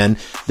plan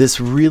this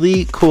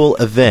really cool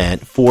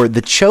event for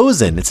The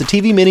Chosen. It's a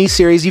TV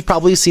miniseries. You've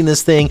probably seen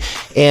this thing,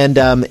 and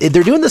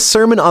they're doing the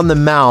Sermon on the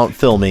Mount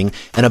filming,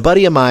 and a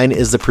buddy of mine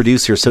is the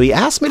producer, so he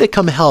asked me to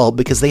come help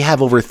because they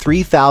have over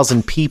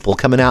 3,000 people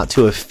coming out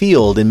to a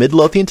field in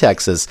Midlothian,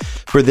 Texas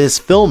for this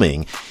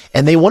filming.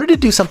 And they wanted to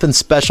do something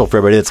special for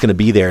everybody that's going to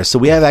be there. So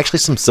we have actually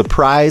some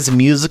surprise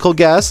musical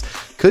guests.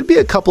 Could be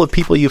a couple of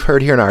people you've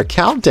heard here in our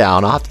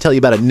countdown. I'll have to tell you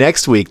about it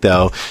next week,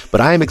 though.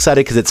 But I am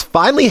excited because it's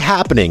finally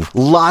happening.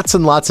 Lots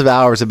and lots of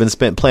hours have been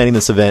spent planning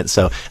this event.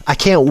 So I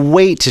can't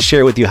wait to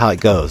share with you how it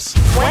goes.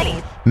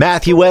 20.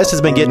 Matthew West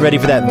has been getting ready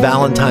for that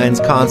Valentine's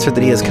concert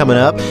that he has coming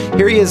up.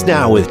 Here he is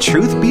now with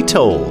Truth Be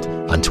Told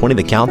on 20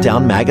 The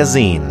Countdown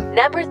magazine.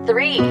 Number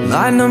 3.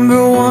 Line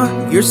number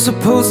 1, you're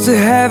supposed to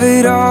have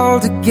it all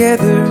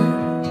together.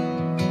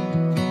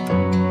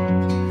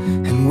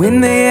 And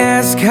when they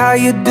ask how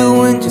you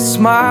doing, just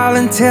smile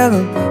and tell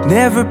them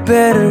never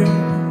better.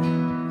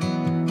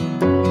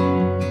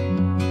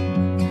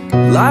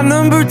 Line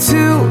number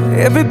 2,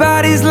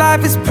 everybody's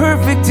life is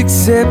perfect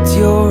except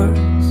yours.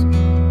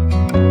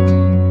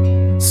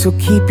 So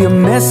keep your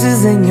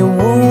messes and your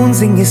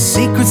wounds and your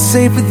secrets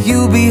safe with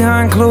you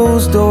behind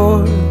closed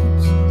doors.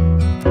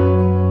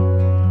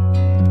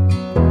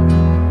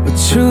 But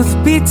truth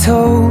be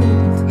told,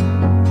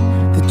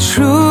 the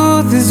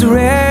truth is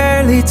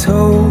rarely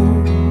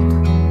told.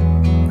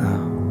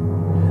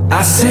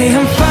 I say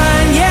I'm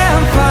fine, yeah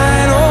I'm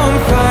fine, oh I'm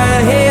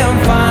fine, hey I'm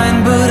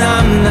fine, but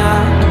I'm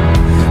not.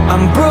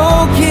 I'm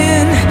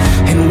broken,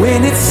 and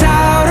when it's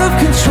out of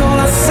control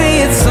I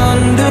say it's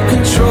under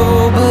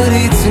control, but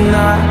it's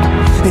not.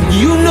 And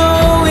you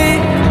know it.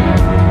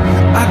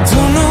 I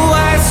don't know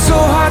why it's so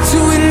hard to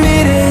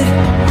admit it,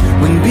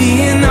 when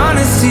being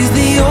honest is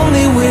the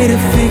only way to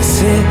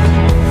fix it.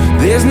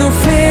 There's no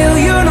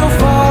failure, no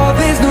fall,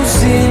 there's no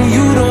sin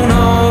you don't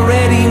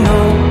already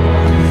know.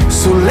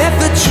 So let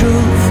the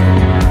truth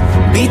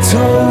be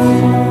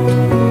told.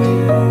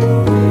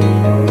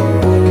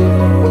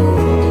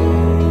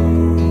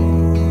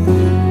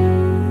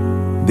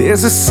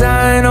 There's a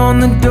sign on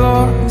the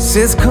door,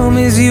 says come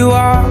as you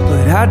are,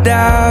 but I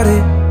doubt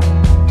it.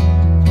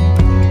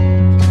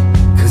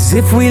 Cause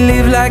if we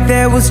live like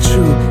that was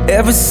true,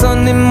 every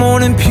Sunday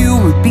morning pew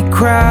would be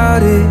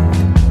crowded.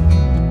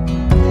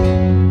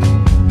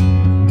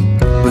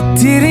 But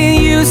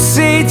didn't you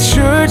say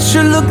church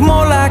should look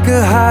more like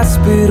a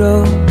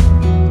hospital?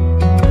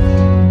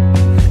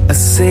 A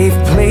safe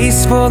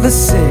place for the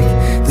sick,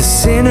 the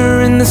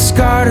sinner and the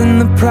scarred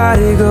and the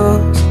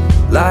prodigals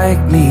like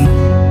me.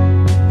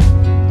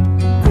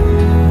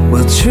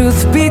 Well,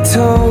 truth be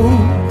told,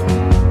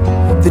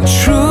 the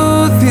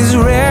truth is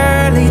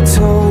rarely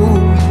told.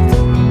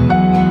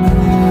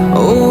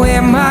 Oh,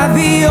 am I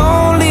the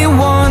only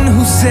one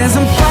who says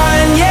I'm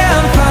fine? Yeah,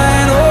 I'm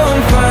fine. Oh,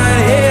 I'm fine.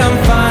 Hey, I'm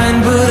fine,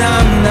 but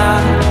I'm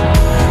not.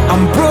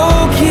 I'm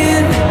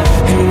broken,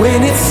 and when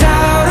it's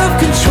out of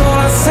control,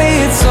 I say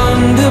it's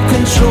under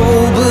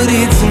control, but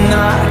it's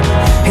not.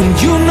 And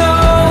you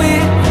know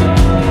it.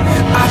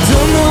 I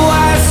don't know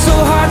why it's so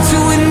hard to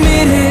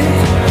admit it,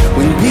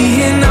 when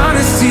being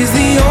honest is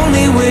the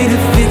only way to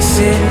fix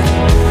it.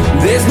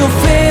 There's no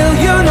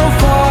failure, no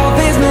fall,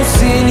 there's no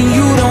sin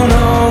you don't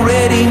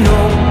already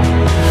know.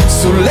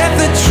 So let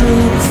the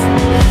truth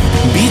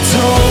be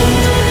told.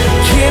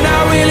 Can I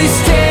really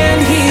stand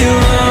here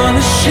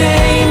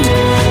unashamed,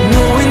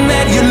 knowing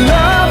that your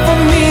love for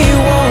me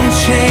won't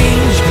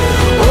change?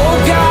 Oh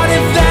God,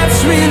 if that's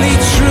really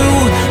true,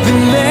 then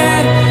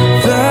let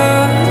the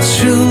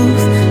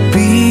truth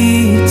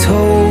be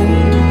told.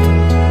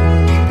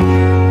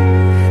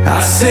 I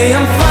say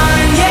I'm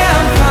fine, yeah,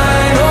 I'm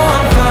fine, oh,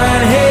 I'm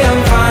fine, hey,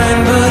 I'm fine,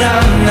 but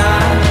I'm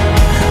not.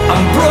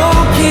 I'm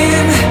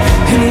broken,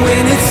 and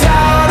when it's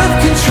out of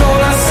control,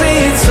 I say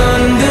it's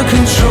under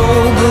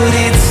control, but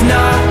it's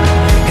not.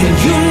 And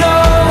you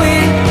know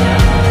it.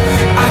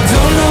 I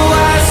don't know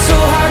why it's so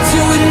hard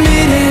to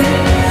admit it,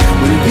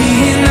 when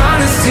being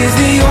honest is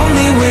the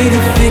only way to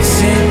fix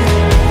it.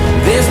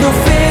 There's no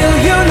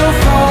failure, no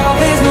fall,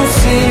 there's no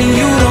sin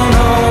you don't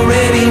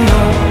already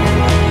know.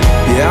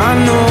 Yeah, I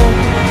know.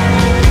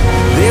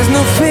 There's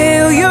no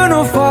failure,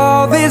 no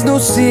fall, there's no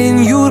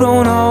sin you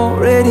don't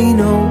already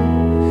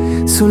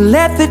know. So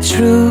let the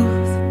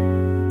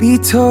truth be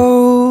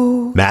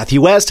told.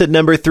 Matthew West at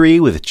number 3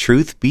 with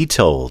Truth Be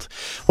Told.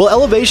 Well,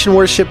 Elevation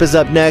Worship is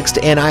up next,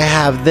 and I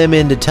have them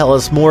in to tell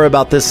us more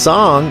about this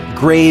song,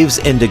 Graves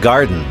into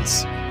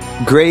Gardens.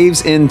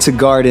 Graves into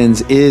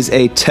Gardens is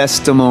a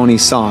testimony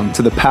song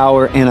to the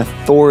power and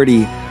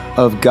authority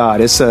of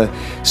God. It's a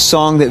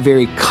song that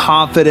very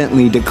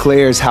confidently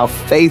declares how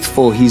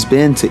faithful He's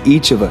been to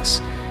each of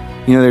us.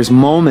 You know, there's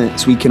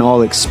moments we can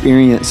all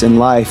experience in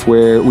life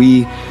where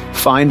we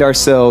find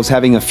ourselves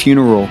having a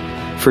funeral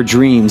for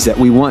dreams that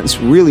we once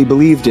really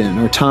believed in,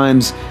 or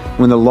times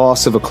when the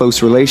loss of a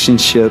close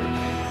relationship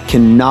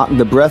can knock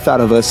the breath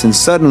out of us and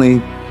suddenly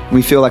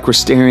we feel like we're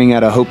staring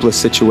at a hopeless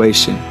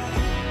situation.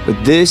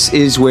 But this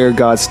is where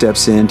God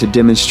steps in to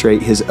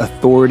demonstrate His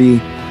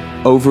authority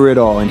over it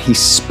all, and He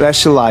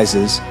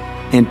specializes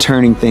in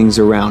turning things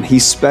around. He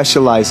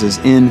specializes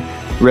in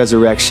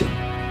resurrection.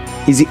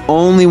 He's the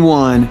only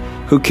one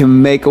who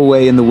can make a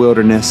way in the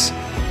wilderness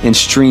and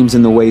streams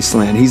in the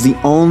wasteland. He's the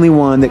only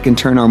one that can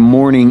turn our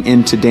mourning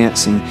into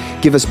dancing,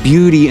 give us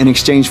beauty in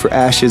exchange for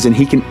ashes, and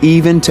He can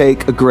even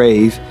take a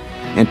grave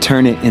and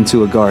turn it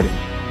into a garden.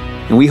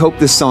 And we hope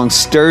this song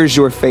stirs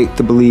your faith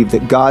to believe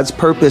that God's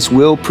purpose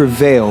will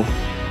prevail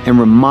and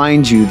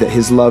remind you that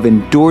His love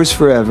endures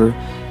forever,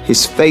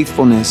 His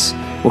faithfulness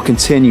will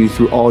continue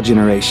through all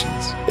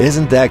generations.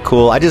 Isn't that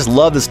cool? I just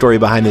love the story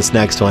behind this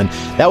next one.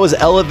 That was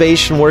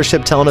Elevation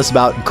Worship telling us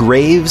about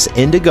Graves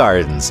into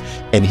Gardens.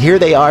 And here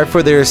they are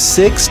for their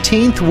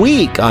 16th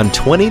week on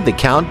 20 The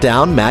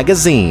Countdown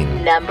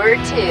magazine. Number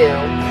 2.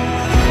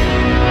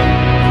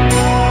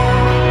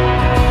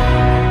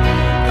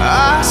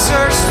 I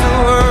searched the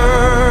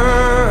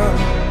world,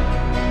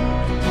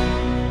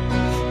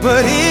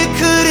 but it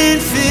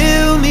couldn't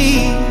fill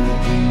me.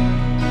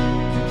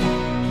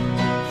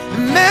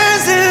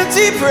 Man's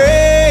empty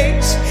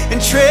praise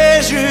and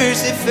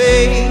treasures that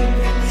fade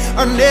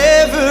are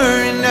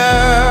never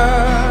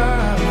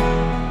enough.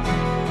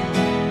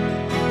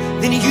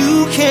 Then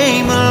you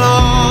came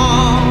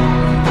along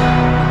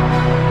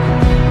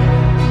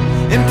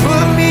and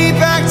put me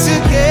back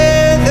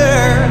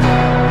together,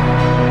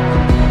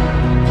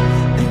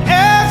 and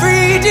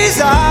every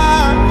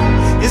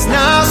desire is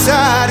now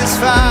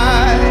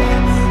satisfied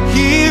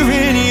here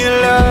in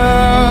your love.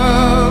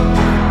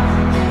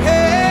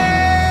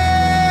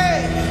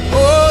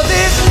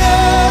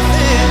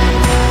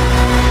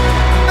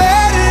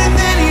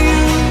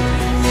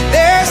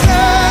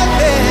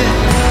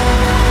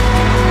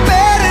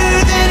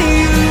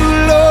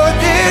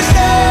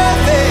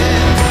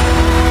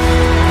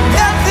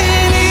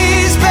 Nothing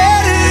is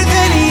better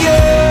than you.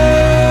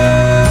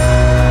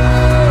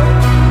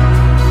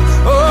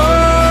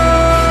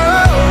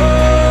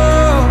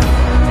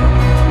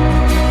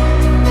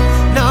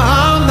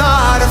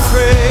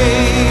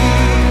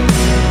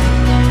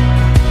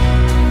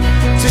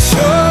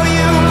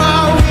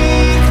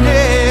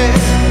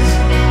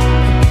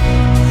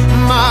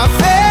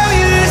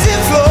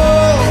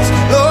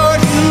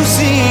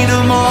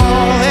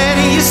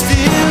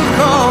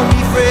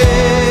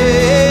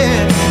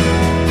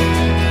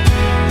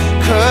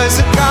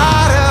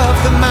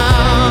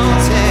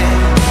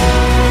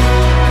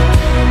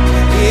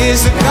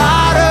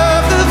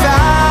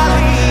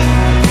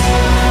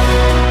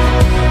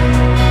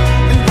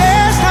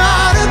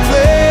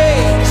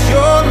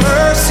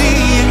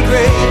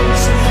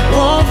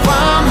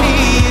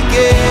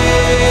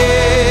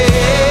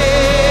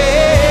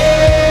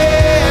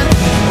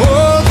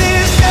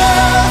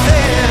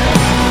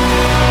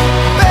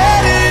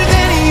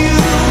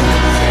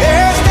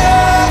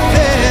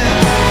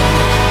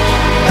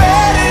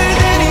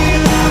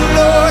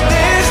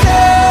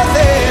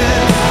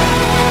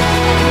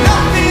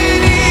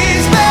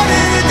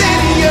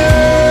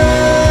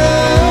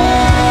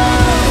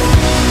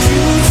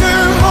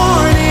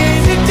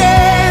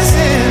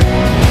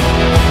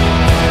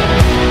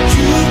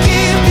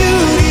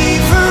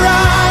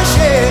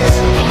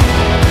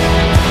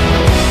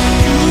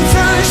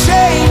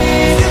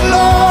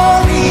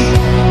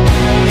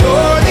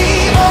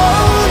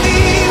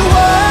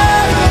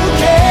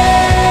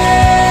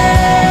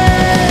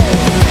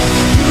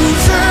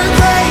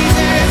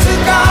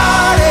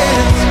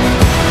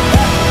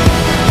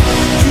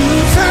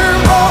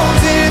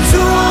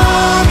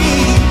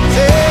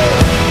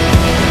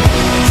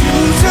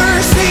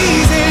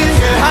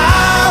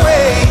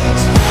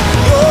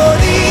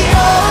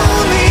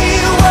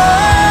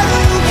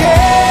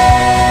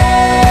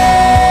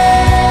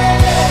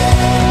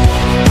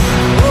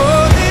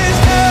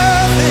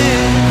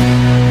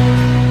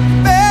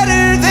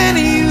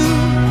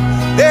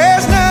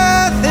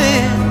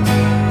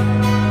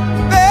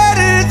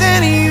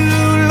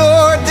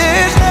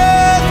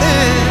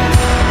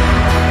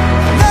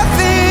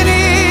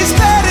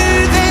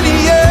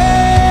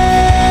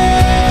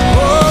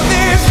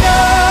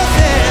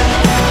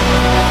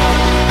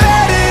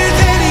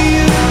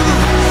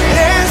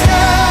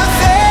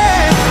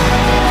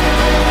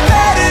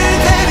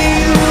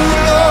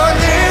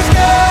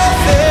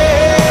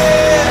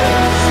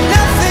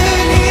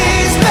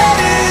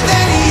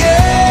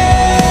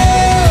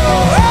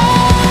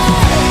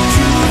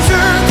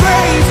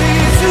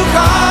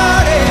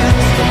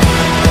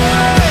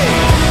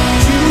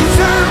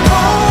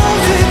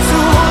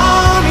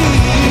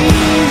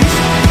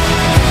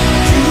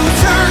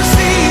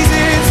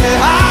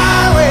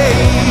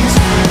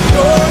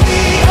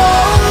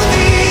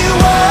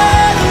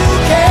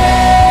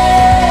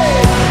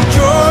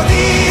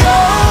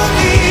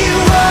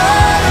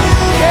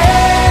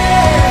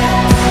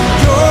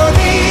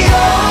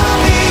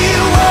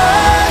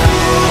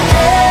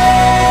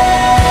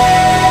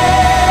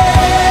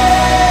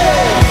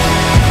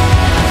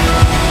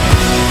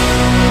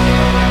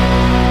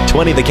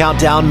 20 The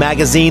Countdown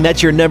Magazine.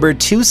 That's your number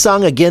 2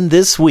 song again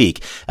this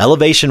week.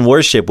 Elevation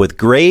Worship with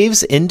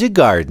Graves into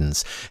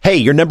Gardens. Hey,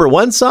 your number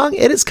 1 song,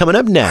 it is coming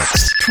up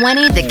next.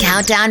 20 The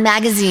Countdown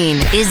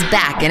Magazine is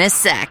back in a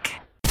sec.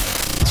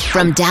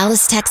 From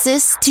Dallas,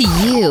 Texas to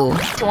you.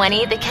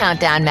 20 The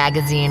Countdown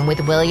Magazine with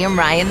William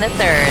Ryan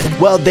III.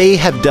 Well, they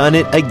have done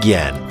it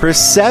again. For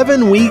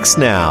 7 weeks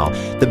now,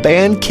 the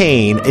band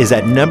Cain is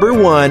at number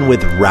 1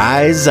 with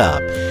Rise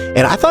Up.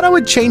 And I thought I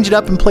would change it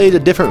up and play a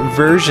different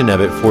version of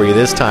it for you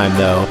this time,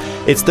 though.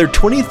 It's their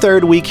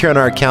 23rd week here on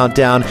our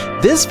countdown.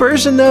 This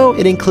version, though,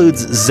 it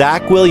includes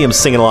Zach Williams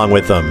singing along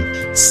with them.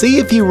 See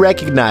if you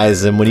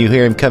recognize him when you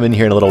hear him come in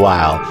here in a little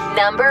while.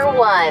 Number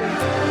 1.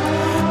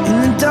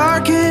 In the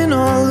dark and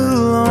all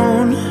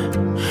alone,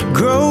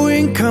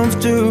 growing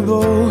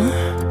comfortable.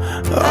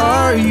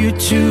 Are you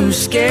too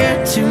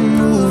scared to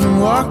move and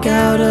walk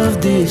out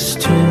of this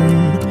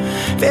tomb?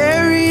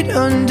 Buried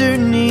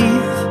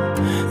underneath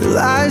the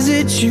lies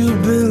that you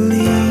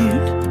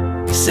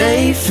believed,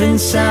 safe and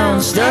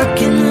sound,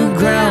 stuck in the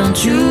ground,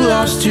 too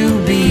lost to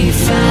be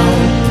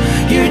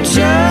found. You're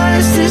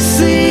just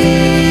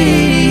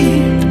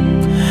asleep,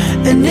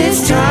 and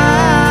it's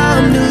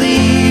time to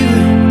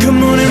leave.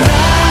 Come on and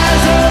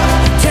rise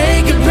up,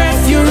 take a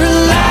breath, you're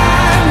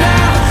alive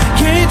now.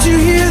 Can't you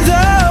hear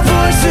the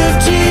voice of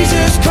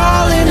Jesus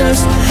calling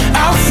us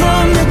out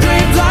from the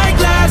grave like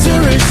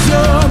Lazarus?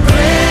 You're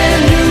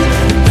brand new,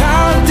 the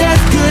power of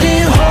death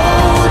couldn't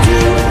hold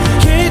you.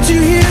 Can't you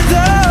hear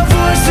the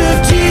voice of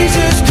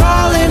Jesus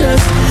calling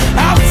us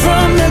out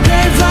from the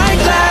grave like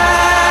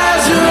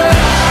Lazarus?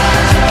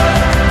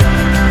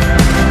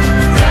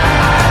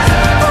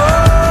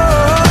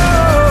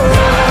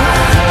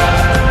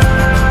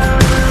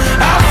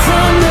 Out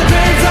from the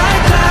grave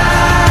like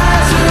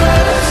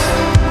Lazarus.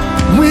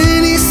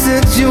 When he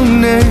said your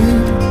name,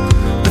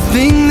 the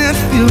thing that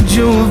filled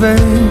your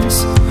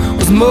veins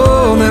was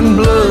more than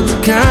blood, the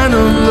kind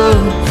of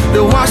love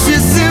that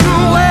washes sin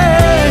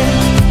away.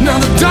 Now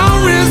the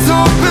door is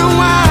open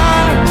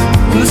wide,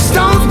 and the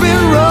stone's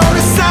been rolled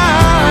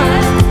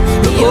aside.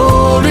 The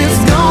old is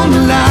gone,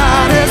 the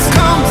light has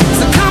come.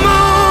 So come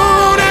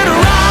on and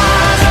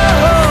rise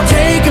up,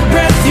 take a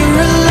breath, you're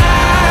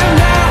alive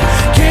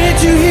now. Can't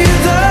you hear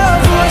the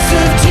voice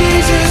of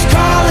Jesus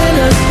calling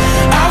us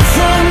out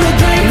from the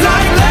grave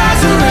like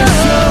Lazarus?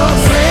 You're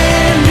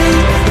brand new,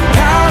 the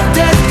power of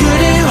death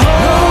couldn't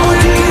hold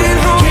you.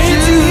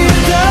 Can't you hear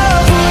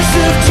the voice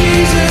of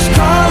Jesus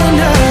calling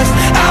us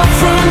out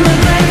from the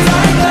grave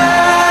like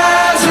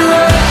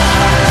Lazarus?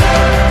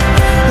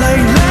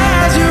 Like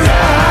Lazarus.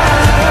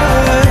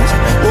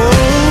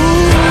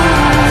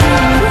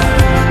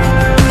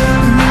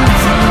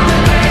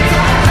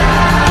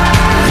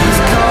 He's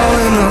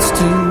calling us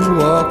to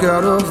walk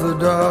out of the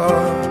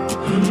dark.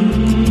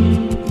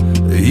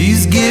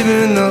 He's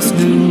giving us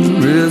new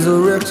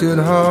resurrected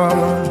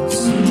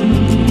hearts.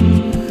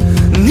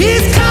 And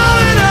he's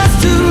calling us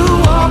to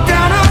walk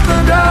out of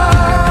the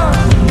dark.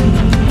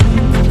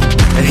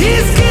 And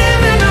he's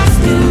giving us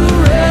new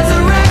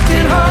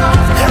resurrected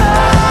hearts.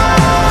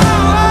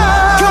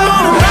 Come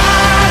on,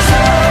 rise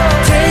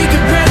up, take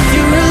a breath,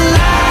 you're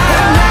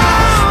alive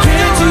now.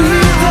 Can't you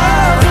hear the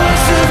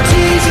voice of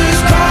Jesus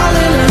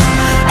calling us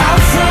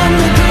out from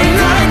the grave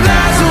like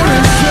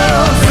Lazarus?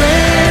 You're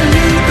brand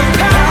new, the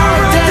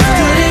power of death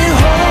couldn't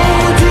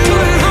hold you.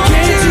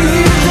 Can't you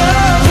hear the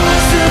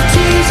voice of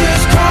Jesus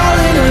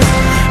calling us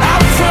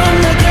out from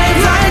the grave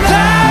like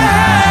Lazarus?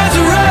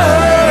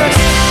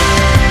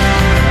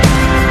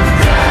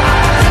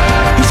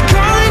 He's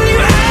calling you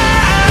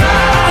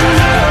out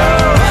now.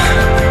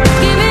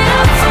 Give it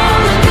up from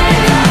the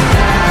grave.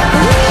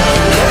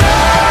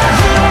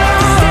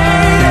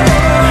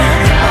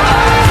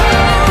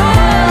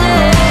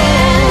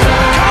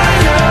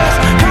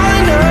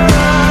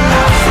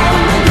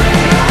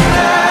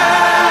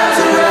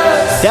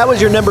 That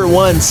was your number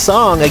 1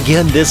 song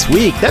again this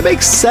week. That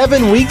makes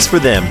 7 weeks for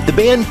them, the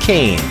band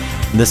Cain.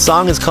 And the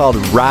song is called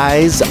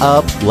Rise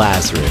Up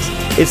Lazarus.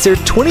 It's their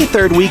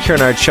 23rd week here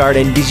on our chart,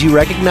 and did you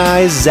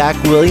recognize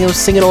Zach Williams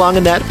singing along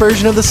in that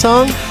version of the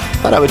song?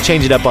 Thought I would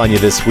change it up on you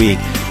this week.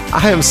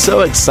 I am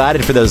so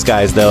excited for those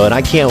guys, though, and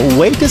I can't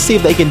wait to see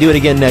if they can do it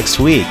again next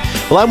week.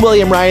 Well, I'm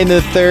William Ryan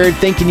III,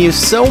 thanking you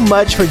so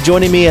much for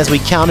joining me as we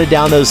counted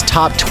down those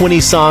top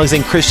 20 songs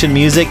in Christian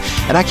music,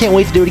 and I can't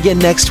wait to do it again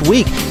next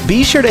week.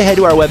 Be sure to head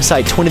to our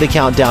website,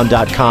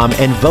 20thecountdown.com,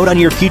 and vote on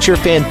your future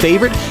fan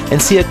favorite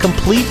and see a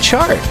complete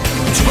chart.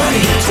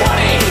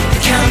 2020, the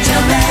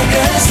Countdown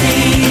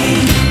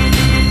Magazine.